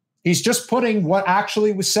 He's just putting what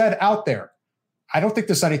actually was said out there. I don't think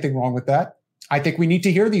there's anything wrong with that. I think we need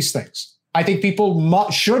to hear these things. I think people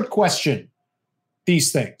should question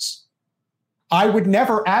these things. I would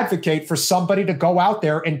never advocate for somebody to go out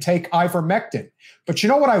there and take ivermectin. But you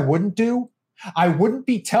know what I wouldn't do? I wouldn't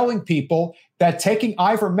be telling people that taking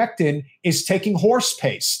ivermectin is taking horse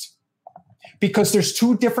paste, because there's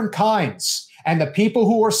two different kinds. And the people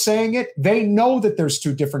who are saying it, they know that there's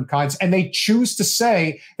two different kinds, and they choose to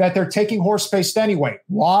say that they're taking horse paste anyway.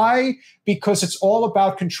 Why? Because it's all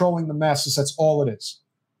about controlling the masses. That's all it is.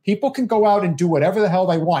 People can go out and do whatever the hell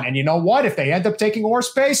they want. And you know what? If they end up taking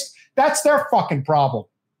horse paste, that's their fucking problem.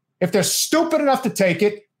 If they're stupid enough to take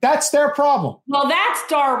it, that's their problem. Well, that's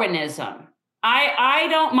Darwinism. I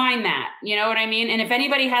don't mind that. You know what I mean? And if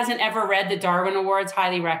anybody hasn't ever read the Darwin Awards,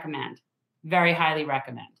 highly recommend. Very highly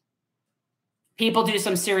recommend. People do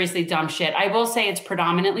some seriously dumb shit. I will say it's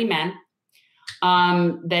predominantly men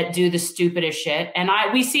that do the stupidest shit. And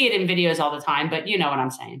we see it in videos all the time, but you know what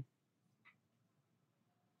I'm saying.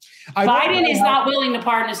 Biden is not willing to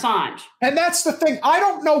pardon Assange. And that's the thing. I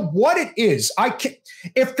don't know what it is.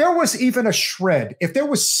 If there was even a shred, if there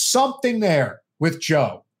was something there with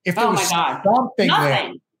Joe, if there was something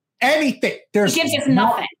there, anything, he gives us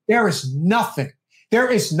nothing. There is nothing. There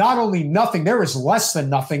is not only nothing, there is less than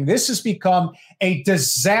nothing. This has become a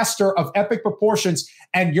disaster of epic proportions.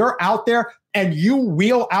 And you're out there and you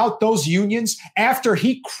wheel out those unions after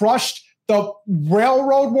he crushed the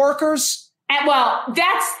railroad workers And well,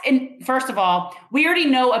 first of all, we already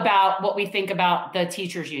know about what we think about the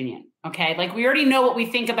teachers union. Okay. Like we already know what we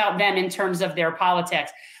think about them in terms of their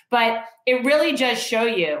politics, but it really does show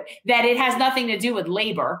you that it has nothing to do with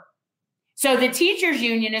labor. So the teachers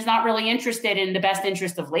union is not really interested in the best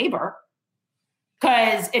interest of labor.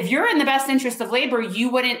 Because if you're in the best interest of labor, you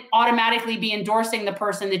wouldn't automatically be endorsing the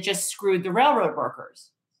person that just screwed the railroad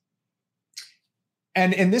workers.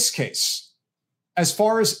 And in this case, as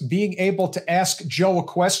far as being able to ask Joe a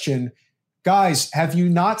question, guys, have you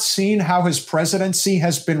not seen how his presidency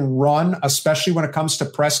has been run, especially when it comes to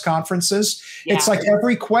press conferences? Yeah. It's like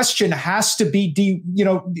every question has to be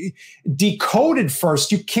decoded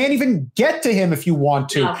first. You can't even get to him if you want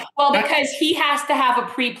to. No. Well, because he has to have a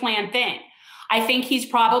pre-planned thing. I think he's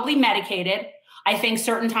probably medicated. I think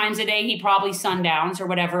certain times a day he probably sundowns or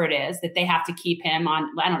whatever it is that they have to keep him on,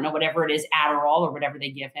 I don't know, whatever it is, Adderall or whatever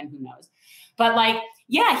they give him, who knows. But like,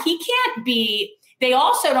 yeah, he can't be, they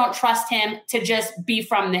also don't trust him to just be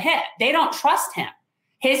from the hip. They don't trust him.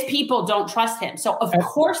 His people don't trust him. So of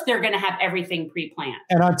course they're going to have everything pre-planned.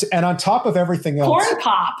 And on top of everything else, corn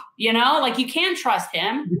pop, like you can't trust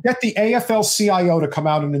him. You get the AFL-CIO to come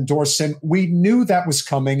out and endorse him. We knew that was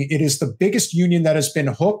coming. It is the biggest union that has been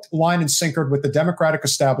hooked, line and sinkered with the Democratic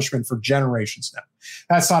establishment for generations now.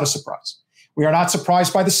 That's not a surprise. We are not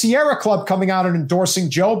surprised by the Sierra Club coming out and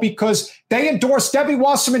endorsing Joe because they endorsed Debbie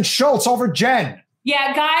Wasserman Schultz over Jen.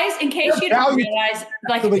 Yeah, guys, in case you don't realize,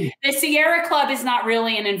 like the Sierra Club is not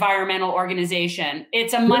really an environmental organization.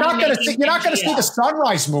 It's a money-making You're not going to see the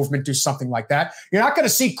Sunrise Movement do something like that. You're not going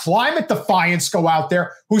to see Climate Defiance go out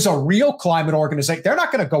there, who's a real climate organization. They're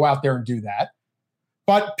not going to go out there and do that.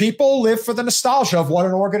 But people live for the nostalgia of what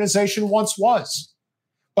an organization once was.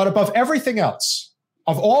 But above everything else,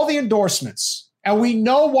 of all the endorsements, and we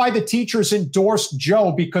know why the teachers endorsed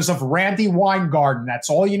Joe because of Randy Weingarten.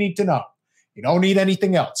 That's all you need to know. You don't need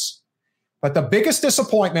anything else. But the biggest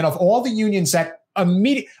disappointment of all the unions that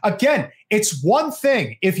again, it's one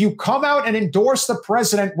thing if you come out and endorse the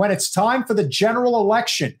president when it's time for the general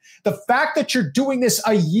election. The fact that you're doing this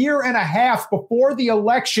a year and a half before the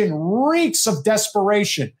election reeks of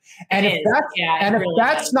desperation. And if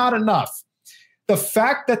that's not enough, the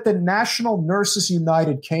fact that the National Nurses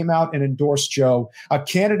United came out and endorsed Joe, a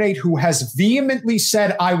candidate who has vehemently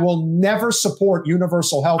said, I will never support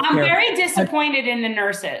universal health care. I'm very disappointed in the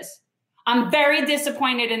nurses. I'm very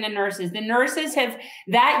disappointed in the nurses. The nurses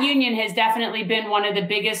that union has definitely been one of the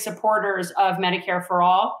biggest supporters of Medicare for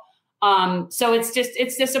All. So it's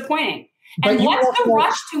disappointing. And what's the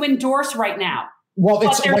rush to endorse right now? Well,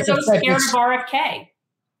 they're so scared of RFK.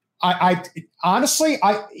 I honestly,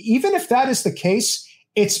 even if that is the case,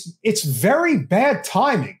 it's very bad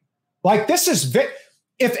timing. Like this is,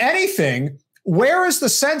 if anything, where is the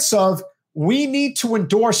sense of we need to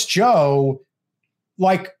endorse Joe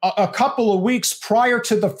like a couple of weeks prior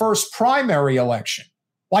to the first primary election?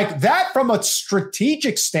 Like that from a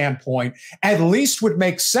strategic standpoint, at least would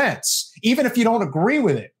make sense, even if you don't agree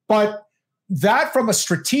with it. But that from a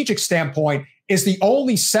strategic standpoint is the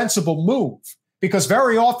only sensible move. Because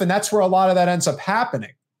very often that's where a lot of that ends up happening.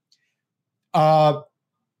 Thank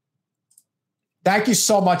you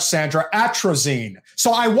so much, Sandra. Atrazine.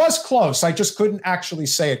 So I was close. I just couldn't actually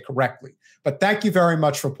say it correctly. But thank you very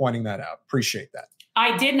much for pointing that out. Appreciate that.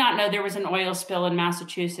 I did not know there was an oil spill in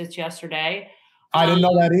Massachusetts yesterday. I didn't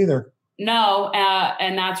know that either. No,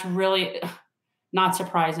 and that's really not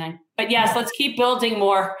surprising. But yes, let's keep building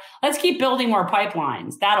more. Let's keep building more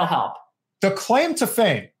pipelines. That'll help. The claim to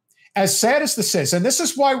fame. As sad as this is, and this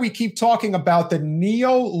is why we keep talking about the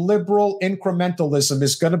neoliberal incrementalism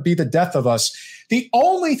is going to be the death of us. The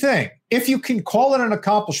only thing, if you can call it an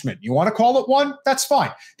accomplishment, you want to call it one, that's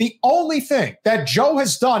fine. The only thing that Joe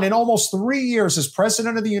has done in almost 3 years as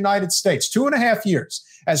president of the United States, 2.5 years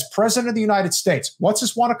as president of the United States, what's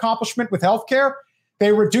his one accomplishment with healthcare?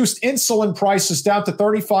 They reduced insulin prices down to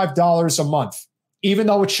 $35 a month, even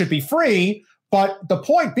though it should be free. But the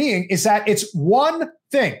point being is that it's one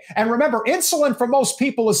thing. And remember, insulin for most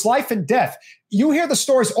people is life and death. You hear the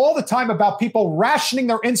stories all the time about people rationing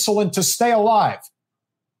their insulin to stay alive.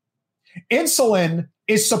 Insulin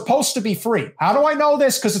is supposed to be free. How do I know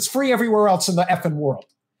this? Because it's free everywhere else in the effing world.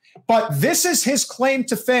 But this is his claim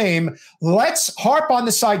to fame. Let's harp on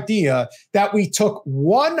this idea that we took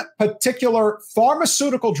one particular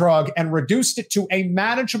pharmaceutical drug and reduced it to a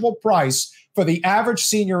manageable price for the average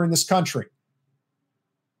senior in this country.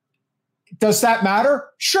 Does that matter?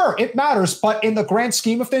 Sure, it matters. But in the grand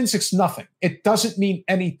scheme of things, it's nothing. It doesn't mean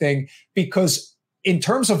anything because in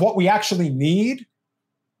terms of what we actually need,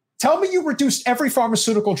 Tell me you reduced every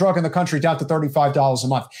pharmaceutical drug in the country down to $35 a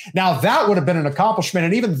month. Now, that would have been an accomplishment.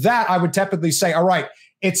 And even that, I would tepidly say, all right,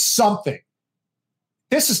 it's something.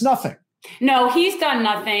 This is nothing. No, he's done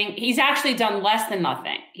nothing. He's actually done less than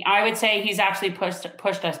nothing. I would say he's actually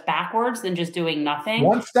pushed us backwards than just doing nothing.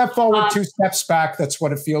 One step forward, two steps back. That's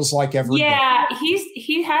what it feels like every day. Yeah,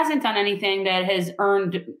 he hasn't done anything that has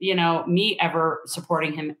earned, me ever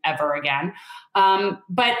supporting him ever again.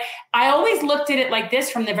 But I always looked at it like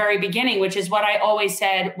this from the very beginning, which is what I always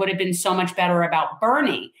said would have been so much better about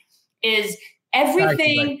Bernie, is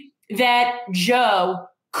everything that Joe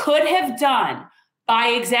could have done by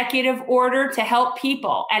executive order to help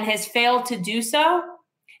people and has failed to do so,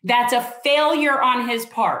 that's a failure on his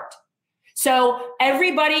part. So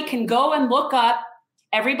everybody can go and look up,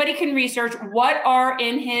 everybody can research what are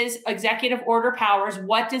in his executive order powers.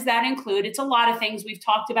 What does that include? It's a lot of things. We've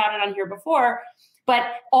talked about it on here before, but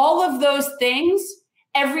all of those things,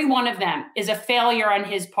 every one of them is a failure on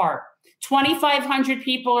his part. 2,500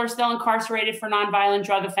 people are still incarcerated for nonviolent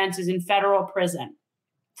drug offenses in federal prison.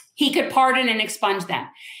 He could pardon and expunge them.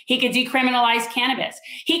 He could decriminalize cannabis.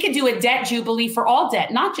 He could do a debt jubilee for all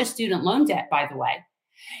debt, not just student loan debt, by the way.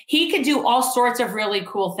 He could do all sorts of really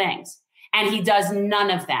cool things, and he does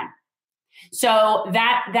none of them. So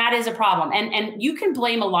that is a problem. And you can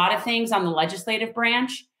blame a lot of things on the legislative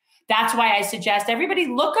branch. That's why I suggest everybody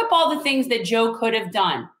look up all the things that Joe could have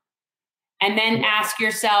done, and then ask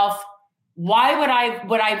yourself, why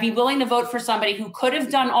would I be willing to vote for somebody who could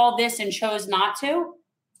have done all this and chose not to?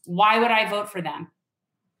 Why would I vote for them?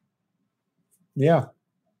 Yeah.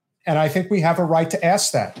 And I think we have a right to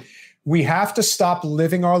ask that. We have to stop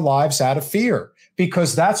living our lives out of fear,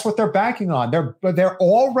 because that's what they're banking on. They're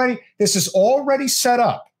already, this is already set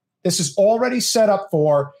up. This is already set up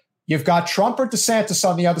for, you've got Trump or DeSantis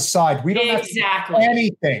on the other side. We don't have to do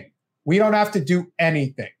anything. We don't have to do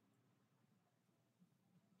anything.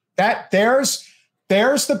 There's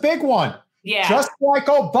the big one. Yeah. Just like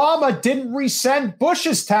Obama didn't rescind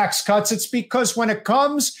Bush's tax cuts, it's because when it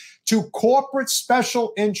comes to corporate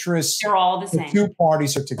special interests, they're all the same. The two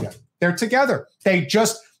parties are together. They're together. They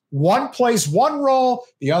just, one plays one role,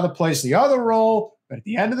 the other plays the other role. But at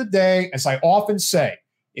the end of the day, as I often say,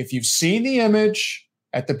 if you've seen the image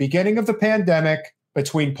at the beginning of the pandemic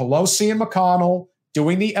between Pelosi and McConnell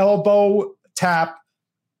doing the elbow tap,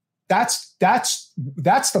 that's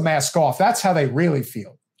the mask off. That's how they really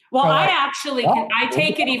feel. Well, I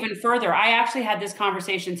take it even further. I actually had this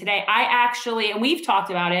conversation today. And we've talked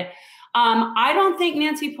about it. I don't think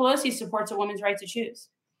Nancy Pelosi supports a woman's right to choose.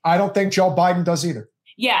 I don't think Joe Biden does either.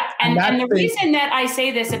 Yeah. And the reason that I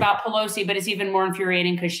say this about Pelosi, but it's even more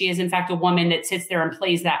infuriating because she is in fact a woman that sits there and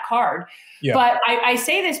plays that card. Yeah. But I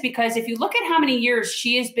say this because if you look at how many years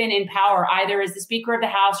she has been in power, either as the Speaker of the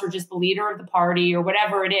House or just the leader of the party or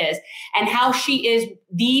whatever it is, and how she is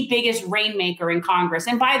the biggest rainmaker in Congress.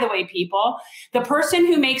 And by the way, people, the person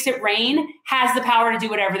who makes it rain has the power to do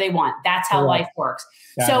whatever they want. That's how life works.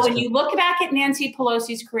 So when you look back at Nancy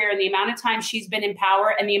Pelosi's career and the amount of time she's been in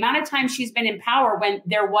power and the amount of time she's been in power when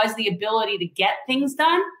there was the ability to get things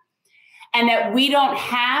done, and that we don't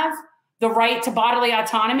have the right to bodily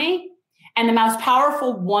autonomy, and the most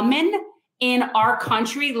powerful woman in our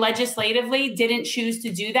country legislatively didn't choose to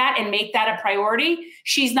do that and make that a priority,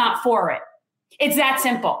 she's not for it. It's that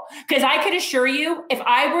simple. Because I could assure you, if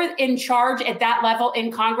I were in charge at that level in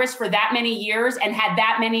Congress for that many years and had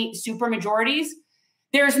that many supermajorities,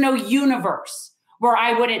 there's no universe where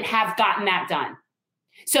I wouldn't have gotten that done.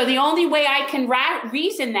 So the only way I can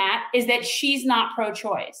reason that is that she's not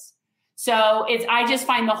pro-choice. So I just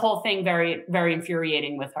find the whole thing very, very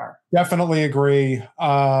infuriating with her. Definitely agree.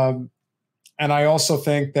 And I also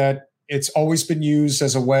think that it's always been used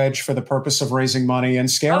as a wedge for the purpose of raising money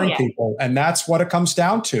and scaring people. And that's what it comes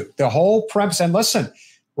down to. The whole premise. And listen,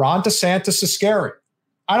 Ron DeSantis is scary.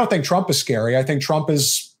 I don't think Trump is scary. I think Trump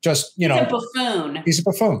is just, he's a buffoon. He's a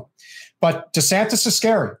buffoon. But DeSantis is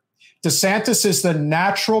scary. DeSantis is the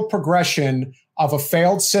natural progression of a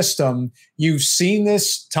failed system. You've seen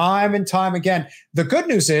this time and time again. The good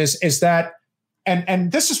news is that,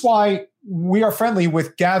 and this is why we are friendly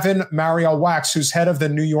with Gavin Mariel Wax, who's head of the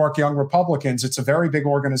New York Young Republicans. It's a very big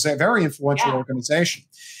organization, very influential organization.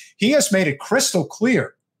 He has made it crystal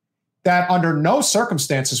clear that under no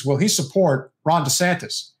circumstances will he support Ron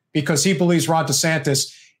DeSantis, because he believes Ron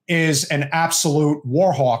DeSantis is an absolute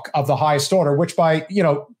war hawk of the highest order, which by,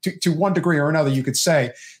 to one degree or another, you could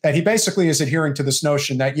say that he basically is adhering to this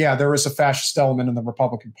notion that, there is a fascist element in the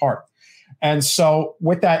Republican Party. And so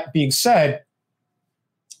with that being said,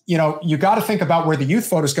 you got to think about where the youth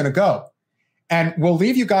vote is going to go. And we'll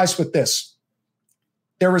leave you guys with this.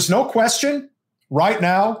 There is no question right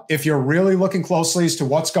now, if you're really looking closely as to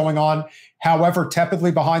what's going on, however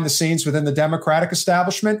tepidly behind the scenes within the Democratic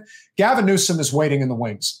establishment, Gavin Newsom is waiting in the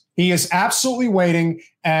wings. He is absolutely waiting.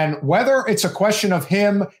 And whether it's a question of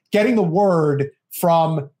him getting the word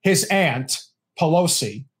from his aunt,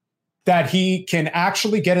 Pelosi, that he can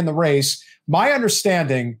actually get in the race, my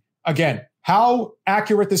understanding, again, how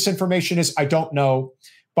accurate this information is, I don't know.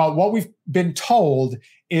 But what we've been told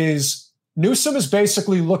is Newsom is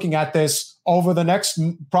basically looking at this over the next,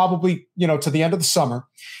 probably, to the end of the summer,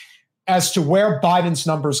 as to where Biden's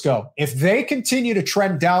numbers go. If they continue to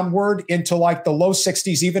trend downward into like the low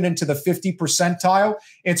 60s, even into the 50 percentile,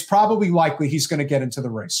 it's probably likely he's going to get into the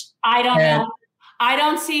race. I don't know. I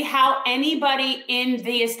don't see how anybody in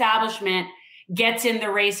the establishment gets in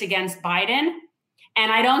the race against Biden.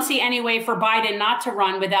 And I don't see any way for Biden not to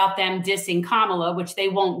run without them dissing Kamala, which they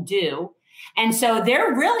won't do. And so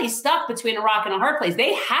they're really stuck between a rock and a hard place.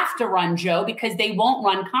 They have to run Joe because they won't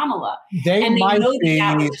run Kamala. They know be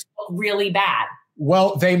that would just look really bad.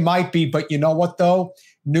 Well, they might be, but you know what though?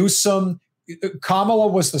 Kamala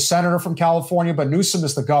was the senator from California, but Newsom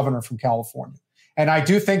is the governor from California. And I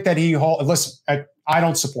do think that listen, I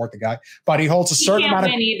don't support the guy, but he holds a certain amount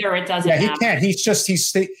of. He can't win either. It doesn't matter. He can't.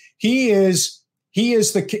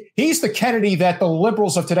 He's the Kennedy that the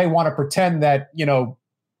liberals of today want to pretend that,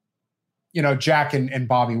 Jack and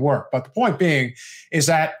Bobby were. But the point being is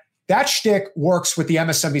that shtick works with the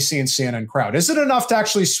MSNBC and CNN crowd. Is it enough to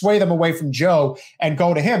actually sway them away from Joe and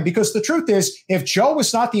go to him? Because the truth is, if Joe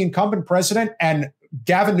was not the incumbent president and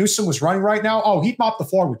Gavin Newsom was running right now, he'd mop the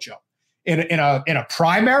floor with Joe. In a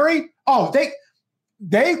primary,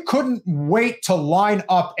 they couldn't wait to line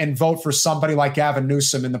up and vote for somebody like Gavin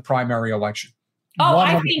Newsom in the primary election. 100%.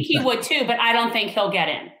 I think he would too, but I don't think he'll get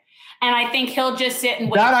in. And I think he'll just sit and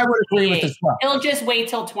wait. That I would agree with as well. He'll just wait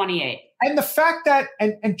till 28. And the fact that,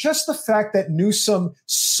 and just the fact that Newsom,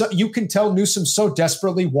 you can tell Newsom so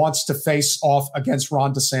desperately wants to face off against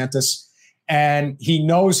Ron DeSantis, and he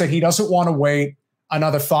knows that he doesn't want to wait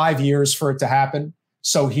another 5 years for it to happen.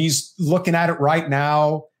 So he's looking at it right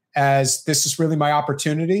now as this is really my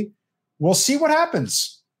opportunity. We'll see what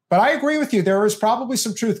happens. But I agree with you. There is probably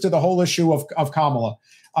some truth to the whole issue of Kamala.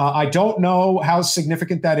 I don't know how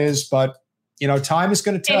significant that is, but time is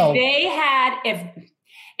going to tell.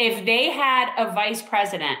 If they had a vice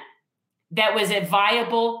president that was a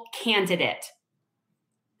viable candidate,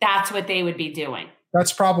 that's what they would be doing.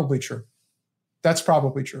 That's probably true. So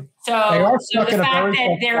the fact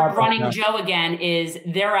that they're running Joe again is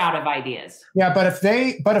they're out of ideas. Yeah, but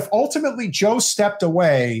if ultimately Joe stepped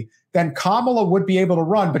away, then Kamala would be able to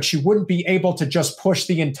run, but she wouldn't be able to just push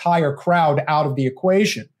the entire crowd out of the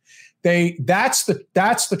equation. That's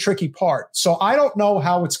the tricky part. So I don't know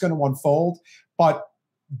how it's going to unfold, but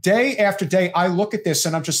day after day, I look at this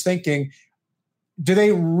and I'm just thinking, do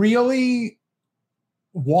they really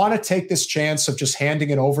want to take this chance of just handing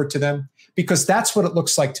it over to them? Because that's what it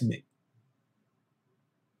looks like to me.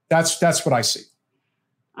 That's what I see.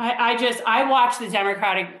 I watch the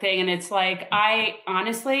Democratic thing and it's like, I've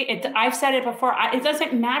said it before. It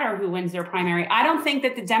doesn't matter who wins their primary. I don't think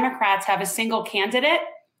that the Democrats have a single candidate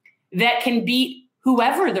that can beat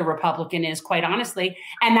whoever the Republican is, quite honestly.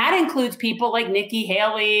 And that includes people like Nikki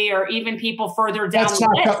Haley or even people further down the list.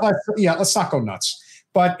 Let's not go nuts.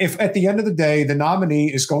 But if at the end of the day, the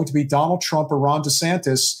nominee is going to be Donald Trump or Ron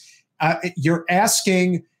DeSantis, you're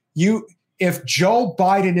asking if Joe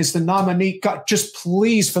Biden is the nominee, God, just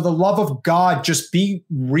please, for the love of God, just be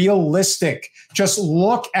realistic. Just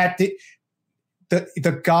look at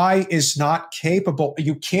the guy is not capable.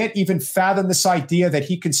 You can't even fathom this idea that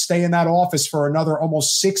he can stay in that office for another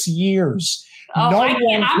almost 6 years. I'm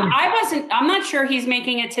not sure he's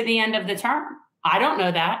making it to the end of the term. I don't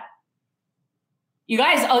know that. You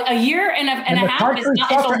guys, a year and a half is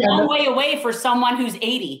a long way away for someone who's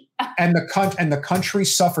 80. And the country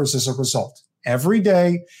suffers as a result. Every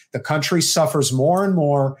day, the country suffers more and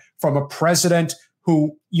more from a president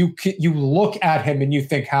who you look at him and you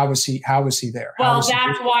think, how is he there? Well,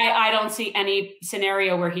 that's why I don't see any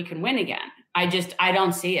scenario where he can win again. I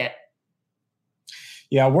don't see it.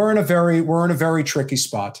 Yeah, we're in a very tricky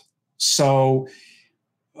spot. So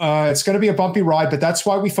it's going to be a bumpy ride, but that's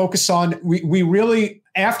why we focus on, we really,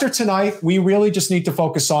 after tonight, we really just need to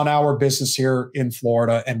focus on our business here in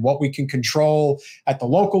Florida and what we can control at the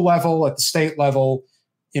local level, at the state level.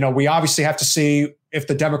 We obviously have to see if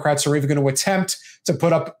the Democrats are even going to attempt to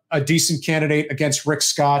put up a decent candidate against Rick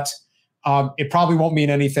Scott. It probably won't mean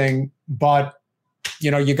anything, but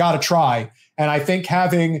you got to try. And I think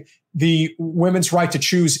having the women's right to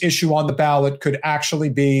choose issue on the ballot could actually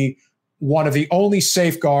be one of the only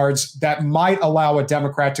safeguards that might allow a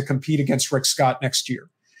Democrat to compete against Rick Scott next year.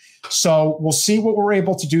 So we'll see what we're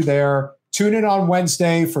able to do there. Tune in on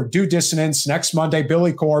Wednesday for Due Dissonance. Next Monday,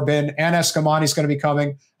 Billy Corbin. Ann Eskamani's going to be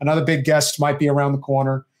coming. Another big guest might be around the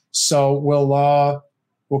corner. So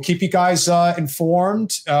we'll keep you guys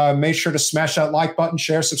informed. Make sure to smash that like button,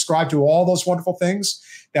 share, subscribe, to all those wonderful things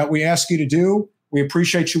that we ask you to do. We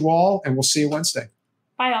appreciate you all, and we'll see you Wednesday.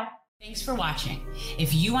 Bye, all. Thanks for watching.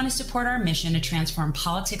 If you want to support our mission to transform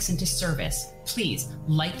politics into service, please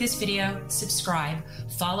like this video, subscribe,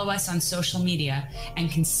 follow us on social media, and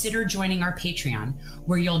consider joining our Patreon,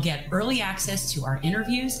 where you'll get early access to our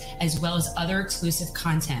interviews as well as other exclusive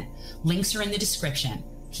content. Links are in the description.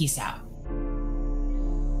 Peace out.